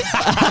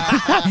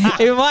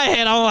 In my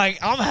head, I'm like,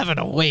 "I'm having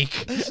a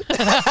week." Law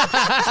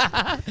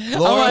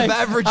I'm of like-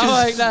 averages. I'm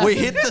like, no. We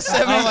hit the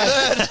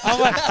 73rd.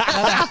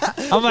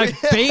 I'm like,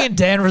 being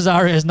Dan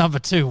Rosario's number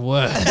 2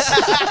 works.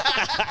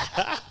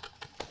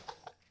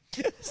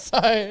 So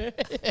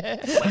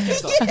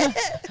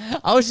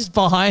I was just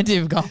behind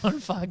him going,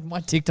 fuck,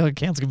 my TikTok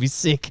account's going to be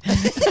sick.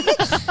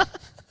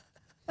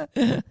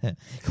 Can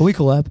we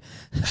collab?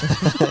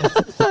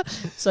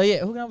 So yeah,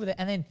 hooking up with it.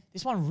 And then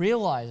this one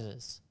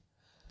realizes.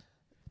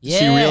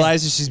 She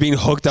realizes she's being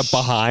hooked up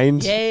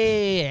behind.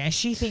 Yeah. And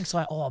she thinks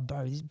like, oh,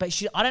 bro.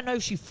 But I don't know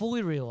if she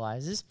fully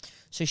realizes.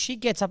 So she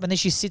gets up and then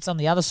she sits on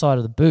the other side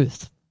of the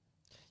booth.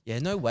 Yeah,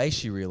 no way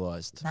she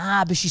realised.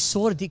 Nah, but she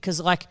sort of did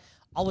because like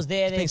I was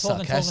there being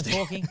talking.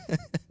 sarcastic.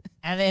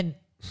 And then,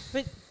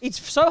 but it's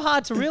so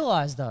hard to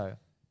realize though.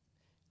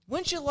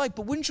 Wouldn't you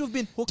have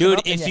been hooking Dude,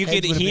 up and if your you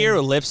head could would've hear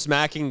been- lip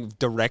smacking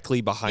directly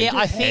behind Yeah,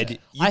 your I head,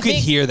 think- you I could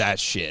think- hear that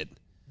shit.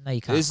 No, you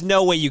can't. There's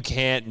no way you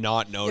can't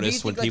not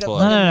notice when think, like, people.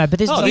 No, but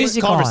there's Oh, this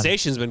music on.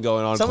 conversation's been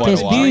going on Someone quite a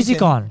There's while. music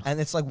drinking, on. and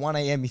it's like 1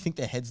 a.m. You think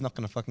their head's not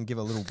going to fucking give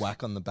a little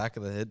whack on the back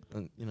of the head,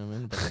 you know what I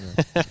mean? But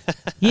anyway.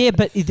 Yeah,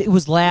 but it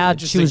was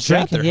loud. She Interesting was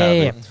chat drinking.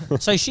 they're Yeah.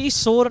 So she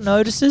sort of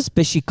notices,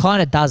 but she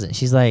kind of doesn't.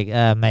 She's like,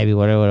 maybe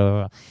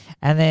whatever.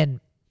 And then,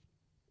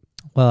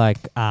 well, like,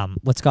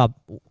 let's go.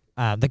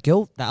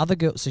 The other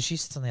girl. So she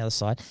sits on the other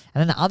side,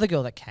 and then the other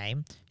girl that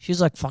came, she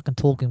was like fucking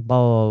talking, blah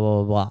blah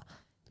blah blah, blah.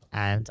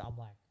 And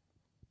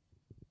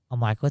I'm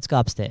like, let's go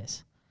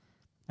upstairs.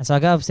 And so I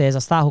go upstairs. I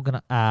start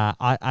hooking.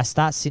 I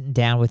start sitting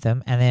down with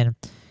them, and then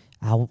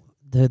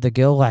the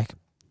girl, like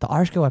the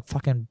Irish girl, like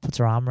fucking puts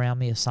her arm around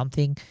me or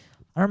something.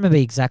 I don't remember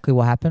exactly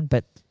what happened,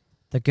 but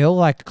the girl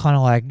like kind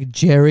of like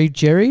jerried.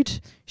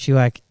 She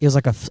like it was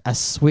like a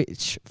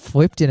switch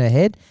flipped in her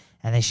head,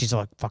 and then she's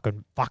like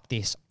fucking fuck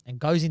this, and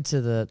goes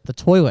into the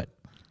toilet.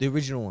 The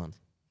original one.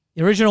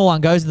 The original one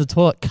goes to the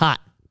toilet, cut.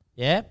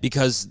 Yeah.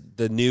 Because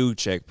the new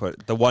chick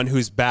the one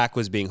whose back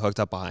was being hooked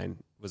up behind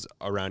was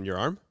around your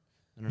arm.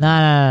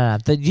 No.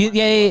 The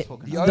The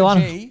OG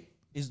one.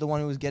 is the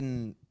one who was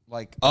getting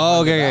like.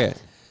 Oh, behind the okay, back,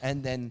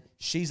 and then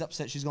she's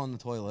upset. She's gone to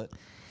the toilet,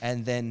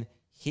 and then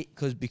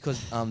because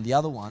the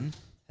other one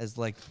has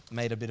like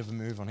made a bit of a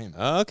move on him.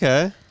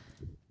 Okay.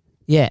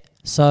 Yeah.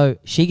 So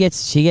she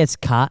gets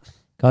cut,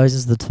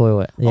 goes to the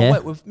toilet. Yeah. Oh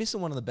wait, we're missing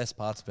one of the best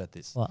parts about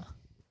this. What?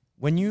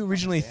 When you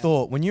originally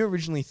thought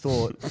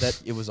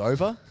that it was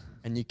over,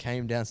 and you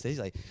came downstairs,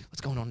 like,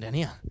 what's going on down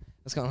here?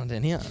 What's going on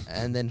down here?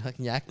 And then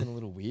fucking you're acting a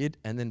little weird,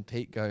 and then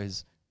Pete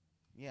goes,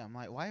 Yeah, I'm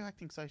like, why are you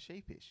acting so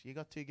sheepish? You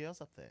got 2 girls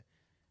up there.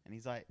 And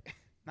he's like,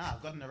 nah,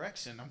 I've got an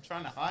erection. I'm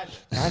trying to hide it.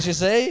 "Can't you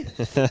see?" And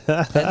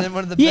then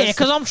one of the Yeah, best,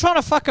 because I'm trying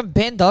to fucking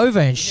bend over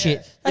and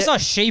shit. That's Yeah.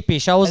 not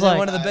sheepish. I was and then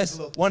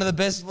like, one of the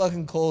best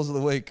fucking calls of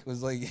the week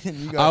was like,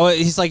 you go,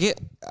 He's like, yeah,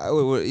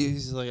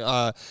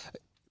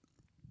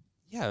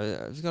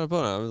 I just got a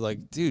boner. I was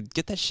like, dude,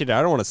 get that shit out.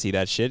 I don't want to see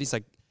that shit. He's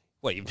like,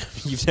 what?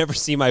 You've never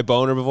seen my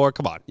boner before?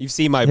 Come on, you've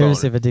seen my never boner.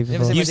 seen a dick Never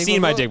before. seen You've dick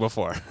seen my before? dick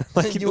before.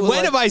 Like, You were when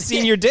like- have I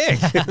seen your dick?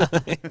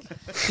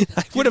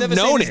 I would have "Never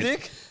seen known his it.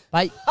 dick?"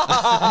 But,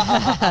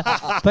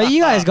 but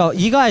you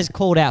guys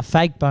called out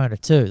fake boner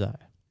too, though.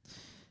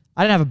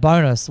 I didn't have a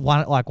bonus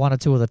one or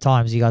two of the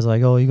times. You guys were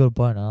like, "Oh, you got a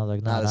boner." I was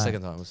like, "No, Nah, no."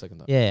 the second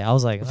time. Yeah, I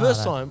was like, The "No,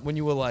 first no." time when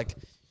you were like,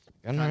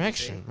 got an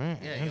erection. Right?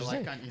 Yeah, you're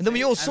like, can't you And then we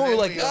see? all saw And then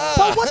like, we ah.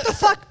 But what the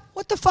fuck?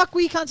 What the fuck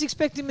were you cunts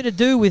expecting me to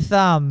do with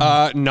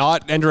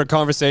Not enter a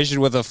conversation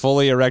with a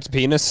fully erect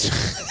penis.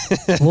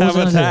 What How was I about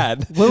gonna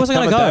that? do? Where was I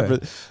How gonna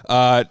about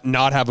that?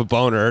 Not have a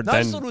boner. No, I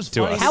then just thought it was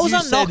to funny. us. How was You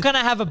I not said- gonna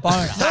have a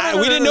boner?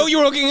 We didn't know you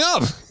were hooking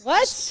up.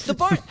 What? The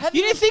bone.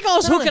 You didn't think I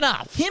was hooking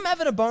up? Him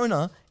having a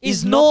boner Is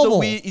is not the normal.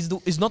 weird.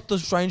 Is not the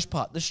strange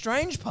part. The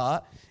strange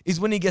part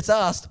is when he gets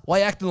asked, "Why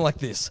you acting like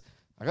this?"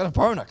 I got a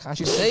boner, can't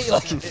you see?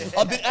 Like,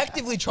 I've been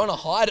actively trying to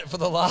hide it for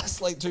the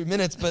last like 2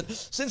 minutes, but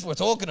since we're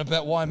talking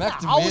about why I'm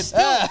acting I weird,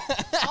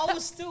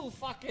 was still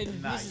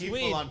fucking. Nah, this is you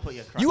weird. full on put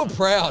your crotch you were on the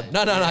proud. side.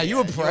 No, Yeah, you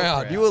were yeah,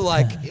 proud. You were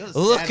like, He was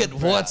look at standing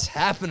proud. what's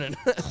happening.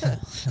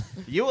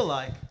 You were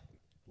like,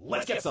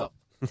 Let's get some.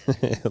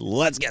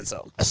 Let's get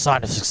some. A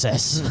sign of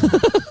success.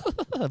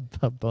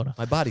 A boner.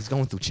 My body's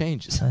going through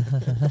changes.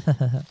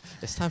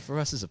 It's time for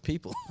us as a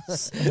people.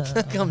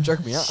 Come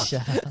jerk me off.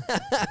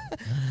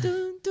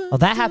 Oh,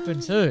 that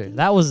happened too.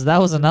 That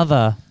was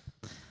another.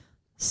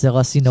 Still,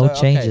 I see no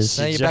changes.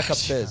 So now you're back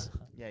upstairs.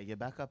 yeah, you're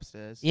back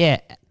upstairs. Yeah.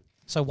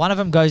 So one of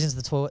them goes into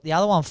the toilet. The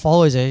other one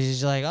follows her.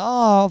 She's like,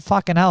 "Oh,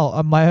 fucking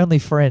hell. My only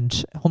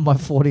friend on my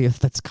 40th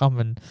that's come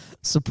and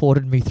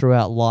supported me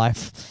throughout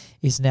life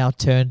is now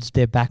turned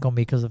their back on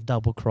me because I've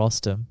double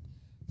crossed him."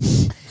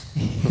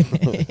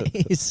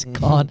 He's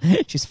gone.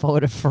 She's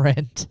followed a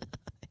friend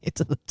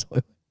into the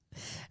toilet.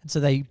 And so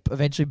they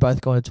eventually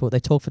both go into the toilet. They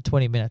talk for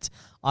 20 minutes.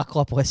 I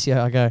call up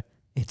Alessio. I go,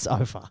 "It's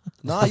over."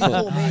 No, you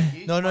call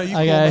me. No, you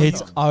I call go, me.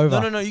 "It's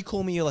over." No, you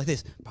call me. You're like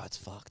this, bro. It's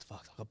fucked. I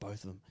got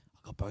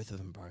both of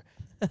them, bro.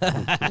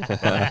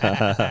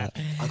 I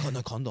got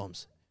no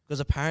condoms because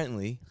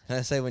apparently, can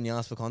I say when you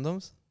ask for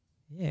condoms?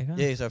 Yeah, go on.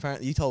 Yeah. So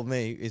apparently, you told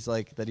me it's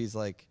like that. He's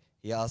like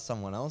he asked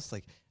someone else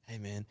like, "Hey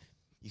man,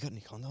 you got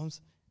any condoms?"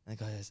 And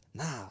the guy goes,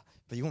 "Nah,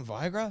 but you want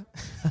Viagra?"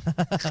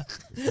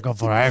 I got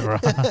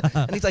Viagra.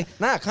 And he's like,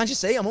 "Nah, can't you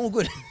see? I'm all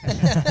good."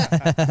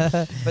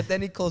 But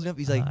then he calls me up.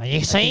 He's like,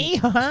 You see?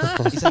 he's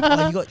like,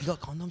 "Oh, you got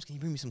condoms? Can you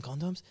bring me some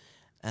condoms?"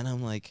 And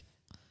I'm like,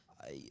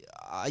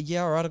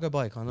 "Yeah, all right, I'll go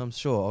buy condoms.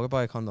 Sure, I'll go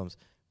buy condoms."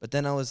 But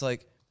then I was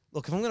like,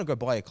 "Look, if I'm gonna go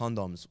buy your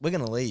condoms, we're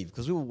gonna leave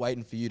because we were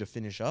waiting for you to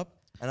finish up."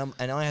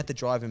 And I had to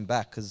drive him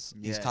back because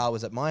his Yeah. car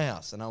was at my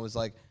house. And I was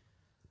like,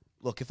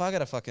 "Look, if I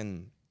gotta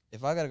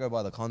go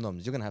buy the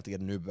condoms, you're gonna have to get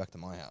an Uber back to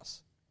my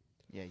house."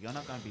 Yeah, you're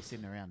not going to be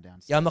sitting around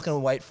downstairs. Yeah, I'm not gonna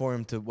wait for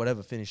him to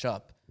whatever finish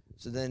up.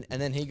 So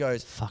then he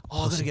goes, Fuck "Oh,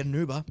 I gotta pussy. get an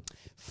Uber."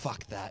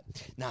 Fuck that.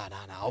 Nah.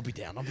 I'll be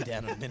down in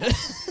a minute.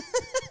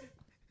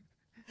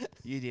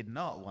 You did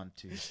not want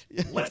to.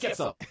 Let's get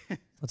some.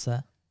 What's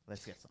that?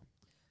 Let's get some.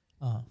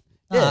 Oh.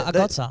 Yeah, I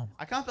got some.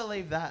 I can't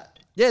believe that.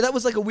 Yeah, that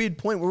was like a weird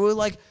point where we were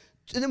like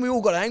And then we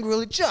all got angry. We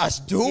were like,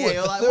 just do it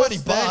you're for like, 30 what's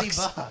bucks.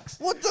 30 bucks?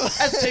 What the?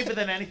 That's cheaper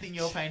than anything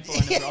you're paying for in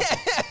the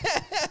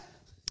brothel.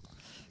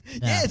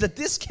 Yeah, it's a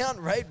discount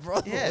rate, bro.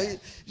 Yeah. You're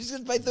just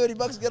going to pay 30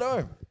 bucks to get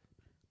home.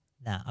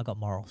 Nah, I got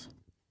morals.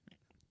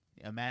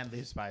 A man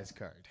lives by his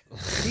code.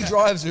 He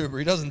drives Uber.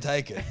 He doesn't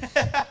take it.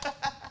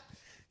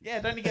 Yeah,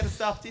 don't you get a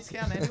staff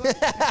discount anyway?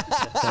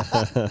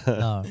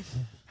 No.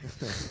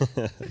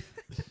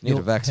 Need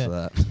a vax for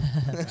that.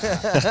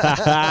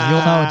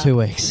 You'll know in 2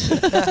 weeks.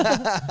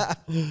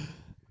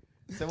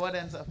 So what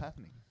ends up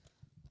happening?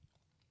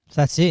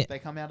 That's it. They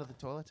come out of the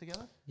toilet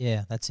together?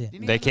 Yeah, that's it.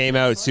 Didn't you They end up came in the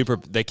out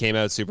toilet? They came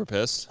out super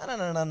pissed.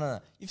 No.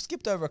 You've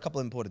skipped over a couple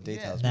of important Yeah.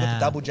 details. We got the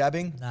double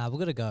jabbing. Nah, we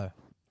gotta go.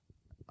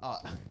 Oh,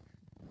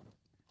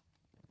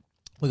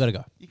 We gotta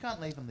go. you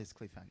can't leave on this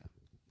cliffhanger.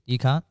 You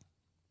can't?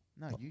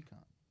 No, you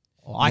can't.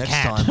 Oh, I Next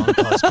can. time on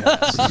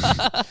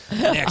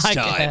Coscast. Next I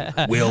time,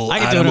 can- will I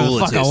can do Adam whatever the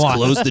fuck I Ulitis want.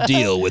 close the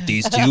deal with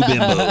these two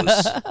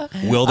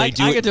bimbos? Will they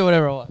do I it? can do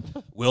whatever I want.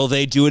 Will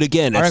they do it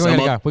again? I At reckon we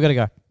some gotta go. We gotta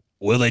go.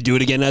 Will they do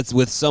it again? That's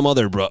with some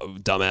other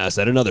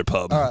dumbass at another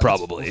pub, All right,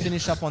 probably. We'll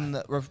finish up on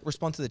the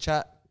respond to the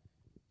chat.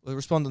 We'll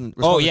respond to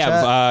Oh the yeah,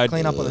 chat,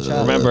 clean up on the chat.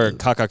 remember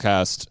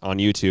KakaCast on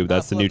YouTube.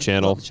 That's the new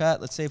channel. The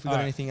chat. Let's see if we got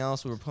Alright. anything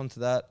else. We'll respond to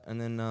that, and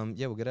then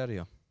yeah, we'll get out of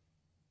here.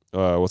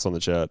 What's on the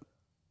chat?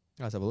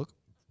 Guys, have a look.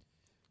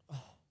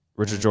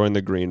 Richard joined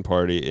the Green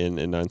Party in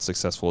an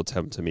unsuccessful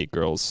attempt to meet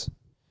girls.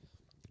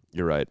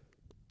 You're right.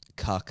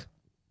 Cuck.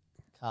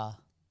 Car.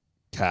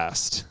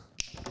 Cast.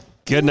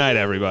 Good night,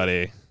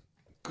 everybody.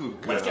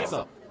 Let's get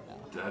some.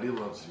 Daddy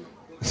loves you.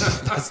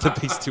 That's the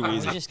piece too We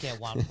easy. just get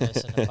one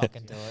person to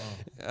fucking do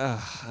it. I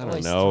At don't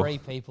least know. 3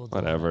 people do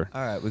Whatever.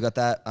 All right, we got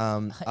that.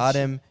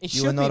 Artem, it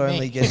you are should not be me.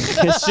 only getting.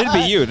 It should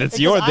be you. That's Because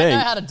your I thing.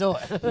 know how to do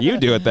it. You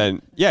do it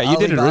then. Yeah, you Ali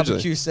did it Barbecue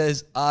originally.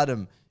 says,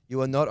 Artem,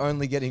 you are not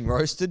only getting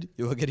roasted,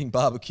 you are getting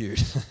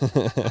barbecued.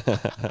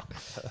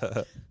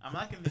 I'm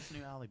liking this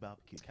new Ali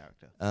barbecue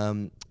character.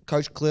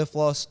 Coach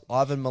Clearfloss,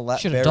 Ivan Milat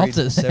Should've buried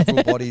adopted.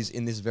 several bodies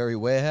in this very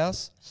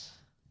warehouse.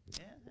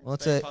 Yeah, Well,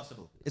 it's very a-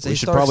 possible. It's a We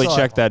should historic probably site.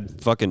 check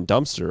that fucking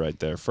dumpster right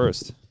there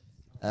first.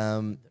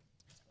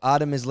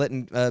 Artem is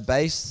letting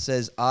base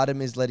says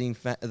Artem is letting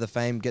the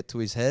fame get to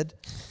his head.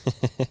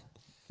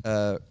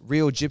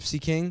 Real Gypsy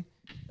King,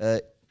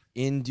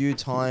 in due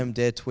time,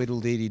 dare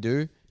tweedledee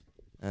do.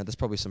 That's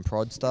probably some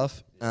prod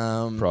stuff.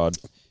 Prod.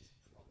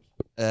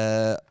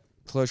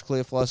 Close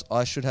Clearfloss.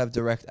 I should have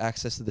direct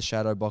access to the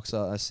Shadow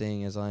Boxer,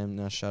 seeing as I am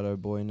now Shadow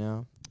Boy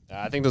now.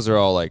 I think those are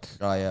all like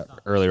Oh yeah.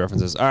 early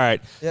references. All right.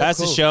 Yeah, That's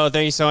the cool. show.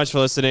 Thank you so much for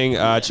listening.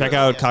 Check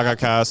out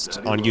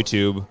KakaCast on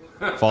YouTube.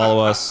 Follow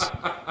us.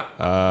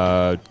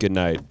 Good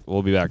night.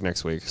 We'll be back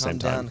next week, same Come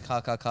down,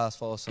 time. KakaCast,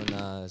 follow us on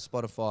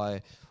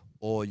Spotify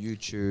or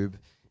YouTube.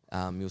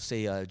 You'll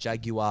see a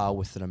Jaguar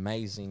with an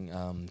amazing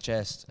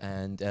chest,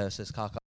 and it says Kaka.